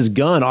 shoots his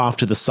gun off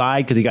to the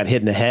side because he got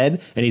hit in the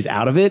head and he's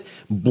out of it,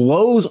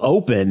 blows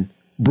open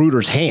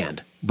Bruder's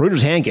hand.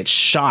 Bruder's hand gets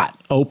shot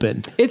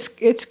open.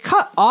 It's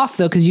cut off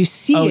though, because you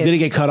see it. Oh, did it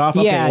get cut off?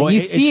 Okay, yeah, you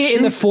see it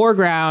in the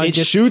foreground. It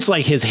shoots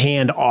like his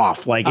hand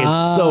off. Like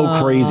it's so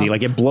crazy.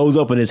 Like it blows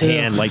open his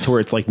hand, like to where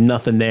it's like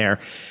nothing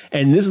there.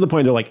 And this is the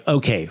point they're like,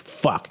 okay,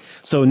 fuck.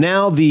 So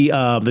now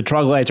the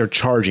troglodytes are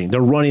charging. They're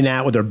running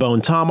out with their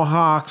bone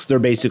tomahawks. They're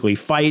basically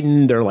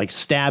fighting. They're like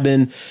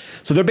stabbing.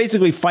 So they're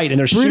basically fighting.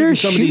 They're shooting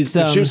some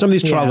of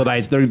these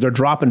troglodytes. They're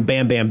dropping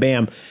bam, bam,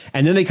 bam.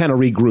 And then they kind of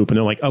regroup and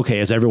they're like, okay,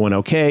 is everyone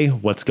okay?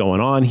 What's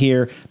going on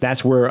here?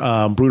 That's where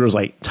Bruder's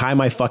like, tie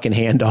my fucking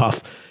hand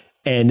off.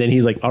 And then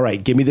he's like, all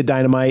right, give me the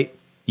dynamite.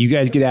 You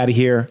guys get out of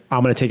here.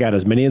 I'm going to take out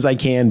as many as I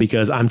can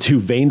because I'm too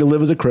vain to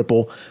live as a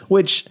cripple,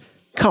 which...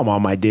 Come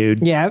on, my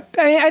dude. Yeah,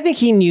 I think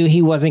he knew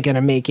he wasn't going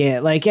to make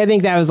it. Like, I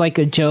think that was like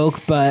a joke,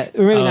 but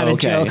really not a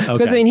joke.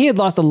 Because he had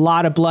lost a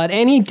lot of blood,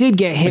 and he did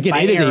get hit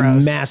by arrows. It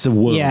is a massive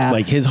wound. Yeah.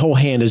 Like, his whole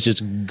hand is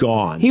just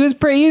gone. He was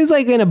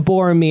like in a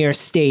Boromir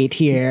state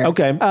here.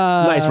 Okay.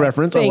 Nice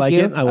reference. I like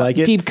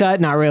it. Deep cut,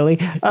 not really.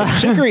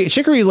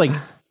 Chicory is like...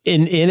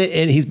 in it,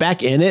 and he's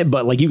back in it,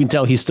 but like you can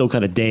tell he's still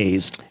kind of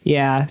dazed.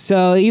 Yeah,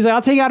 so he's like,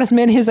 I'll take out as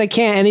many as I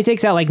can, and he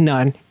takes out like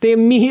none. There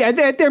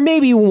may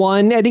be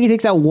one. I think he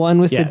takes out one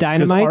with the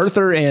dynamite.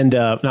 Arthur and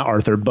not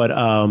Arthur, but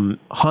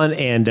Hunt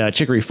and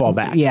Chicory fall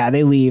back. Yeah,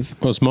 they leave.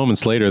 Well,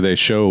 moments later, they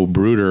show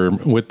Bruder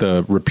with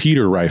the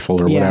repeater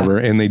rifle or whatever,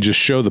 and they just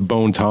show the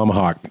Bone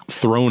Tomahawk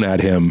thrown at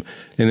him,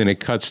 and then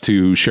it cuts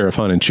to Sheriff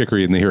Hunt and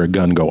Chicory, and they hear a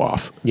gun go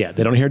off. Yeah,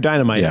 they don't hear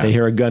dynamite; they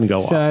hear a gun go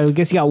off. So I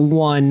guess he got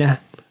one.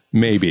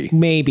 Maybe.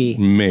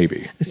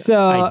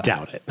 So I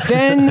doubt it.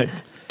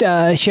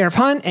 Then Sheriff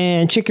Hunt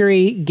and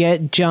Chicory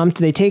get jumped.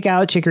 They take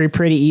out Chicory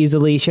pretty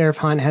easily. Sheriff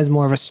Hunt has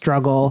more of a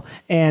struggle,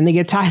 and they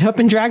get tied up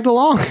and dragged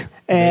along.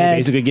 They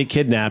basically get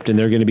kidnapped, and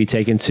they're going to be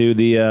taken to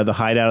the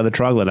hideout of the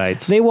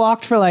troglodytes. They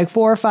walked for like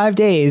 4 or 5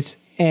 days.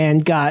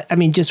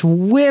 and just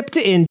whipped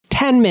in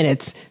 10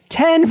 minutes.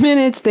 10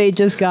 minutes, they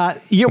just got...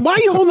 Why are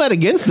you holding that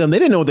against them? They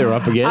didn't know what they were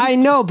up against. I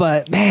know,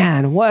 but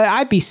man,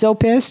 I'd be so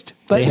pissed.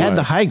 But they had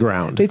the high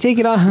ground. They take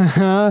it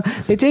on.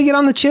 They take it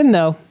on the chin,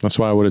 though. That's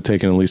why I would have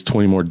taken at least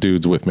 20 more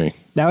dudes with me.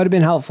 That would have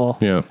been helpful.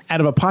 Yeah. Out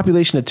of a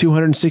population of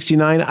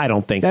 269, I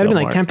don't think that so. That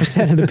would have been like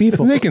 10% of the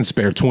people. They can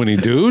spare 20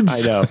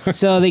 dudes. I know.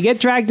 So they get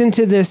dragged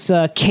into this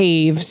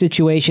cave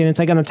situation. It's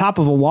like on the top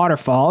of a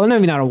waterfall.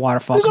 Maybe not a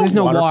waterfall because there's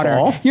no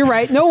water. You're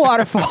right. No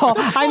waterfall.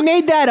 I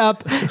made that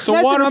up. It's a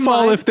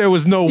waterfall if there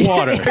was no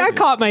water. I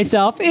caught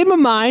myself. In my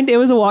mind, it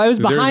was a water. It was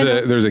behind.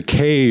 There's a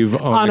cave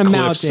on the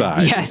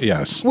cliffside.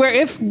 Yes. Where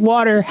if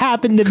water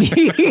happened to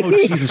be. Oh,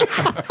 Jesus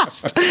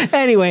Christ.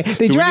 Anyway,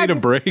 they drag. We need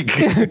a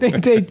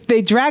break.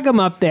 they drag him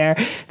up there.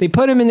 They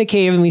put him in the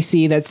cave, and we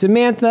see that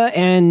Samantha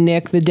and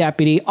Nick, the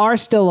deputy, are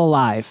still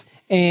alive.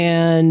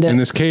 And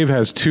this cave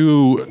has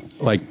two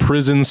like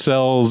prison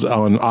cells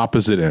on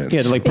opposite ends.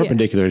 Yeah, they're like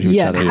perpendicular to each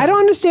other. I don't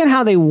understand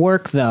how they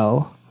work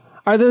though.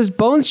 Are those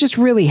bones just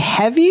really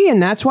heavy,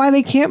 and that's why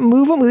they can't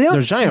move them?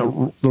 They're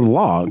giant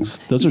logs.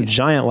 Those are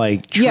giant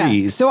like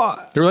trees. Yeah, so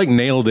they're like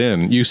nailed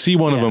in. You see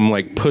one of them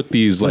like put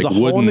these there's like a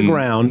wooden hole in the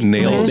ground.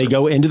 nails. So they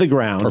go into the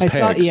ground. Or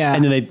pegs.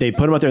 And then they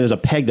put them out there. And there's a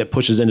peg that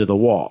pushes into the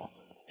wall.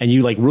 And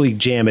you like really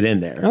jam it in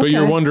there. Okay. But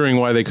you're wondering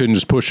why they couldn't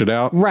just push it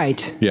out?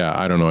 Right. Yeah,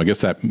 I don't know. I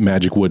guess that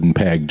magic wooden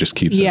peg just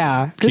keeps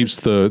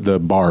the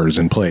bars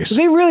in place.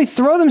 They really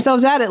throw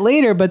themselves at it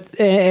later, but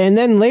and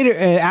then later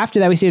after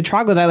that we see a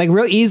troglodyte like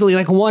real easily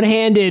like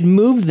one-handed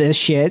move this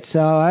shit.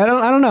 So I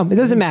don't know. It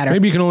doesn't matter.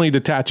 Maybe you can only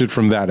detach it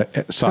from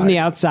that side. From the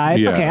outside?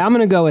 Yeah. Okay, I'm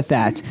going to go with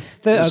that.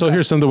 So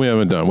here's something we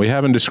haven't done. We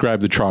haven't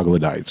described the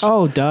troglodytes.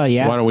 Oh, duh,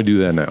 yeah. Why don't we do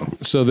that now?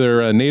 So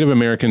they're a Native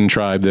American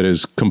tribe that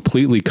is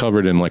completely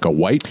covered in like a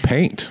white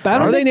paint.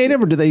 Are they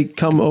native or do they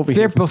come over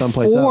here from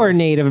someplace else? They're before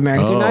Native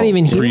Americans. They're not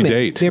even human.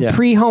 Predate. They're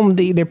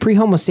they're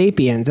pre-Homo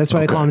sapiens. That's why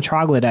they call them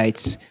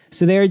troglodytes.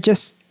 So they're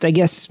just, I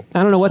guess,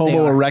 I don't know what they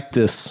are. Homo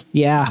erectus.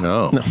 Yeah.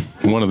 No,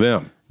 one of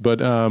them. But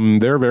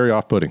they're very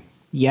off-putting.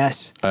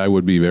 Yes. I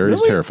would be very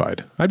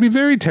terrified. I'd be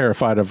very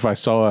terrified if I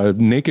saw a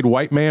naked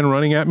white man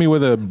running at me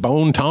with a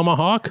bone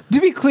tomahawk. To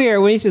be clear,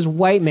 when he says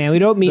white man, we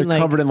don't mean they're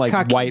covered in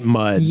like white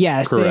mud.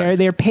 Yes, Correct.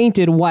 they're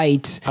painted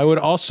white. I would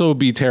also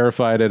be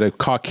terrified at a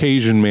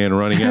Caucasian man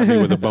running at me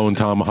with a bone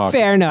tomahawk.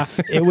 Fair enough.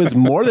 It was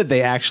more that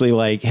they actually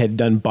like had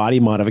done body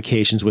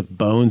modifications with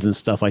bones and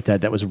stuff like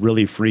that. That was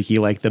really freaky.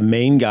 Like the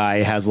main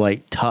guy has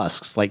like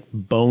tusks, like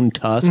bone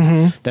tusks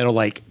that are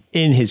like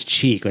in his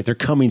cheek, like they're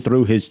coming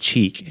through his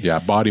cheek. Yeah,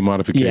 body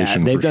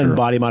modification. Yeah, they've done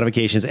body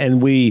modifications.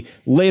 And we,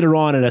 later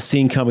on in a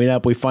scene coming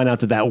up, we find out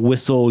that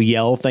whistle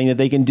yell thing that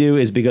they can do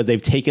is because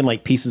they've taken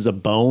like pieces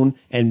of bone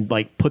and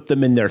like put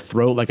them in their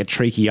throat like a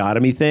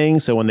tracheotomy thing.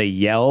 So when they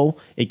yell,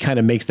 it kind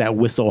of makes that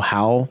whistle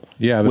howl.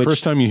 Yeah, the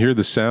first time you hear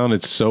the sound,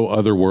 it's so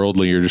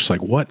otherworldly. You're just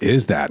like, what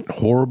is that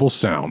horrible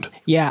sound?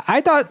 Yeah,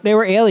 I thought they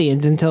were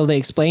aliens until they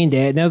explained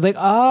it. And I was like,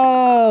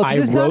 oh, I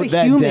it's wrote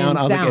that down.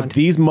 I was like, if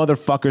these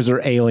motherfuckers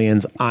are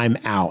aliens, I'm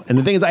out. And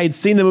the thing is, I had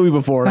seen the movie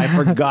before and I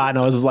forgot. And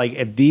I was just like,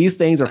 if these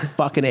things are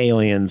fucking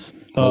aliens.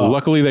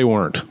 Luckily, they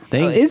weren't.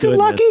 Is it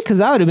lucky? Because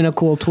that would have been a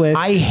cool twist.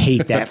 I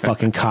hate that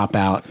fucking cop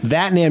out.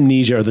 That and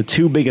Amnesia are the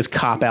two biggest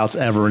cop outs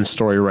ever in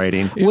story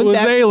writing. It was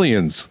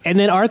aliens. And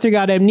then Arthur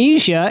got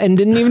amnesia and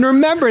didn't even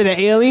remember that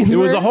aliens It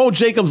was a whole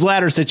Jacob's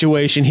Ladder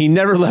situation. He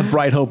never left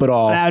Bright Hope at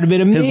all. That would have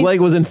been amazing. His leg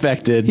was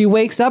infected. He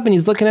wakes up and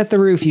he's looking at the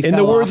roof. In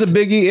the words of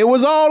Biggie, it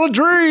was all a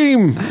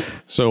dream.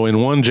 So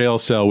in one jail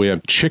cell, we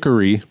have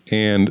Chicory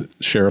and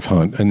Sheriff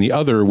Hunt. And the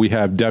other, we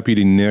have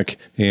Deputy Nick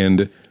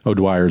and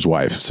O'Dwyer's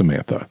wife,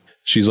 Samantha.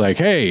 She's like,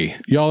 hey,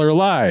 y'all are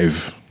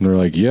alive. And they're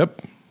like,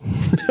 yep.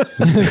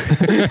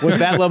 With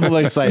that level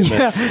of excitement.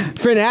 Yeah,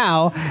 for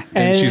now.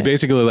 And she's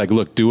basically like,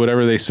 look, do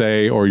whatever they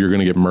say or you're going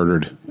to get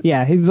murdered.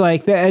 Yeah, he's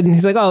like,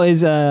 oh,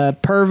 is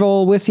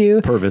Pervil with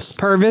you? Purvis.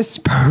 Pervil.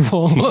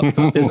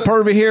 Is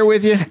Pervy here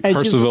with you? And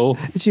Percival.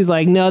 She's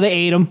like, no, they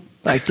ate him.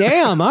 Like,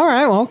 damn, all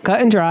right, well, cut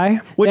and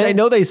dry. Which I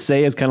know they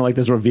say is kind of like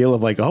this reveal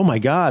of like, oh my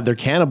God, they're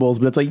cannibals.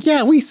 But it's like,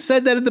 yeah, we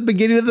said that at the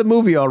beginning of the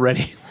movie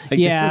already. Like,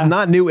 this is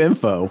not new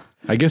info.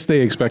 I guess they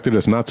expected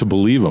us not to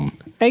believe them.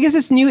 I guess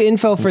it's new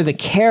info for the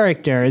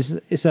characters,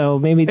 so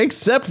maybe...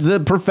 Except the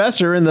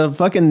professor in the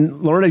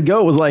fucking Learned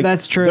Go was like,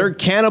 that's true. They're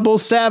cannibal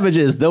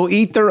savages. They'll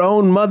eat their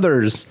own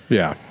mothers.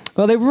 Yeah.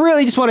 Well, they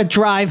really just want to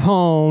drive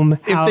home.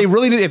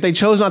 If they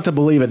chose not to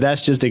believe it,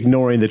 that's just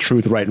ignoring the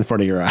truth right in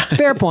front of your eyes.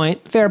 Fair point.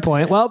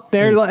 Well,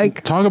 they're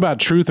like... Talk about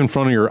truth in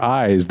front of your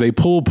eyes. They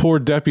pull poor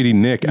Deputy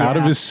Nick out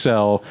of his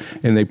cell,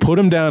 and they put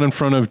him down in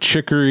front of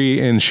Chicory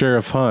and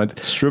Sheriff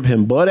Hunt. Strip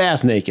him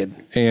butt-ass naked.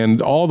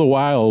 And all the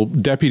while,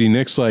 Deputy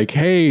Nick's like,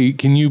 hey,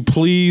 can you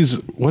please,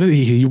 what did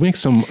he make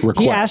some request?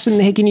 He asked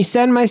him, hey, can you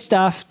send my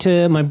stuff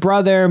to my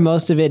brother?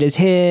 Most of it is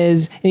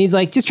his. And he's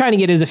like, just trying to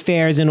get his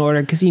affairs in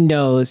order because he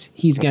knows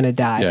he's going to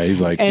die. Yeah,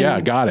 he's like,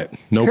 yeah, got it.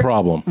 No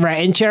problem.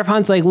 Right. And Sheriff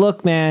Hunt's like,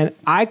 look, man,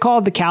 I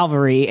called the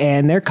cavalry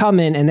and they're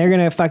coming and they're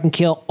going to fucking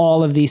kill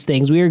all of these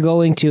things. We are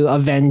going to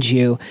avenge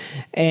you.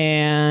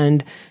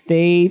 And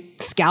they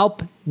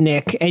scalp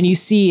Nick, and you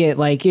see it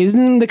like,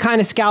 isn't the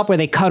kind of scalp where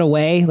they cut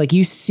away? Like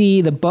you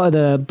see the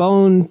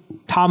Bone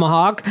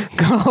Tomahawk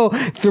go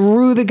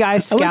through the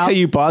guy's scalp. I like how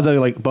you pause and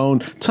you're like, Bone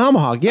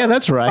Tomahawk. Yeah,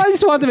 that's right. I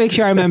just wanted to make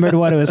sure I remembered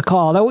what it was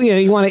called.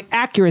 You want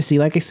accuracy,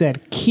 like I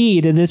said, key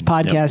to this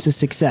podcast is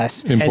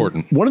success.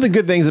 Important. And one of the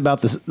good things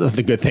about this,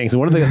 the good things, and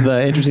one of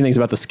the interesting things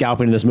about the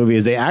scalping in this movie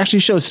is they actually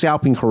show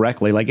scalping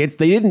correctly. Like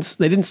they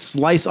didn't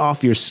slice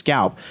off your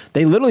scalp.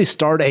 They literally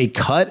start a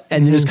cut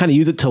and then just kind of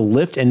use it to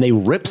lift, and they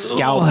rip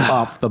scalp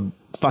off the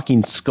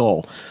fucking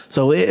skull.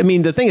 So I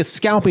mean, the thing is,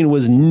 scalping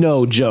was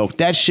no joke.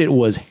 That shit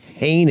was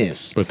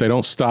heinous. But they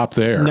don't stop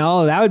there.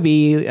 No, that would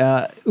be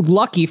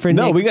lucky for Nick.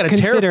 No, we got to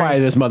terrify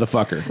this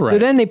motherfucker. Right. So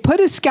then they put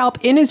his scalp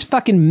in his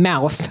fucking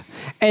mouth,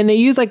 and they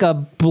use like a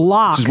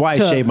block. Which is why I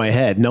shaved my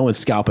head. No one's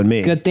scalping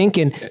me. Good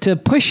thinking. To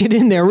push it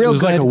in there real good. It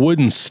was like a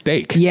wooden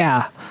stake.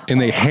 Yeah. And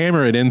they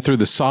hammer it in through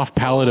the soft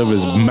palate of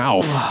his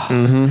mouth.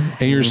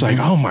 And you're just like,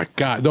 oh my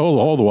God.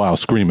 All the while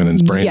screaming in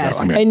his brains. Yes.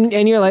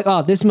 And you're like,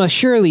 oh, this must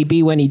surely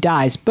be when he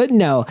dies. But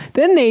no.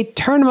 Then they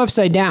turn him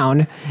upside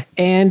down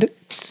and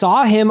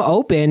saw him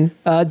open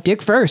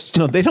dick first.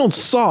 No, they don't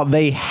saw.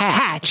 They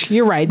hatch.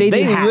 You're right.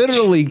 They hatch.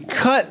 Literally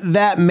cut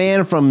that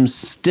man from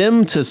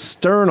stem to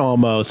stern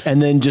almost,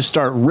 and then just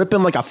start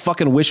ripping like a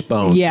fucking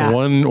wishbone. Yeah.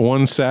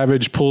 One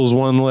savage pulls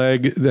one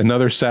leg,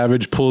 another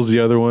savage pulls the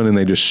other one, and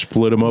they just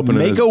split him open.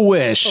 Make a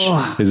wish.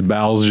 His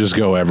bowels just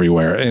go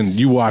everywhere, and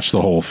you watch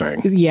the whole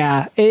thing.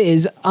 Yeah, it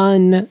is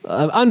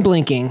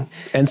unblinking.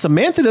 And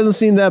Samantha doesn't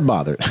seem that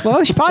bothered.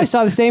 Well, she probably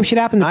saw the same shit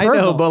happen to Purple. I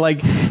know, but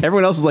like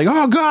everyone else is like,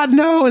 oh God,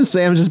 no, and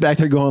Sam's just back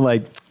there going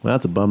like, well,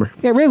 that's a bummer.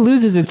 Yeah, it really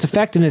loses its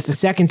effectiveness a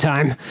second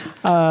time.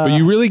 But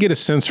you really get a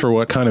sense for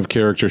what kind of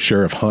character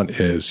Sheriff Hunt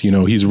is. You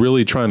know, he's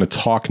really trying to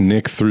talk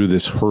Nick through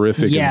this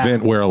horrific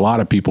event where a lot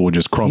of people would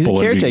just crumple.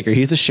 He's a caretaker.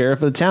 He's the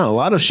sheriff of the town. A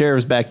lot of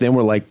sheriffs back then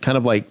were like kind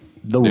of like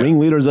the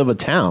ringleaders of a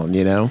town,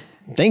 you know?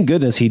 Thank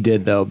goodness he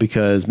did, though,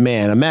 because,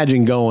 man,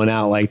 imagine going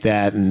out like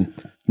that and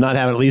not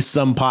having at least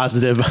some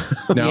positive.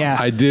 Now,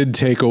 I did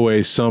take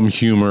away some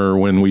humor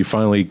when we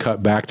finally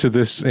cut back to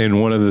this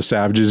and one of the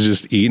savages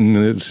just eating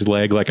its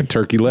leg like a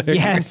turkey leg.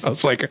 Yes. I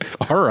was like,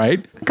 all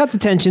right. Cut the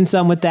tension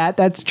some with that.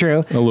 That's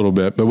true. A little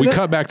bit. But we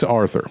cut back to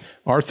Arthur.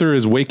 Arthur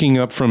is waking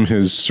up from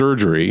his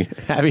surgery.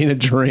 Having a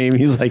dream.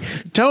 He's like,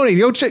 Tony,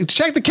 go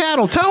check the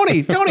cattle.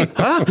 Tony,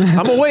 huh?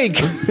 I'm awake.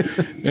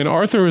 And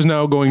Arthur is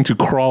now going to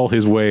crawl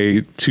his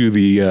way to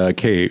the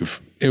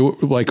cave.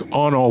 Like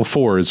on all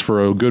fours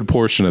for a good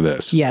portion of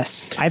this.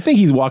 Yes. I think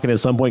he's walking at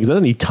some point because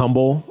doesn't he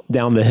tumble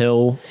down the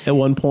hill at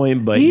one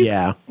point? But he's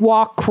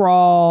walk,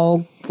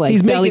 crawl, like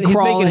he's belly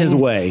crawling. He's making his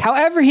way.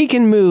 However he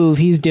can move,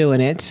 he's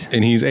doing it.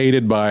 And he's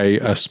aided by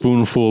a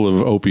spoonful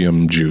of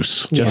opium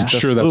juice. Just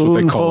sure that's what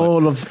they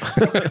call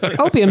it.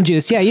 Opium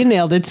juice. Yeah, you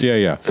nailed it.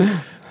 Yeah.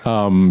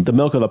 The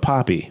milk of the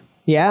poppy.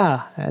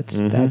 Yeah,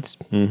 that's.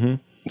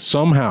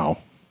 Somehow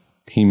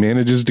he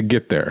manages to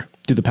get there.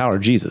 Through the power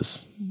of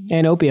Jesus.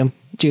 And opium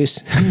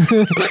juice.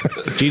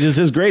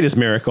 Jesus' greatest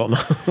miracle.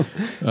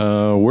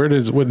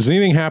 Does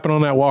anything happen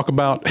on that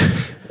walkabout?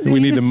 We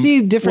need to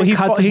see different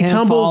cuts of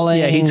him falling.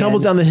 Yeah, he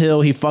tumbles down the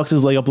hill. He fucks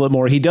his leg up a little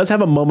more. He does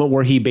have a moment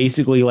where he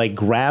basically like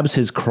grabs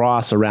his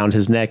cross around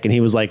his neck, and he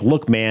was like,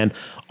 "Look, man,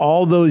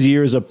 all those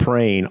years of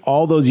praying,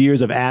 all those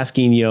years of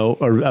asking,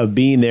 or of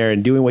being there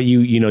and doing what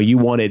you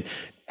wanted."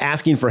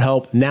 Asking for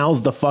help.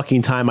 Now's the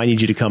fucking time I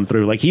need you to come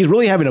through. Like he's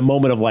really having a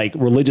moment of like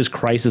religious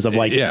crisis of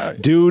like,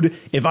 dude,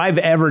 if I've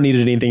ever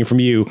needed anything from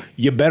you,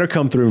 you better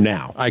come through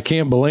now. I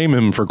can't blame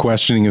him for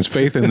questioning his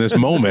faith in this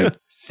moment.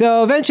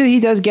 So eventually he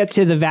does get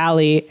to the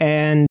valley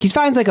and he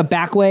finds like a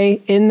back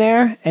way in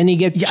there and he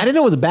gets... Yeah, I didn't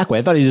know it was a back way.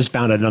 I thought he just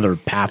found another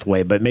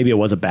pathway, but maybe it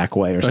was a back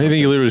way or something. I think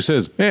he literally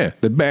says,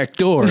 the back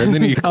door. And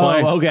then he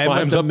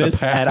climbs up the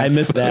path. I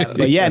missed that.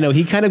 But yeah, no,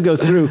 he kind of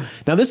goes through.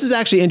 Now this is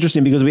actually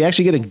interesting because we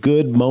actually get a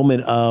good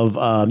moment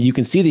of you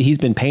can see that he's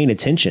been paying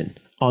attention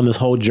on this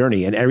whole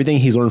journey and everything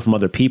he's learned from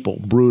other people,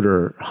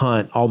 Bruder,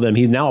 Hunt, all of them.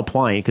 He's now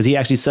applying because he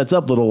actually sets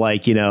up little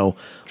like, little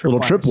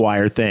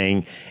tripwire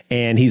thing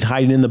and he's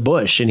hiding in the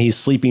bush and he's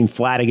sleeping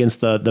flat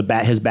against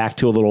his back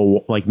to a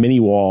little like mini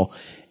wall.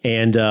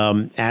 And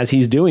as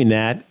he's doing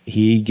that,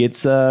 he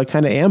gets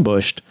kind of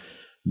ambushed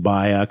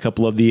by a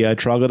couple of the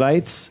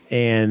troglodytes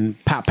and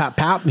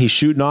pop, he's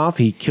shooting off.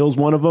 He kills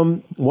one of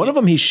them. One of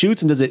them he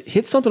shoots and does it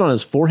hit something on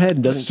his forehead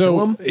and doesn't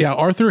kill him? Yeah,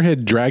 Arthur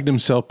had dragged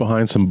himself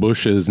behind some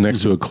bushes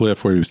next to a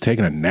cliff where he was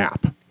taking a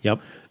nap. Yep.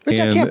 Which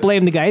I can't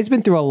blame the guy. He's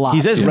been through a lot. He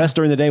says rest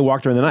during the day,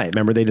 walk during the night.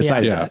 Remember, they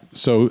decided that.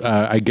 So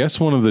I guess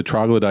one of the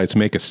troglodytes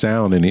make a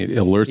sound and it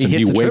alerts him.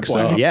 He wakes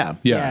up.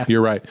 Yeah,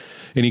 you're right.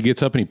 And he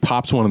gets up and he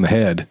pops one in the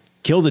head.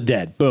 Kills it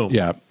dead. Boom.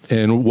 Yeah.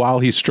 And while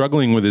he's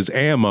struggling with his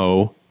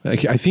ammo, I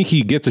think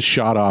he gets a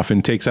shot off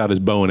and takes out his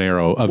bow and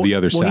arrow of the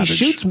other savage. He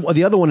shoots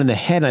the other one in the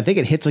head, and I think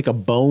it hits like a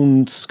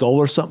bone skull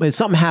or something.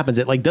 Something happens.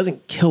 It like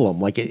doesn't kill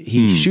him. Like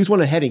he shoots one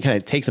in the head and kind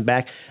of takes him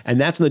back.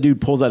 And that's when the dude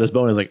pulls out his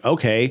bow and is like,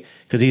 okay,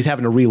 because he's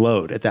having to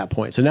reload at that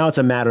point. So now it's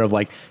a matter of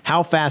like,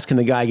 how fast can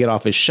the guy get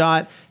off his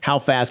shot? How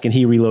fast can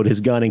he reload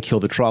his gun and kill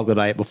the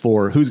troglodyte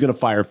before who's going to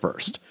fire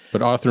first?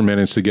 But Arthur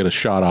managed to get a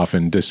shot off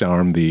and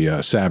disarm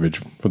the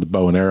savage with the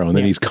bow and arrow. And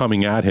then he's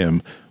coming at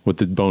him with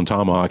the Bone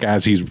Tomahawk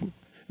as he's...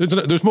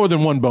 There's more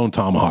than one Bone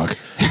Tomahawk.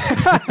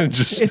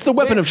 It's the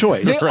weapon of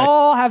choice. They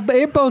all have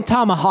Bone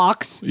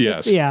Tomahawks.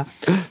 Yes. Yeah.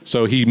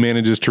 So he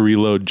manages to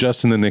reload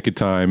just in the nick of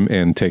time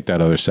and take that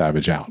other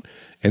savage out.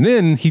 And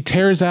then he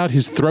tears out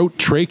his throat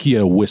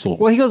trachea whistle.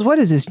 Well, he goes, "What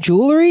is this,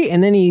 jewelry?"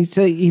 And then he's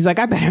like,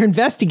 "I better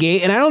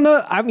investigate." And I don't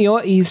know. You know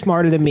what? He's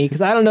smarter than me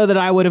because I don't know that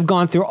I would have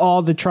gone through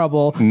all the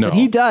trouble. No. But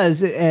he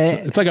does.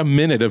 It's like a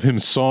minute of him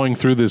sawing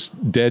through this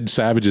dead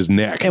savage's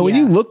neck. And when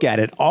you look at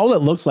it, all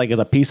it looks like is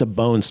a piece of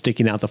bone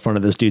sticking out the front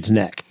of this dude's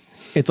neck.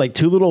 It's like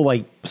two little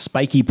like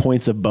spiky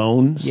points of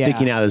bone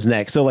sticking out his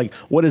neck. So like,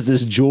 what is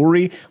this,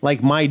 jewelry?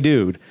 Like, my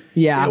dude.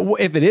 Yeah.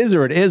 If it is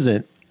or it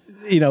isn't,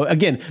 you know,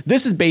 again,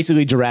 this is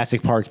basically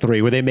Jurassic Park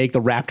 3 where they make the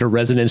raptor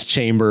resonance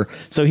chamber.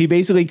 So he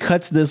basically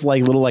cuts this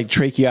like little like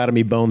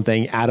tracheotomy bone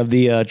thing out of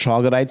the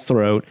troglodyte's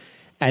throat.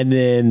 And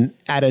then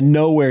out of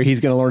nowhere, he's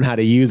going to learn how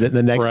to use it in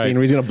the next scene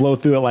where he's going to blow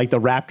through it like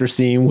the raptor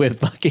scene with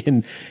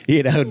fucking,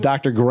 you know,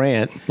 Dr.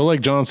 Grant. But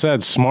like John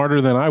said,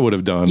 smarter than I would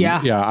have done. Yeah.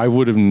 Yeah, I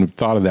wouldn't have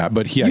thought of that.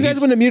 But yeah, you guys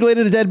wouldn't have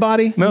mutilated a dead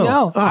body? No.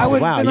 No. Oh, I would.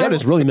 wow. You're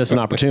just really missing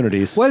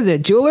opportunities. What is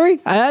it?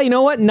 Jewelry? You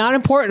know what? Not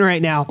important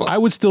right now. I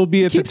would still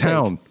be at the keepsake.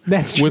 town.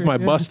 That's true. With my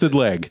busted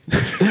leg.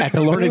 At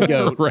the Learned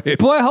Goat. Right.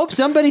 Boy, I hope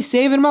somebody's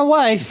saving my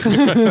wife.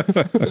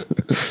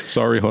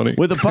 Sorry, honey.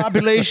 With a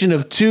population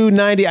of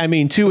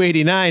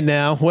 289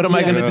 now, what am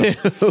I going to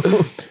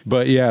do?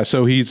 But yeah,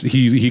 so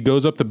he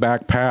goes up the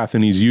back path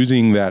and he's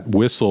using that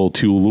whistle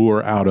to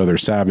lure out other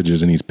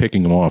savages and he's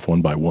picking them off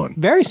one by one.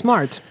 Very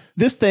smart.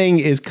 This thing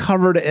is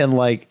covered in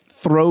like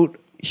throat,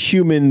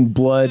 human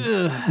blood,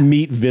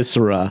 meat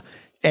viscera.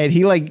 And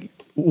he like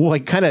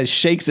kind of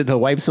shakes it to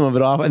wipe some of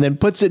it off and then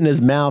puts it in his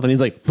mouth and he's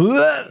like,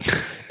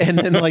 and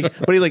then like,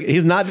 but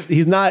he's not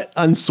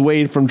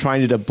unswayed from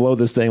trying to blow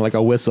this thing like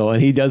a whistle,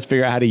 and he does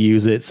figure out how to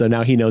use it. So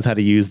now he knows how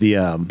to use the,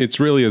 It's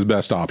really his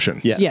best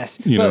option. Yes.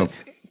 You know,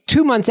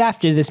 2 months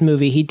after this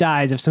movie, he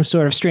dies of some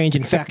sort of strange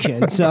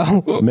infection.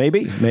 So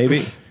maybe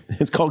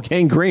it's called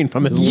gangrene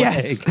from his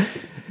leg.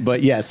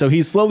 But yeah, so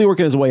he's slowly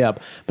working his way up.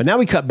 But now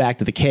we cut back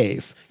to the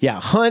cave. Yeah,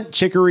 Hunt,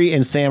 Chicory,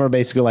 and Sam are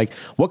basically like,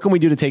 what can we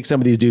do to take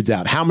some of these dudes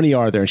out? How many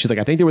are there? And she's like,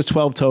 I think there was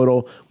 12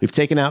 total. We've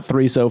taken out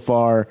 3 so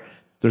far.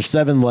 There's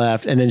 7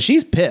 left. And then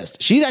she's pissed.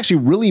 She's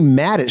actually really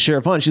mad at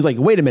Sheriff Hunt. She's like,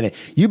 wait a minute.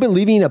 You've been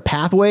leaving a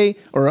pathway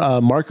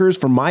or markers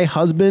for my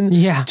husband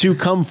to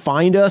come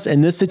find us in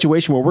this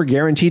situation where we're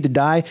guaranteed to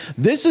die.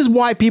 This is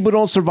why people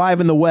don't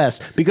survive in the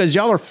West, because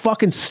y'all are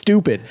fucking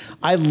stupid.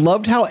 I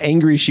loved how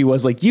angry she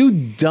was. Like, you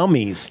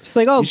dummies. She's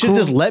like, oh, you should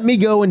just let me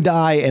go and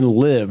die and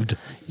lived.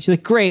 She's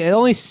like, great.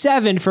 Only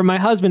 7 for my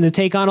husband to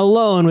take on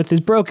alone with his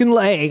broken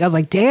leg. I was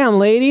like, damn,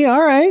 lady.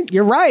 All right.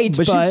 You're right.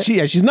 But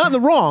she's not in the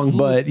wrong,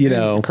 but you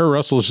know. Kurt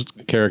Russell's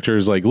character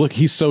is like, look,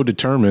 he's so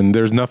determined.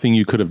 There's nothing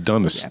you could have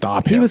done to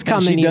stop him. He was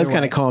coming. And she does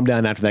kind of calm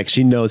down after that because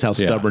she knows how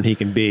stubborn he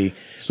can be.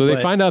 So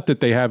they find out that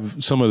they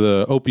have some of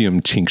the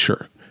opium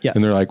tincture. Yes.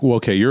 And they're like, well,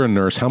 okay, you're a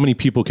nurse. How many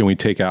people can we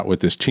take out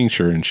with this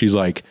tincture? And she's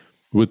like,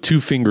 with 2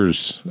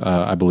 fingers,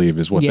 I believe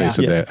is what they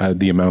said,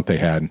 that, the amount they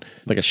had.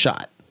 Like a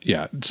shot.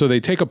 Yeah. So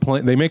they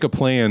make a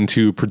plan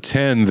to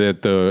pretend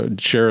that the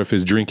sheriff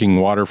is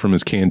drinking water from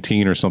his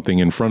canteen or something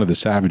in front of the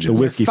savages.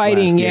 The whiskey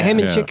fighting. flask, Him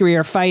and Chicory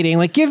are fighting.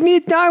 Like,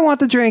 I want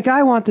the drink.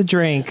 I want the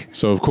drink.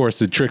 So of course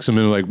it tricks them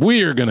into like,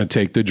 we are going to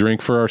take the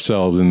drink for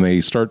ourselves. And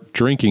they start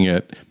drinking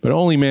it, but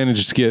only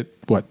manages to get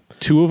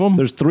 2 of them?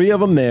 There's 3 of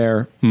them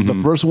there. Mm-hmm.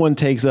 The first one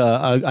takes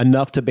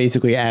enough to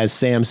basically, as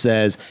Sam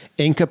says,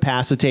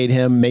 incapacitate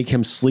him, make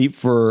him sleep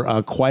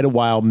for quite a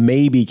while,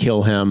 maybe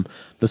kill him.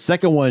 The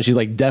second one, she's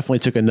like, definitely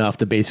took enough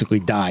to basically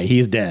die.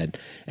 He's dead.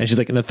 And she's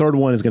like, and the third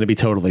one is going to be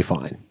totally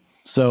fine.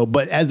 So,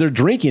 but as they're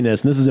drinking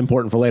this, and this is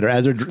important for later,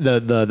 as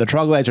the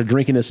troglodytes are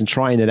drinking this and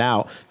trying it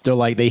out, they're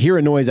like, they hear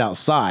a noise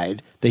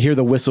outside. They hear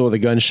the whistle of the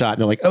gunshot,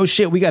 and they're like, oh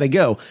shit, we got to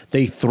go.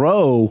 They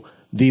throw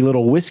the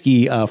little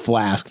whiskey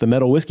flask, the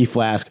metal whiskey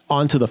flask,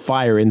 onto the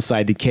fire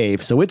inside the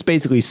cave. So it's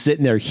basically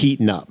sitting there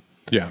heating up.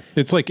 Yeah,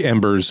 it's like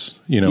embers.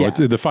 You know,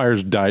 the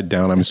fire's died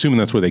down. I'm assuming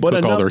that's where they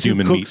cook all their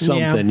human meat.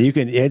 Something you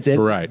can, it's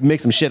right. Make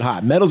some shit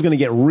hot. Metal's going to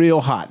get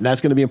real hot, and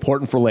that's going to be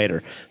important for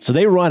later. So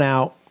they run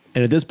out,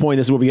 and at this point,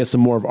 this is where we get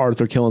some more of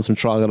Arthur killing some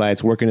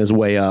troglodytes, working his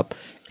way up,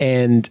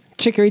 and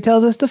Chicory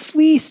tells us the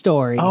flea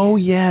story. Oh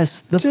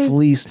yes, the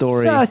flea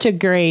story. Such a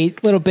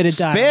great little bit of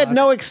dialogue. Spared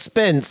no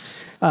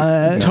expense.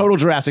 Total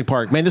Jurassic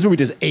Park. Man, this movie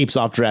just apes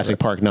off Jurassic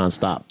Park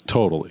nonstop.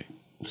 Totally.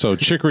 So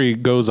Chicory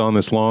goes on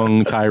this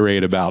long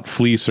tirade about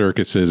flea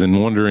circuses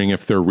and wondering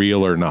if they're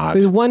real or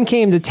not. One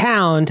came to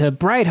town to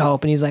Bright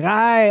Hope, and he's like,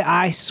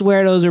 I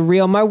swear those are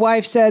real. My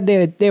wife said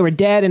they were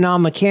dead and all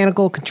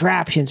mechanical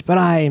contraptions, but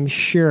I am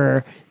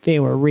sure they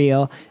were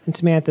real. And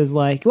Samantha's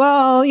like,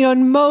 well,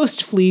 in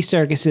most flea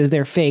circuses,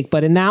 they're fake,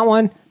 but in that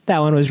one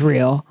was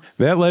real.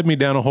 That led me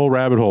down a whole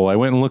rabbit hole. I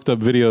went and looked up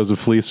videos of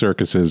flea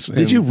circuses.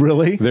 Did you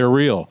really? They're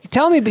real.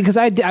 Tell me, because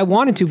I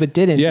wanted to, but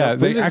didn't. Yeah,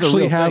 they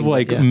actually have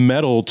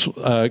metal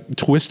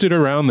twisted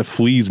around the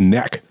flea's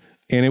neck,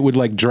 and it would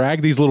like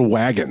drag these little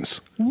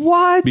wagons.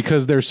 What?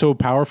 Because they're so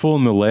powerful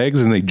in the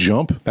legs and they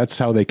jump. That's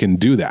how they can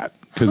do that.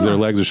 Because their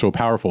legs are so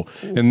powerful.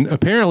 And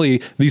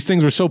apparently these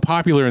things were so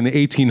popular in the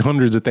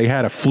 1800s that they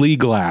had a flea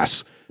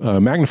glass.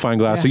 Magnifying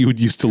glass that you would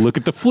use to look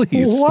at the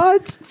fleas.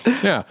 What?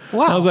 Yeah.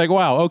 Wow. I was like,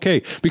 wow,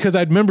 okay. Because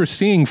I'd remember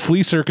seeing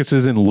flea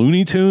circuses in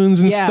Looney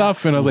Tunes and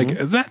stuff, and I was like,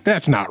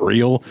 that's not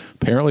real.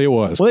 Apparently it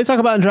was. Well, they talk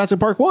about it in Jurassic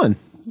Park 1.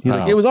 He's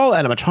like, it was all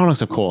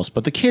animatronics, of course,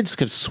 but the kids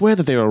could swear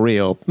that they were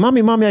real.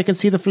 Mommy, I can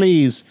see the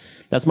fleas.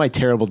 That's my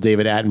terrible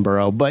David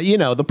Attenborough. But,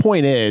 the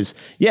point is,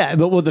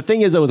 but the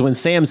thing is, though, is when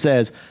Sam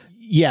says,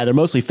 they're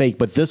mostly fake,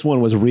 but this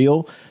one was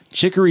real,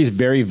 Chicory's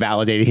very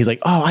validated. He's like,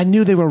 oh, I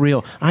knew they were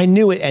real. I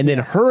knew it. And then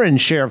her and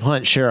Sheriff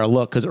Hunt share a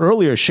look, because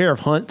earlier Sheriff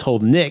Hunt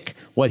told Nick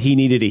what he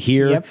needed to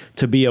hear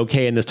to be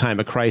okay in this time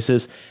of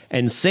crisis.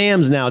 And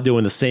Sam's now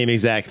doing the same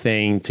exact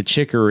thing to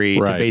Chicory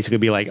to basically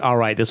be like, all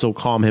right, this will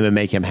calm him and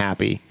make him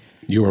happy.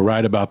 You were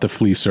right about the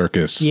flea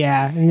circus.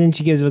 Yeah, and then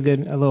she gives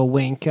him a little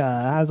wink.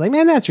 I was like,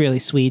 man, that's really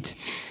sweet.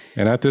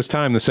 And at this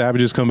time, the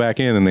savages come back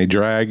in and they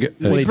drag...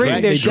 they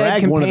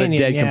drag one of the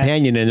dead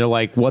companion, and they're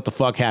like, what the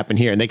fuck happened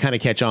here? And they kind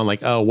of catch on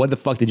like, oh, what the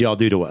fuck did y'all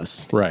do to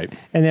us? Right.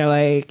 And they're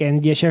like,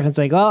 and Sheriff Hunt's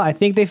like, oh, I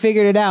think they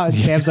figured it out. And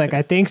Sam's like,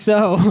 I think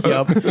so.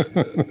 Yep.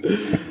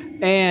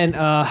 And,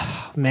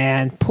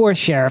 man, poor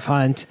Sheriff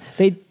Hunt.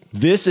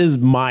 This is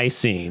my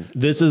scene.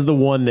 This is the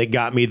one that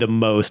got me the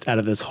most out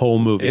of this whole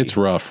movie. It's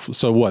rough.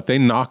 So what? They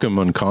knock him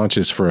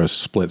unconscious for a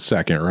split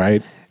second,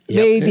 right?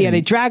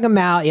 They drag him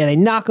out. Yeah, they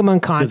knock him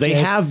unconscious. Because they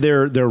have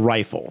their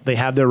rifle. They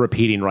have their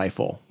repeating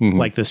rifle,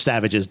 like the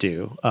savages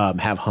do,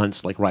 have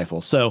Hunt's like rifle.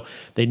 So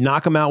they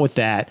knock him out with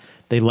that.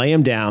 They lay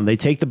him down. They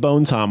take the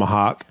Bone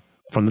Tomahawk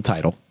from the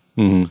title.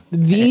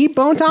 The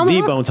Bone Tomahawk?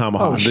 The Bone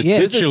Tomahawk. Oh, the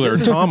titular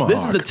tomahawk.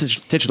 This is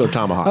the titular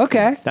tomahawk.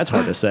 Okay. That's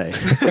hard to say.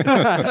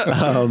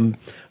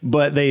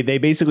 But they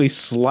basically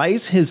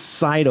slice his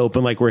side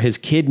open, like where his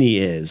kidney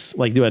is,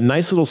 like do a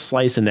nice little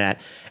slice in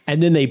that.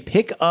 And then they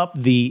pick up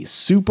the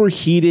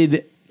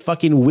superheated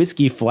fucking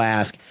whiskey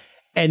flask.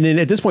 And then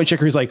at this point,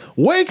 Chicory's like,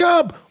 wake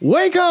up,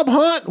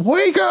 Hunt,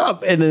 wake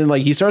up. And then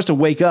like he starts to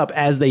wake up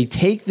as they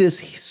take this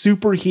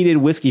superheated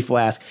whiskey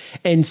flask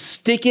and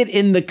stick it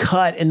in the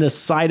cut in the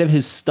side of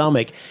his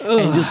stomach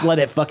and just let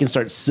it fucking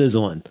start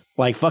sizzling.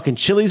 Like fucking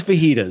Chili's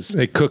fajitas.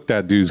 They cooked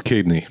that dude's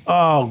kidney.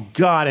 Oh,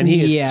 God. And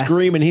he is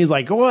screaming. He's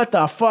like, what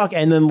the fuck?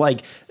 And then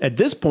like at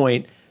this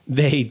point,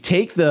 they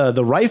take the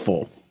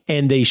rifle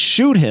and they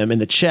shoot him in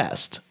the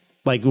chest.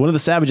 Like one of the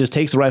savages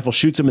takes the rifle,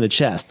 shoots him in the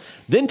chest,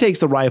 then takes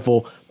the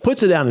rifle,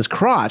 puts it down his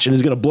crotch, and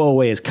is going to blow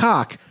away his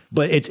cock,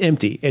 but it's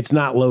empty. It's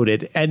not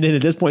loaded. And then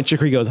at this point,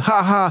 Chicory goes,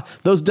 ha ha,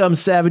 those dumb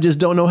savages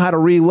don't know how to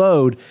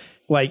reload.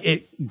 Like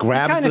it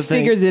grabs the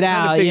thing. Figures it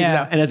out.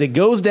 And as it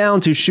goes down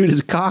to shoot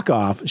his cock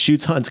off,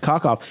 shoots Hunt's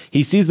cock off,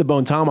 he sees the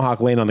Bone Tomahawk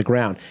laying on the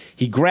ground.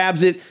 He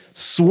grabs it,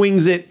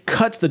 swings it,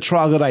 cuts the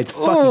troglodyte's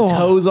fucking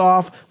toes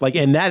off. Like,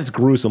 and that is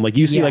gruesome. Like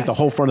you see like the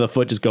whole front of the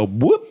foot just go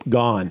whoop,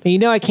 gone.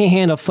 And I can't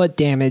handle foot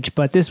damage,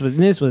 but this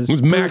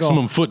was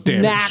maximum foot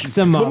damage.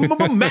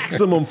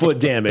 Maximum foot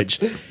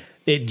damage.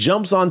 It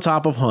jumps on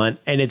top of Hunt,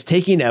 and it's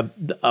taking a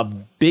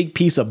big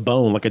piece of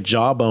bone, like a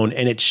jawbone,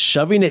 and it's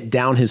shoving it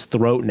down his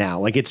throat now.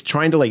 Like it's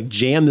trying to like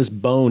jam this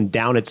bone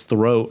down its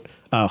throat,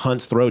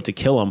 Hunt's throat, to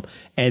kill him,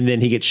 and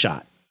then he gets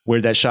shot.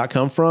 Where'd that shot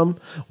come from?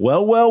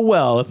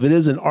 Well, if it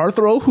isn't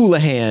Arthur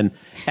O'Houlihan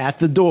at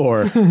the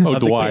door.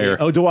 O'Dwyer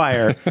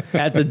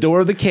at the door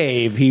of the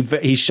cave.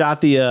 He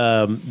shot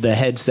the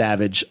head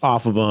savage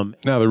off of him.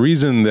 Now, the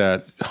reason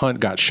that Hunt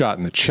got shot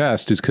in the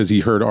chest is because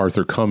he heard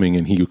Arthur coming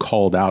and he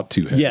called out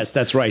to him. Yes,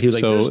 that's right. He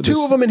was like, there's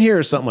two of them in here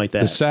or something like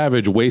that. The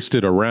savage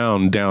wasted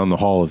around down the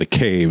hall of the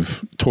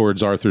cave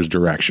towards Arthur's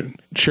direction.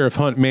 Sheriff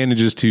Hunt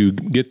manages to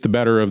get the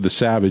better of the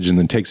savage and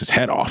then takes his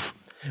head off.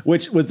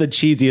 Which was the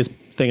cheesiest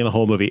thing in the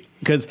whole movie,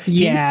 because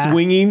he's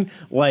swinging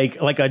like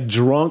a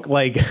drunk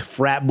like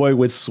frat boy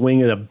would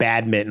swing at a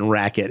badminton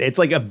racket. It's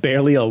like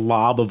barely a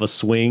lob of a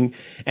swing,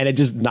 and it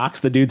just knocks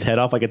the dude's head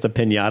off like it's a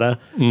piñata.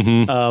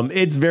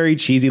 It's very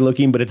cheesy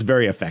looking, but it's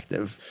very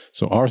effective.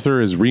 So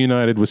Arthur is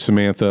reunited with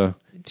Samantha.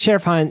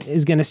 Sheriff Hunt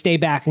is going to stay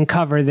back and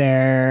cover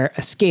their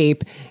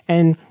escape,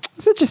 and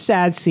such a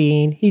sad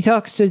scene. He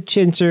talks to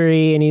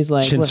Chicory, and he's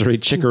like,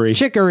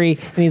 Chicory,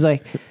 and he's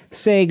like,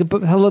 say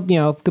hello,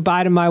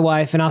 goodbye to my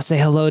wife, and I'll say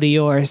hello to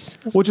yours.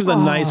 Which was a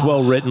nice,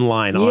 well-written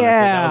line, honestly.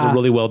 Yeah. That was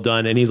really well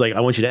done. And he's like,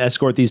 I want you to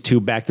escort these two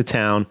back to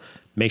town,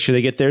 make sure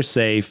they get there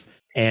safe,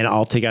 and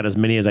I'll take out as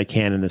many as I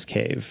can in this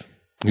cave.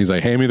 He's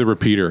like, hand me the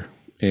repeater.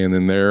 and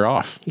then they're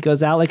off. He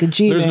goes out like a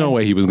G. There's no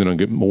way he was going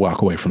to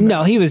walk away from that.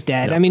 No, he was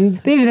dead. No. I mean,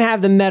 they didn't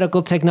have the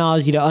medical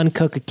technology to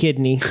uncook a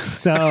kidney,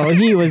 so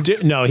he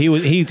was. No,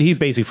 he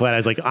basically flat out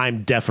was like,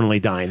 I'm definitely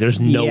dying. There's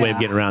no way of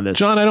getting around this.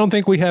 John, I don't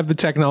think we have the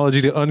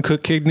technology to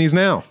uncook kidneys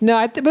now.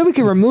 No, but we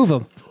could remove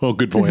them. Oh,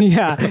 good point.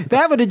 Yeah,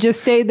 that would have just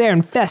stayed there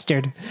and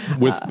festered.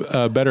 With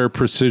better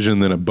precision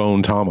than a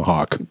bone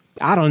tomahawk.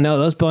 I don't know.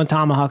 Those bone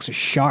tomahawks are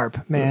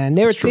sharp, man.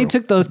 They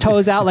took those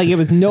toes out like it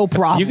was no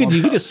problem. You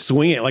could just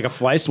swing it like a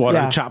fly swatter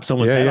and chop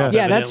someone's head off.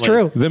 Yeah, that's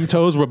true. Them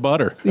toes were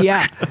butter.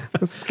 Yeah.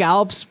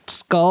 Scalps,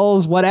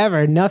 skulls,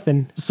 whatever,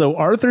 nothing. So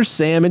Arthur,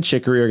 Sam, and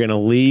Chicory are going to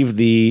leave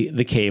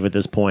the cave at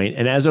this point.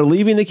 And as they're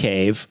leaving the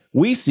cave,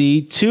 we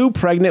see two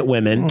pregnant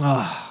women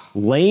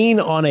laying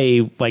on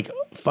a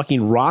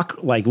fucking rock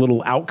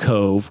little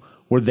alcove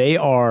where they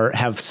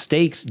have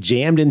stakes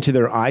jammed into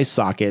their eye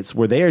sockets,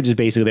 where they are just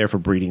basically there for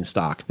breeding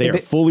stock. They are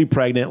fully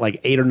pregnant,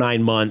 8 or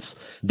 9 months.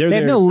 They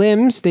have no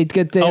limbs. They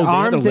get the arms. They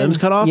have their limbs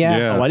cut off?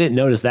 Yeah. Oh, I didn't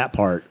notice that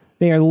part.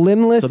 They are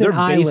limbless and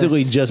eyeless. So they're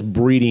basically just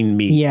breeding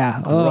meat.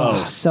 Yeah.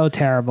 Gross. Oh, so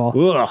terrible.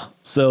 Ugh.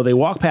 So they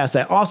walk past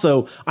that.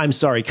 Also, I'm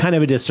sorry, kind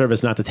of a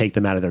disservice not to take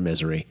them out of their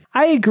misery.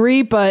 I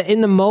agree, but in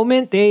the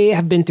moment, they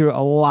have been through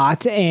a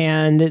lot,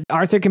 and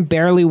Arthur can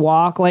barely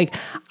walk.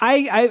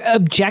 I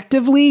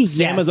objectively,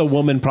 Sam as a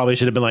woman probably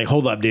should have been like,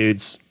 hold up,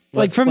 dudes.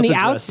 From the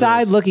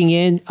outside looking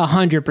in,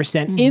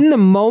 100%. In the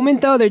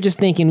moment, though, they're just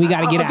thinking, we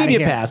got to get out of here. I'll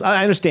give you a pass.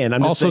 I understand. I'm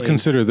just also saying.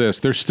 Consider this.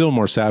 There's still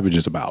more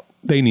savages about.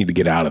 They need to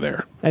get out of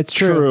there. That's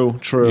true.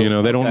 True.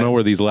 They don't know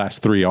where these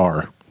last 3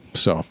 are.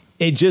 So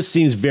it just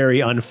seems very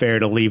unfair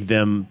to leave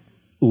them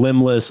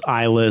limbless,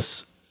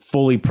 eyeless,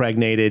 fully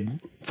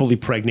impregnated.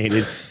 Yeah,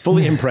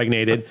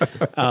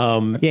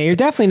 you're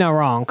definitely not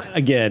wrong.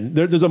 Again,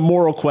 there's a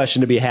moral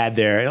question to be had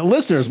there. And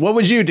listeners, what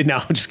would you do? No,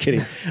 I'm just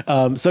kidding.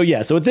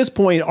 So at this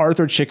point,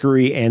 Arthur,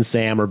 Chicory, and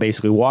Sam are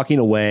basically walking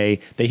away.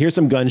 They hear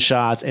some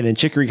gunshots, and then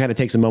Chicory kind of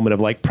takes a moment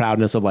of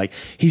proudness of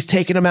he's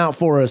taking them out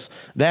for us.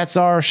 That's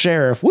our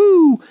sheriff.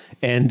 Woo!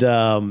 And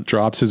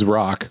drops his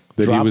rock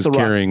that he was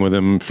carrying with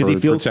him for he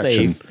feels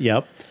protection. Safe.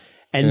 Yep.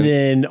 And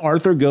then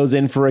Arthur goes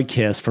in for a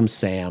kiss from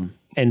Sam,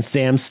 and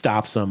Sam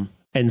stops him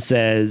and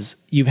says,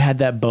 you've had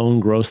that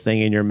bone gross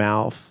thing in your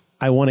mouth.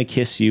 I want to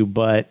kiss you,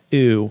 but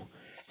ew.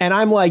 And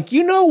I'm like,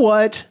 you know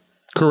what?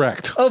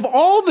 Correct. Of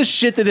all the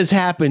shit that has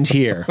happened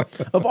here,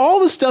 of all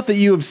the stuff that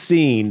you have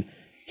seen,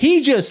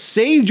 he just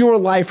saved your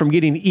life from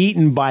getting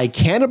eaten by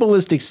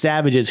cannibalistic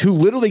savages who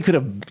literally could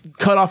have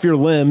cut off your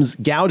limbs,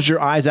 gouged your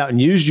eyes out,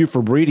 and used you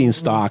for breeding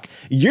stock.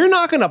 You're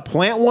not going to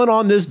plant one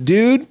on this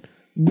dude?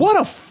 What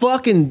a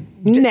fucking...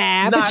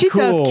 but she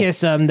does kiss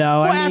him,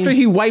 though. Well, after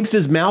he wipes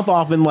his mouth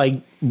off in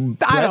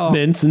breath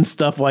mints and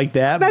stuff like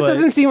that. That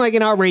doesn't seem like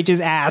an outrageous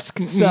ask.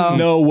 So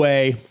no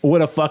way.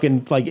 What a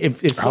fucking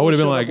if I would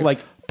have been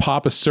like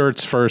Papa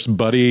Cert's first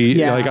buddy.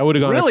 Yeah. I would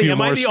have gone a few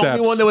more steps. Am I the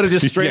only one that would have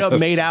just straight up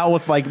made out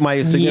with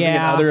my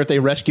significant other if they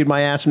rescued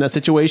my ass from that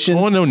situation?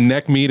 I want no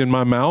neck meat in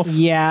my mouth.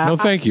 Yeah. No,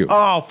 thank you.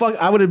 Oh fuck!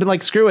 I would have been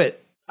like, screw it.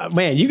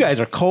 Man, you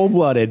guys are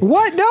cold-blooded.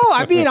 What? No,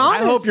 I'm being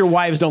honest. I hope your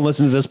wives don't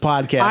listen to this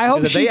podcast. I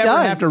hope if they she ever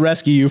does. have to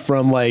rescue you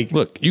from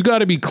Look, you got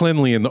to be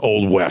cleanly in the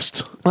Old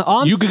West.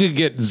 You could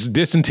get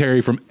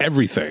dysentery from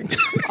everything.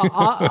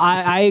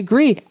 I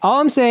agree. All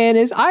I'm saying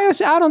is I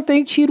don't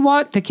think she'd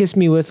want to kiss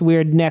me with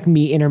weird neck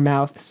meat in her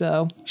mouth.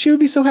 So she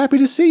would be so happy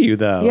to see you,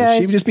 though. Yeah,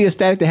 she would just be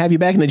ecstatic to have you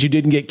back, and that you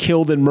didn't get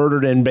killed and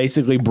murdered and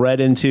basically bred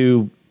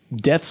into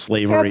death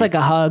slavery. That's like a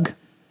hug.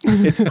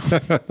 It's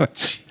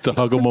a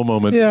huggable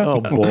moment. Yeah.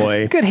 Oh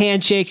boy. Good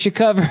handshake should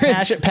cover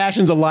it.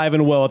 Passion's alive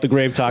and well at the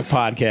GraveTalk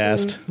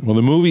Podcast. Well,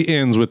 the movie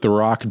ends with the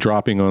rock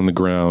dropping on the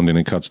ground and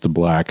it cuts to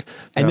black.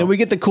 And then we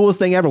get the coolest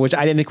thing ever, which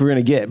I didn't think we were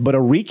going to get, but a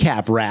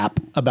recap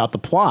rap about the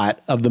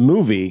plot of the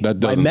movie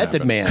by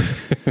Method Man.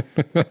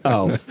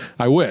 Oh.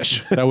 I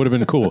wish. That would have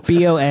been cool.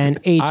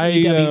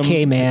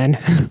 BONHEWK, man.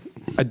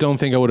 I don't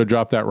think I would have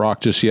dropped that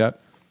rock just yet.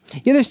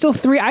 Yeah, there's still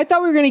 3. I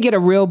thought we were going to get a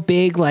real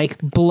big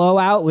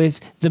blowout with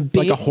the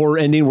big... Like a horror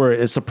ending where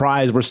it's a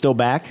surprise we're still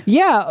back?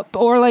 Yeah,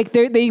 or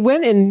they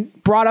went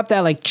and brought up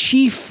that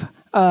chief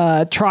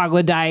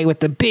troglodyte with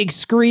the big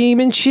scream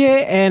and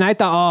shit, and I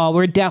thought,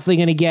 we're definitely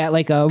going to get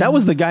a... That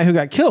was the guy who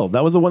got killed.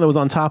 That was the one that was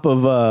on top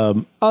of...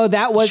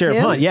 that was Sheriff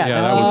him? Hunt. Yeah,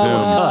 that was him.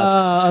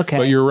 Tusks. Okay.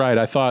 But you're right.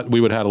 I thought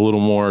we would have had a little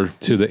more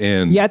to the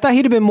end. Yeah, I thought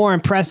he'd have been more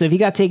impressive. He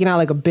got taken out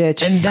like a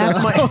bitch. And that's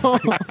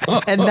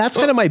and that's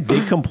kind of my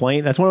big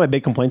complaint. That's one of my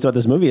big complaints about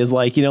this movie is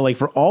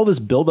for all this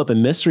buildup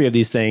and mystery of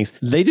these things,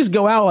 they just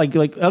go out like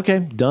okay,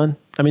 done.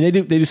 I mean,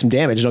 they do some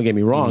damage. Don't get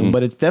me wrong,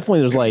 but it's definitely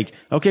there's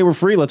okay, we're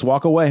free. Let's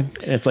walk away.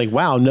 And it's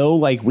wow, no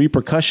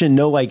repercussion,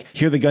 no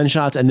hear the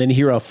gunshots and then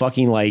hear a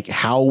fucking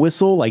howl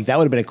whistle. That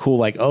would have been a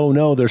cool oh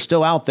no, they're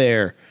still out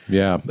there.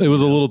 Yeah, it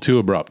was a little too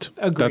abrupt.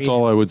 Agreed. That's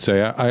all I would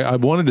say. I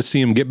wanted to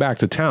see him get back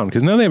to town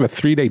because now they have a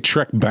 3-day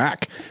trek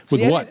back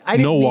with I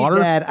didn't no need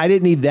water. I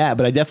didn't need that,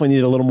 but I definitely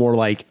needed a little more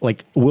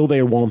will they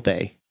or won't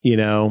they? You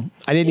know,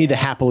 I didn't need the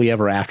happily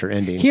ever after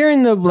ending.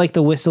 Hearing the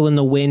whistle in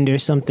the wind or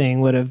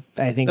something would have,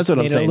 I think, That's what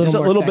I'm made it saying. a Just a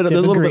little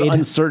little bit of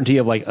uncertainty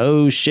of like,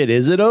 oh shit,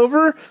 is it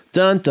over?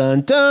 Dun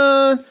dun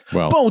dun.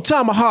 Well, Bone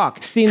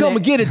Tomahawk, come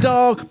and get it,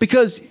 dog.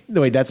 Because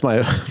no, wait, that's my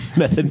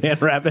Method Man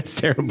rap. It's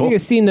terrible.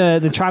 You've seen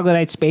the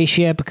troglodyte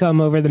spaceship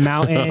come over the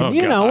mountain. Oh,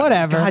 you know, God.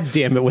 whatever. God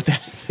damn it with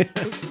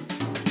that.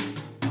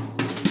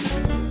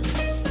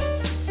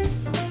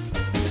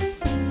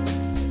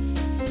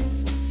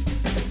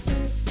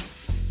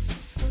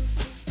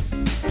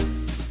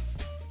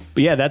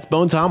 But yeah, that's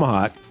Bone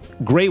Tomahawk.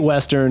 Great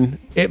Western.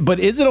 But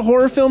is it a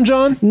horror film,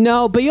 John?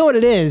 No, but you know what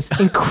it is?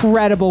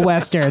 Incredible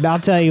Western. I'll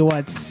tell you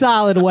what.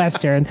 Solid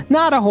Western.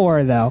 Not a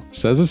horror, though.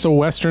 Says it's a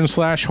Western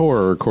 /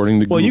 horror, according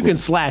to Google. Well, you can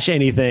slash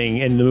anything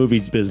in the movie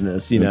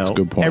business, you know. That's a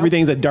good point.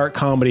 Everything's a dark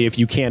comedy if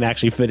you can't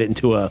actually fit it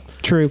into a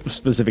True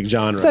specific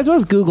genre. Besides, what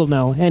does Google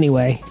know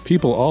anyway?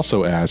 People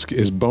also ask,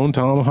 is Bone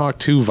Tomahawk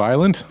too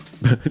violent?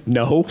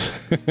 No.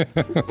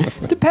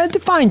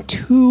 Define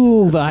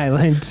too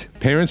violent.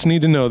 Parents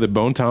need to know that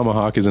Bone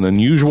Tomahawk is an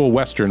unusual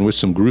Western with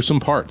some gruesome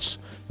parts.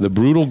 The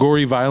brutal,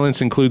 gory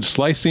violence includes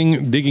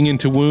slicing, digging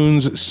into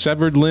wounds,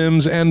 severed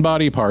limbs and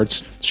body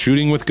parts,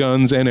 shooting with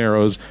guns and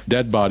arrows,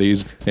 dead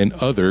bodies, and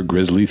other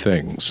grisly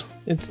things.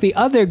 It's the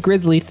other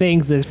grisly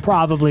things is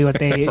probably what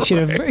they should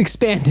have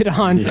expanded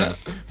on. Yeah.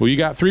 Well, you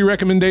got 3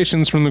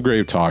 recommendations from the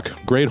Grave Talk.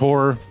 Great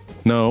horror?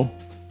 No.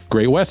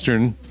 Great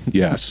Western?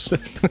 Yes.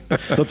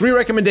 So 3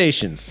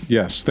 recommendations.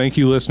 Yes. Thank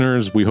you,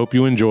 listeners. We hope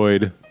you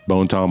enjoyed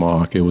Bone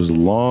Tomahawk. It was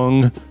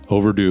long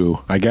overdue,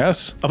 I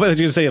guess. I thought you were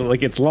going to say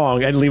like it's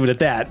long. I'd leave it at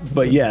that.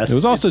 But yes. It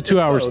was also 2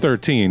 hours both.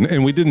 13,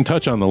 and we didn't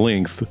touch on the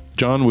length.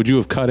 John, would you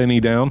have cut any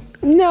down?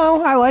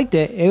 No, I liked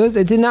it.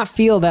 It did not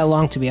feel that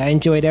long to me. I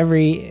enjoyed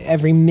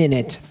every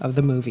minute of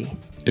the movie.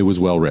 It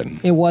was well written.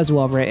 It was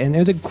well written. It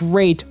was a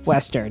great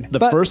Western. The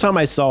first time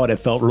I saw it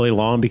felt really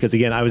long because,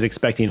 again, I was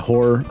expecting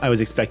horror. I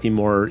was expecting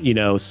more,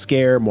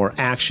 scare, more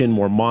action,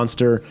 more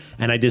monster,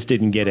 and I just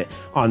didn't get it.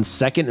 On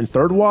second and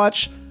third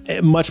watch,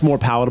 much more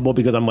palatable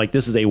because I'm like,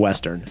 this is a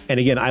Western. And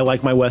again, I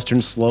like my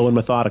Westerns slow and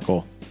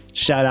methodical.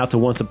 Shout out to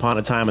Once Upon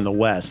a Time in the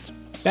West.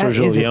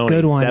 Sergio is a Leone.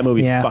 good one. That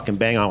movie's Yeah. fucking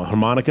bang on with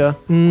harmonica.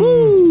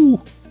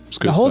 Woo! It's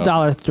good The whole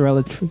stuff.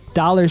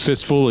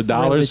 Fistful of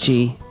dollars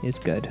trilogy is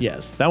good.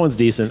 Yes, that one's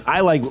decent.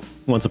 I like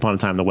Once Upon a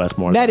Time in the West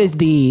more. That though. is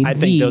the. I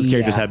think those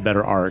characters have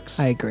better arcs.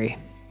 I agree.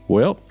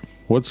 Well,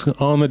 what's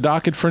on the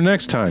docket for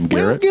next time,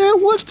 Garrett? Well,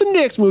 Garrett, what's the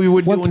next movie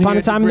we're doing? Once Upon here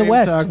a Time at in the Grave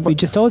West. Talk? We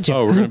just told you.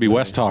 Oh, we're going to be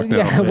West Talk now.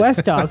 Yeah,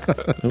 West Talk.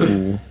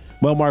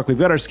 Well, Mark, we've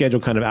got our schedule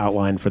kind of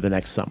outlined for the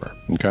next summer.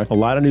 Okay. A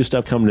lot of new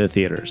stuff coming to the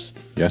theaters.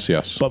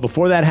 Yes. But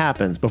before that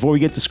happens, before we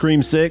get to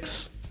Scream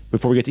 6,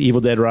 before we get to Evil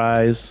Dead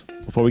Rise,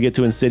 before we get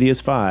to Insidious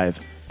 5,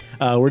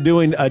 we're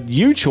doing a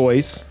you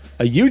choice.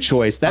 A you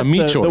choice. That's me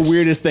the choice.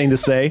 weirdest thing to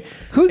say.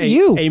 Who's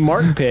you? A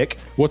Mark pick.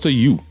 What's a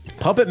you?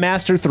 Puppet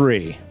Master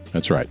 3.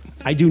 That's right.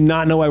 I do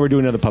not know why we're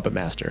doing another Puppet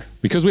Master.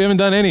 Because we haven't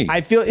done any.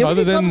 I feel it would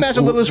other be Puppet than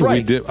Master Little is we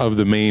right. did of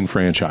the main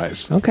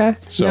franchise. Okay.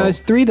 So- Now, is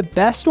 3 the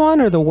best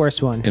one or the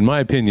worst one? In my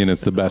opinion, it's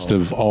the best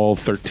of all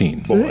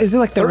 13. Is it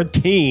like the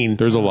 13.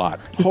 There's a lot.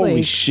 Holy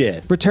like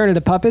shit. Return of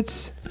the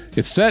Puppets?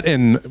 It's set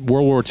in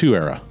World War II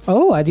era.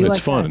 Oh, I do It's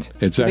like fun. that.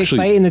 It's Do actually-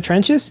 they fight in the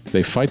trenches?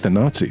 They fight the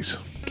Nazis.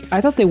 I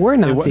thought they were I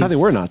Nazis. thought they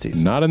were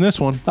Nazis. Not in this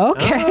one.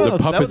 Okay. Oh, so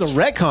that puppets- was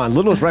a retcon.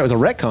 Little is right. It was a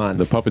retcon.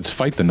 The puppets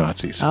fight the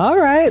Nazis. All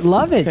right.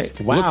 Love it.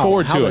 Wow, Look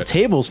forward how to the it.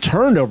 tables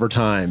turned over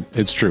time.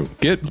 It's true.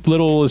 Get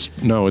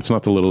Littlest. No, it's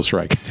not the Littlest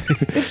Reich.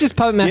 It's just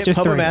Puppet Master Get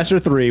Puppet 3. Master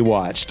 3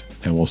 watched.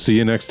 And we'll see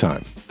you next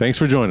time. Thanks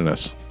for joining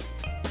us.